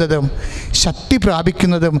വളരുന്നതും ശക്തി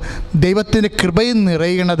പ്രാപിക്കുന്നതും ദൈവത്തിൻ്റെ കൃപയിൽ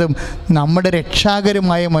നിറയുന്നതും നമ്മുടെ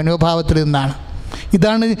രക്ഷാകരമായ മനോഭാവത്തിൽ നിന്നാണ്.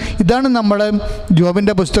 ഇതാണ് നമ്മൾ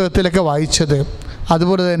ജോബിൻ്റെ പുസ്തകത്തിലൊക്കെ വായിച്ചത്.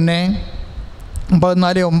 അതുപോലെ തന്നെ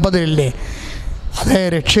 14:9 അതേ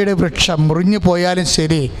രക്ഷയുടെ വൃക്ഷം മുറിഞ്ഞു പോയാലും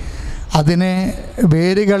ശരി, അതിന്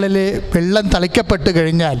വേരുകളിൽ വെള്ളം തളിക്കപ്പെട്ട്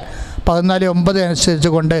കഴിഞ്ഞാൽ 14:9 അനുസരിച്ച്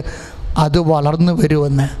കൊണ്ട് അത് വളർന്നു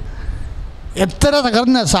വരുമെന്ന്. എത്ര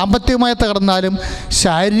സാമ്പത്തികമായി തകർന്നാലും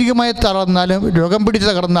ശാരീരികമായി തകർന്നാലും രോഗം പിടിച്ച്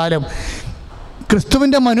തകർന്നാലും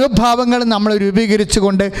ക്രിസ്തുവിൻ്റെ മനോഭാവങ്ങൾ നമ്മൾ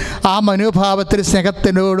രൂപീകരിച്ചുകൊണ്ട് ആ മനോഭാവത്തിൽ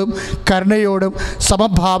സ്നേഹത്തിനോടും കരുണയോടും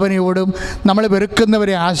സമഭാവനയോടും നമ്മൾ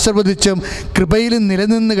വെറുക്കുന്നവരെ ആശീർവദിച്ചും കൃപയിൽ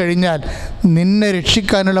നിലനിന്ന് കഴിഞ്ഞാൽ നിന്നെ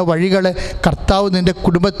രക്ഷിക്കാനുള്ള വഴികൾ കർത്താവ് നിൻ്റെ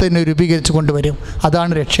കുടുംബത്തിന് രൂപീകരിച്ചു കൊണ്ടുവരും.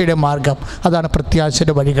 അതാണ് രക്ഷയുടെ മാർഗം, അതാണ്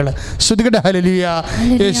പ്രത്യാശയുടെ വഴികൾ. സ്തുതിക്കട്ടെ. ഹല്ലേലൂയ.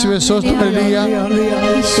 യേശുവേ സ്തോത്രം. ഹല്ലേലൂയ.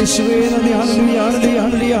 യേശുവേ നന്ദി. ഹല്ലേലൂയ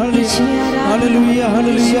ഹല്ലേലൂയ ഹല്ലേലൂയ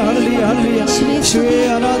ഹല്ലേലൂയ ഹല്ലേലൂയ ഹല്ലേലൂയ. യേശുവേ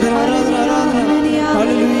ആരാധന ആരാധന ആരാധന.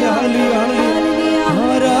 ഹല്ലേലൂയ ഹല്ലേലൂയ ഹല്ലേലൂയ.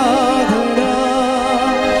 ആരാധന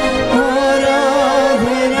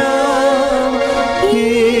ആരാധന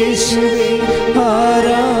യേശുവേ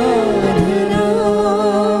ആരാധന.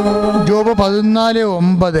 ജോബ്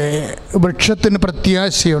 14:9 വൃക്ഷത്തിന്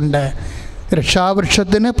പ്രത്യാശയുണ്ട്,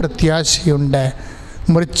 രക്ഷാവൃക്ഷത്തിന് പ്രത്യാശയുണ്ട്.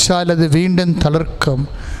 മുറിച്ചാൽ അത് വീണ്ടും തളിർക്കും,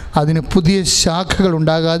 അതിന് പുതിയ ശാഖകൾ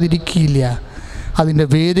ഉണ്ടാകാതിരിക്കില്ല. അതിൻ്റെ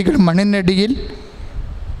വേരുകൾ മണ്ണിനടിയിൽ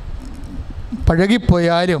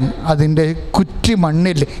പഴകിപ്പോയാലും അതിൻ്റെ കുറ്റി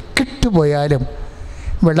മണ്ണിൽ കെട്ടുപോയാലും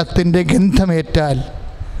വെള്ളത്തിൻ്റെ ഗന്ധമേറ്റാൽ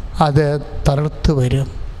അത് തളർത്തു വരും.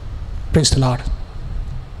 Price the Lord.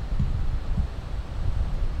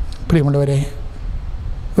 പ്രിയമുള്ളവരെ,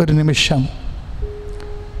 ഒരു നിമിഷം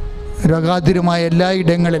രോഗാതുരമായ എല്ലാ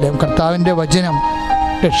ഇടങ്ങളിലും കർത്താവിൻ്റെ വചനം,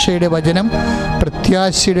 രക്ഷയുടെ വചനം,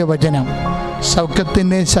 പ്രത്യാശയുടെ വചനം,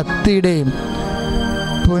 സൗഖ്യത്തിൻ്റെയും ശക്തിയുടെയും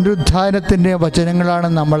പുനരുദ്ധാനത്തിൻ്റെ വചനങ്ങളാണ്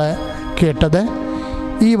നമ്മൾ കേട്ടത്.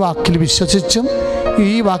 ഈ വാക്കിൽ വിശ്വസിച്ചും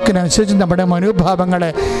ഈ വാക്കിനനുസരിച്ച് നമ്മുടെ മനോഭാവങ്ങളെ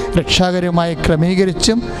രക്ഷാകരമായി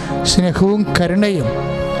ക്രമീകരിച്ചും സ്നേഹവും കരുണയും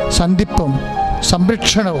സന്ധിപ്പും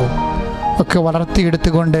സംരക്ഷണവും ഒക്കെ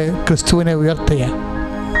വളർത്തിയെടുത്തുകൊണ്ട് ക്രിസ്തുവിനെ ഉയർത്തുക,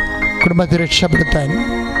 കുടുംബത്തെ രക്ഷപ്പെടുത്താൻ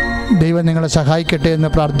ദൈവം നിങ്ങളെ സഹായിക്കട്ടെ എന്ന്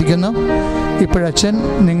പ്രാർത്ഥിക്കുന്നു. ഇപ്പോഴച്ഛൻ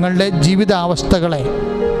നിങ്ങളുടെ ജീവിതാവസ്ഥകളെ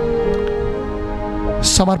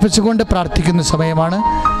സമർപ്പിച്ചുകൊണ്ട് പ്രാർത്ഥിക്കുന്ന സമയമാണ്.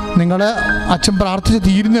 നിങ്ങൾ അച്ഛൻ പ്രാർത്ഥിച്ച്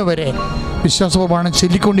തീരുന്നവരെ വിശ്വാസപ്രമാണം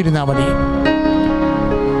ചൊല്ലിക്കൊണ്ടിരുന്നാൽ മതി.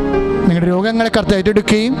 നിങ്ങളുടെ രോഗങ്ങളെ കർത്താവ്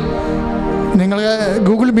ഏറ്റെടുക്കുകയും നിങ്ങൾ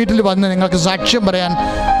ഗൂഗിൾ മീറ്റിൽ വന്ന് നിങ്ങൾക്ക് സാക്ഷ്യം പറയാൻ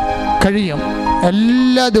കഴിയും.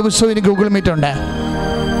 എല്ലാ ദിവസവും ഇനി ഗൂഗിൾ മീറ്റ് ഉണ്ട്.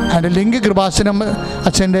 അതിൻ്റെ ലിങ്ക് കൃപാസനം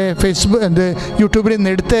അച്ഛൻ്റെ ഫേസ്ബുക്ക് യൂട്യൂബിൽ നിന്ന്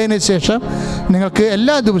എടുത്തതിന് ശേഷം നിങ്ങൾക്ക്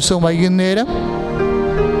എല്ലാ ദിവസവും വൈകുന്നേരം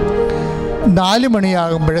 4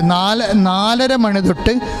 മണിയാകുമ്പോൾ 4:30 മണി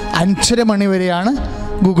തൊട്ട് 5:30 മണി വരെയാണ്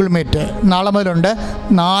ഗൂഗിൾ മീറ്റ്. നാളെ മുതലുണ്ട്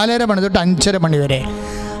 4:30 മണി തൊട്ട് 5:30 മണി വരെ.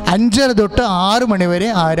 5:30 തൊട്ട് 6 മണി വരെ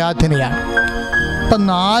ആരാധനയാണ്. അപ്പം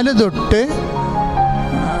 4 തൊട്ട്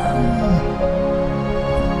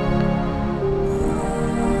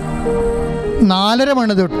 4:30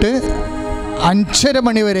 മണി തൊട്ട് 5:30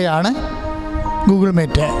 മണി വരെയാണ് ഗൂഗിൾ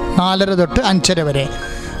മീറ്റ്. 4:30 തൊട്ട് 5:30 വരെ.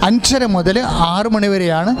 5:30 മുതൽ 6 മണി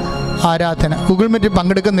വരെയാണ് ആരാധന. ഗൂഗിൾ മീറ്റിൽ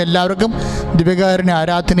പങ്കെടുക്കുന്ന എല്ലാവർക്കും ദിവ്യകാരുണ്യ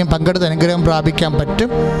ആരാധനയും പങ്കെടുത്ത് അനുഗ്രഹം പ്രാപിക്കാൻ പറ്റും.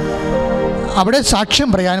 അവിടെ സാക്ഷ്യം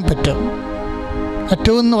പറയാനും പറ്റും.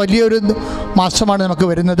 ഏറ്റവും വലിയൊരു മാസമാണ് നമുക്ക്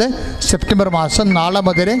വരുന്നത് സെപ്റ്റംബർ മാസം. നാളെ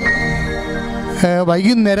മുതൽ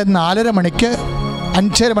വൈകുന്നേരം 4:30 മണിക്ക്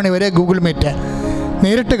 5:30 മണി വരെ ഗൂഗിൾ മീറ്റ്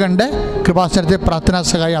നേരിട്ട് കണ്ട് കൃപാസനത്തെ പ്രാർത്ഥനാ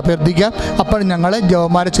സഹായം അഭ്യർത്ഥിക്കാം. അപ്പോൾ ഞങ്ങൾ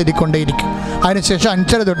ജപമാല ചൊല്ലിക്കൊണ്ടേയിരിക്കും. അതിനുശേഷം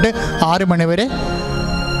 5:30 തൊട്ട് 6 മണി വരെ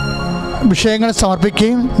വിഷയങ്ങൾ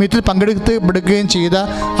സമർപ്പിക്കുകയും മീറ്റിൽ പങ്കെടുക്കുകയും ചെയ്ത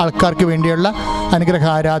ആൾക്കാർക്ക് വേണ്ടിയുള്ള അനുഗ്രഹ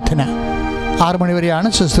ആരാധന. 6 മണി വരെയാണ്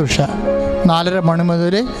ശുശ്രൂഷ. 4:30 മണി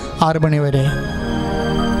മുതൽ 6 മണി വരെ.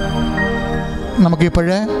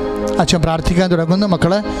 നമുക്കിപ്പോഴേ അച്ഛൻ പ്രാർത്ഥിക്കാൻ തുടങ്ങുന്നു.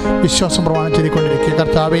 മക്കളെ വിശ്വാസം പ്രമാണം ചൊല്ലിക്കൊണ്ടിരിക്കുക.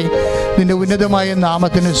 കർത്താവേ, നിൻ്റെ ഉന്നതമായ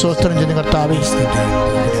നാമത്തിന് സ്തോത്രം ചെയ്യുന്നു. കർത്താവേ,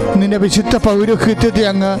 നിൻ്റെ വിശുദ്ധ പൗരോഹിത്യത്തെ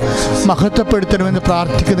അങ്ങ് മഹത്വപ്പെടുത്തണമെന്ന്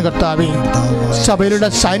പ്രാർത്ഥിക്കുന്നു. കർത്താവേ, സഭയിലുള്ള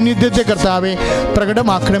സാന്നിധ്യത്തെ കർത്താവേ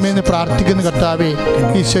പ്രകടമാക്കണമെന്ന് പ്രാർത്ഥിക്കുന്നു. കർത്താവേ,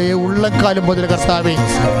 ഈശോയെ ഉള്ളംകാലം മുതൽ കർത്താവേ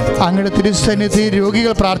അങ്ങയുടെ തിരുസന്നിധി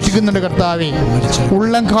രോഗികൾ പ്രാർത്ഥിക്കുന്നുണ്ട്. കർത്താവേ,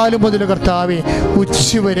 ഉള്ളംകാലം മുതൽ കർത്താവേ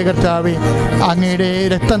ഉച്ചവരെ കർത്താവേ അങ്ങയുടെ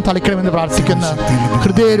രക്തം തളിക്കണമെന്ന് പ്രാർത്ഥിക്കുന്ന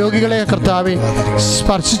ഹൃദയ രോഗികളെ കർത്താവേ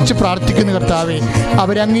സ്പർശിച്ച് പ്രാർത്ഥിക്കുന്നു. കർത്താവേ,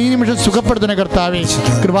 അവരെ അങ്ങ് ഈ നിമിഷം സുഖപ്പെടുത്തുന്ന കർത്താവേ.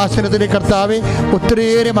 കൃപാസനത്തിലെ കർത്താവേ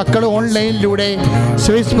ഒത്തിരിയേറെ മക്കൾ ഓൺലൈനിലൂടെ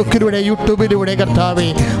ഫേസ്ബുക്കിലൂടെ യൂട്യൂബിലൂടെ കർത്താവേ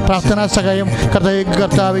പ്രാർത്ഥനാ സഹായം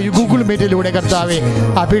കർത്താവേ ഗൂഗിൾ മീറ്റിലൂടെ കർത്താവേ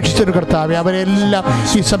അപേക്ഷിച്ചൊരു കർത്താവേ അവരെല്ലാം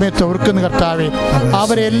ഈ സമയത്ത് ഓർക്കുന്നു. കർത്താവേ,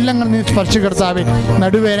 അവരെല്ലാം നീ സ്പർശിക്കും. കർത്താവേ,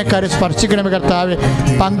 നടുവേനക്കാരെ സ്പർശിക്കണമേ. കർത്താവേ,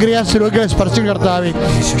 പങ്ക്രിയാസ് രോഗികളെ സ്പർശിക്കണം. കർത്താവേ,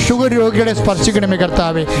 ഷുഗർ രോഗികളെ സ്പർശിക്കണമേ.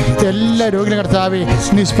 കർത്താവേ, എല്ലാ രോഗികളെ കർത്താവേ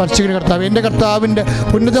നീ സ്പർശിക്കണം. കർത്താവേ, എൻ്റെ കർത്താവിൻ്റെ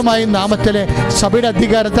ഉന്നതമായ നാമത്തിലെ സഭയുടെ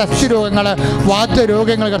അധികാരത്തെ അസ്ഥിരോഗങ്ങൾ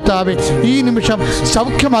വാതരോഗങ്ങൾ കർത്താവേ ഈ നിമിഷം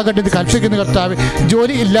സൗഖ്യമാകട്ടെ എന്ന് കൽപ്പിക്കുന്ന കർത്താവേ.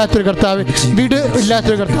 ജോലി ഇല്ലാത്തൊരു കർത്താവേ, വീട്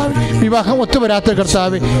ഇല്ലാത്തൊരു കർത്താവേ, വിവാഹം ഒത്തുവരാത്തൊരു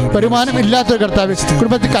കർത്താവേ, വരുമാനം ഇല്ലാത്തൊരു കർത്താവേ,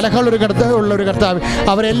 കുടുംബത്തിൽ കലഹമുള്ളൊരു കർത്താവേ,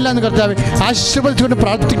 അവരെല്ലാം കർത്താവേ ആശീർവദിച്ചുകൊണ്ട്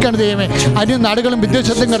പ്രാർത്ഥിക്കാൻ ദൈവമേ. അന്യ നാടുകളും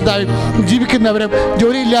വിദേശത്തും കർത്താവേ ജീവിക്കുന്നവരും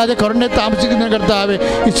ജോലിയില്ലാതെ കൊറോണയിൽ താമസിക്കുന്ന കർത്താവേ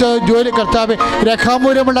ഈശോ ജോലി കർത്താവേ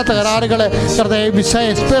രേഖാമൂലമുള്ള തകരാറുകൾ കർത്താവേ വിസ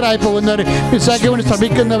എക്സ്പയർ ആയി പോകുന്നവർ വിസയ്ക്ക് വേണ്ടി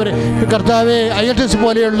ശ്രമിക്കുന്നവർ കർത്താവേ IELTS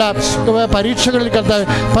പോലെയുള്ള പരീക്ഷകളിൽ കർത്താവേ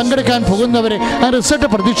പങ്കെടുക്കാൻ പോകുന്നവരെ ആ റിസൾട്ട്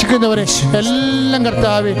പ്രതീക്ഷിക്കുന്നവരെ എല്ലാം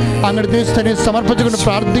കർത്താവേ അങ്ങയുടെ തന്നെ സമർപ്പിച്ചുകൊണ്ട്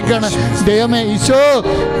പ്രാർത്ഥിക്കുകയാണ് ദൈവമേ. ഈശോ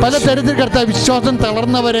പല തരത്തിൽ കർത്താവ് വിശ്വാസം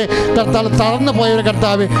തളർന്നവരെ തളർന്നു പോയവരെ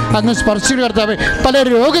കർത്താവേ അങ്ങ് സ്പർശിക്കുന്ന കർത്താവേ പല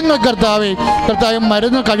രോഗങ്ങൾ കർത്താവേ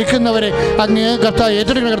മരുന്ന് കഴിക്കുന്നവരെ അങ്ങ് കർത്താവ്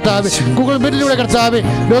ഏറ്റെടുക്കുന്ന കർത്താവേ ഗൂഗിൾ മീറ്റിലൂടെ കർത്താവേ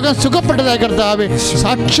രോഗം സുഖപ്പെട്ടതായി കർത്താവേ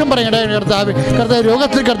സാക്ഷ്യം പറയേണ്ട കർത്താവേ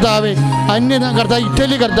രോഗത്തിൽ കർത്താവേ കർത്താവ്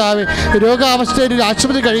ഇറ്റലി കർത്താവേ രോഗാവസ്ഥയിൽ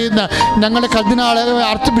ആശുപത്രി കഴിയുന്ന ഞങ്ങളുടെ കർദിനാള്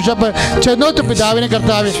ആർച്ച് ബിഷപ്പ് ചെന്നോത്ത് പിതാവിനെ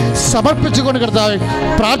കർത്താവേ സമർപ്പിച്ചുകൊണ്ട് കർത്താവേ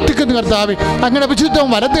പ്രാർത്ഥിക്കുന്നു. കർത്താവേ അങ്ങനെ വിശുദ്ധം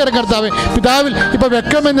വലത്തേറെ കർത്താവേ പിതാവിൽ ഇപ്പോൾ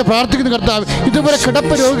വെക്കണമെന്ന് പ്രാർത്ഥിക്കുന്നു. കർത്താവ് ഇതുപോലെ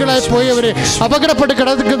കിടപ്പ് രോഗികളായി പോയവരെ അപകടപ്പെട്ട്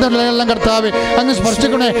കിടക്കുന്നവരെല്ലാം കർത്താവേ അങ്ങ്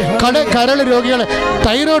സ്പർശിക്കണേ. കരൾ രോഗികൾ,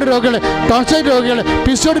 തൈറോയ്ഡ് രോഗികൾ, ടോൺസൈറ്റ് രോഗികൾ,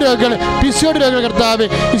 പിസോഡ് രോഗികൾ കർത്താവേ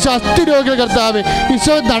ഈശോ അസ്ഥി രോഗികൾ കർത്താവേ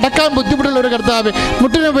ഈശോ നടക്കാൻ ബുദ്ധിമുട്ടുള്ളവർ കർത്താവേ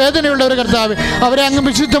മുട്ടിന് വേദനയുള്ളവർ കർത്താവേ അവരെ അങ്ങ്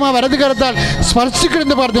വിശുദ്ധമായ വലത് കരത്താൽ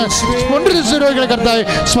സ്പർശിക്കണമെന്ന് പറഞ്ഞ് സ്പോണ്ടിലോസിസ് രോഗികളെ കർത്താവേ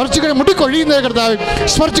സ്പർശിക്കണം. മുട്ടി കൊഴിയുന്നത് കർത്താവേ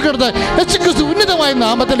സ്പർശിക്കരുത്. യേശുക്രിസ്തു ഉന്നതമായ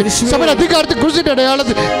നാമത്തിൽ സഭയുടെ അധികാരത്തിൽ കുറിച്ചിട്ട്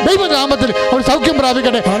അടയാളത്തിൽ ദൈവനാമത്തിൽ അവർ സൗഖ്യം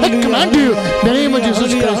പ്രാപിക്കട്ടെ.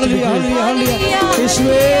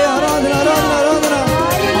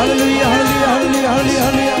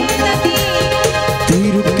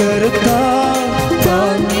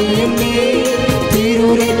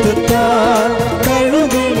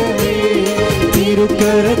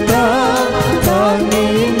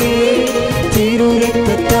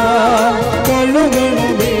 തിരുക്കരത്താ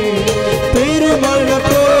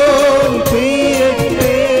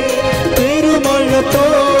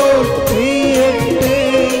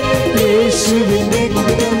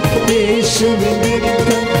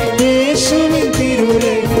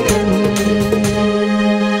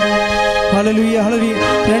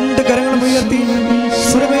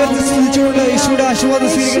വന്ന്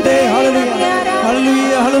സ്വീകരിക്കട്ടെ. ഹല്ലേലൂയ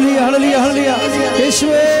ഹല്ലേലൂയ ഹല്ലേലൂയ ഹല്ലേലൂയ ഹല്ലേലൂയ.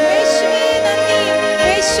 യേശുവേ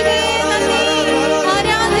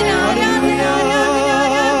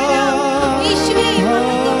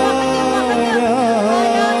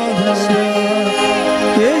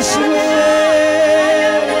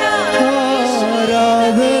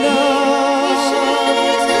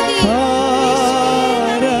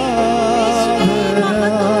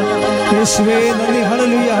യേശുവേ നന്ദി.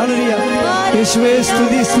 ഹല്ലേലൂയ ഹല്ലേലൂയ. യേശുവേ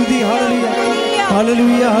സ്തുതി സ്തുതി. ഹല്ലേലൂയ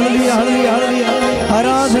ഹല്ലേലൂയ ഹല്ലേലൂയ ഹല്ലേലൂയ ഹല്ലേലൂയ.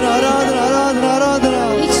 ആരാധന ആരാധന ആരാധന ആരാധന.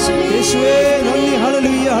 യേശുവേ നന്ദി.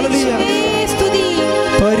 ഹല്ലേലൂയ ഹല്ലേലൂയ.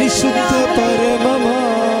 പരിശുദ്ധ പരമമാ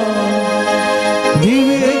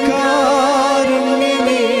ദിവ്യകാരുണ്യമേ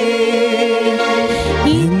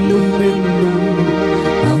ഇന്നും എന്നും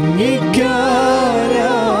അങ്ങേയ്ക്കാരാധന.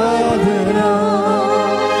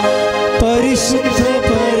 പരിശുദ്ധ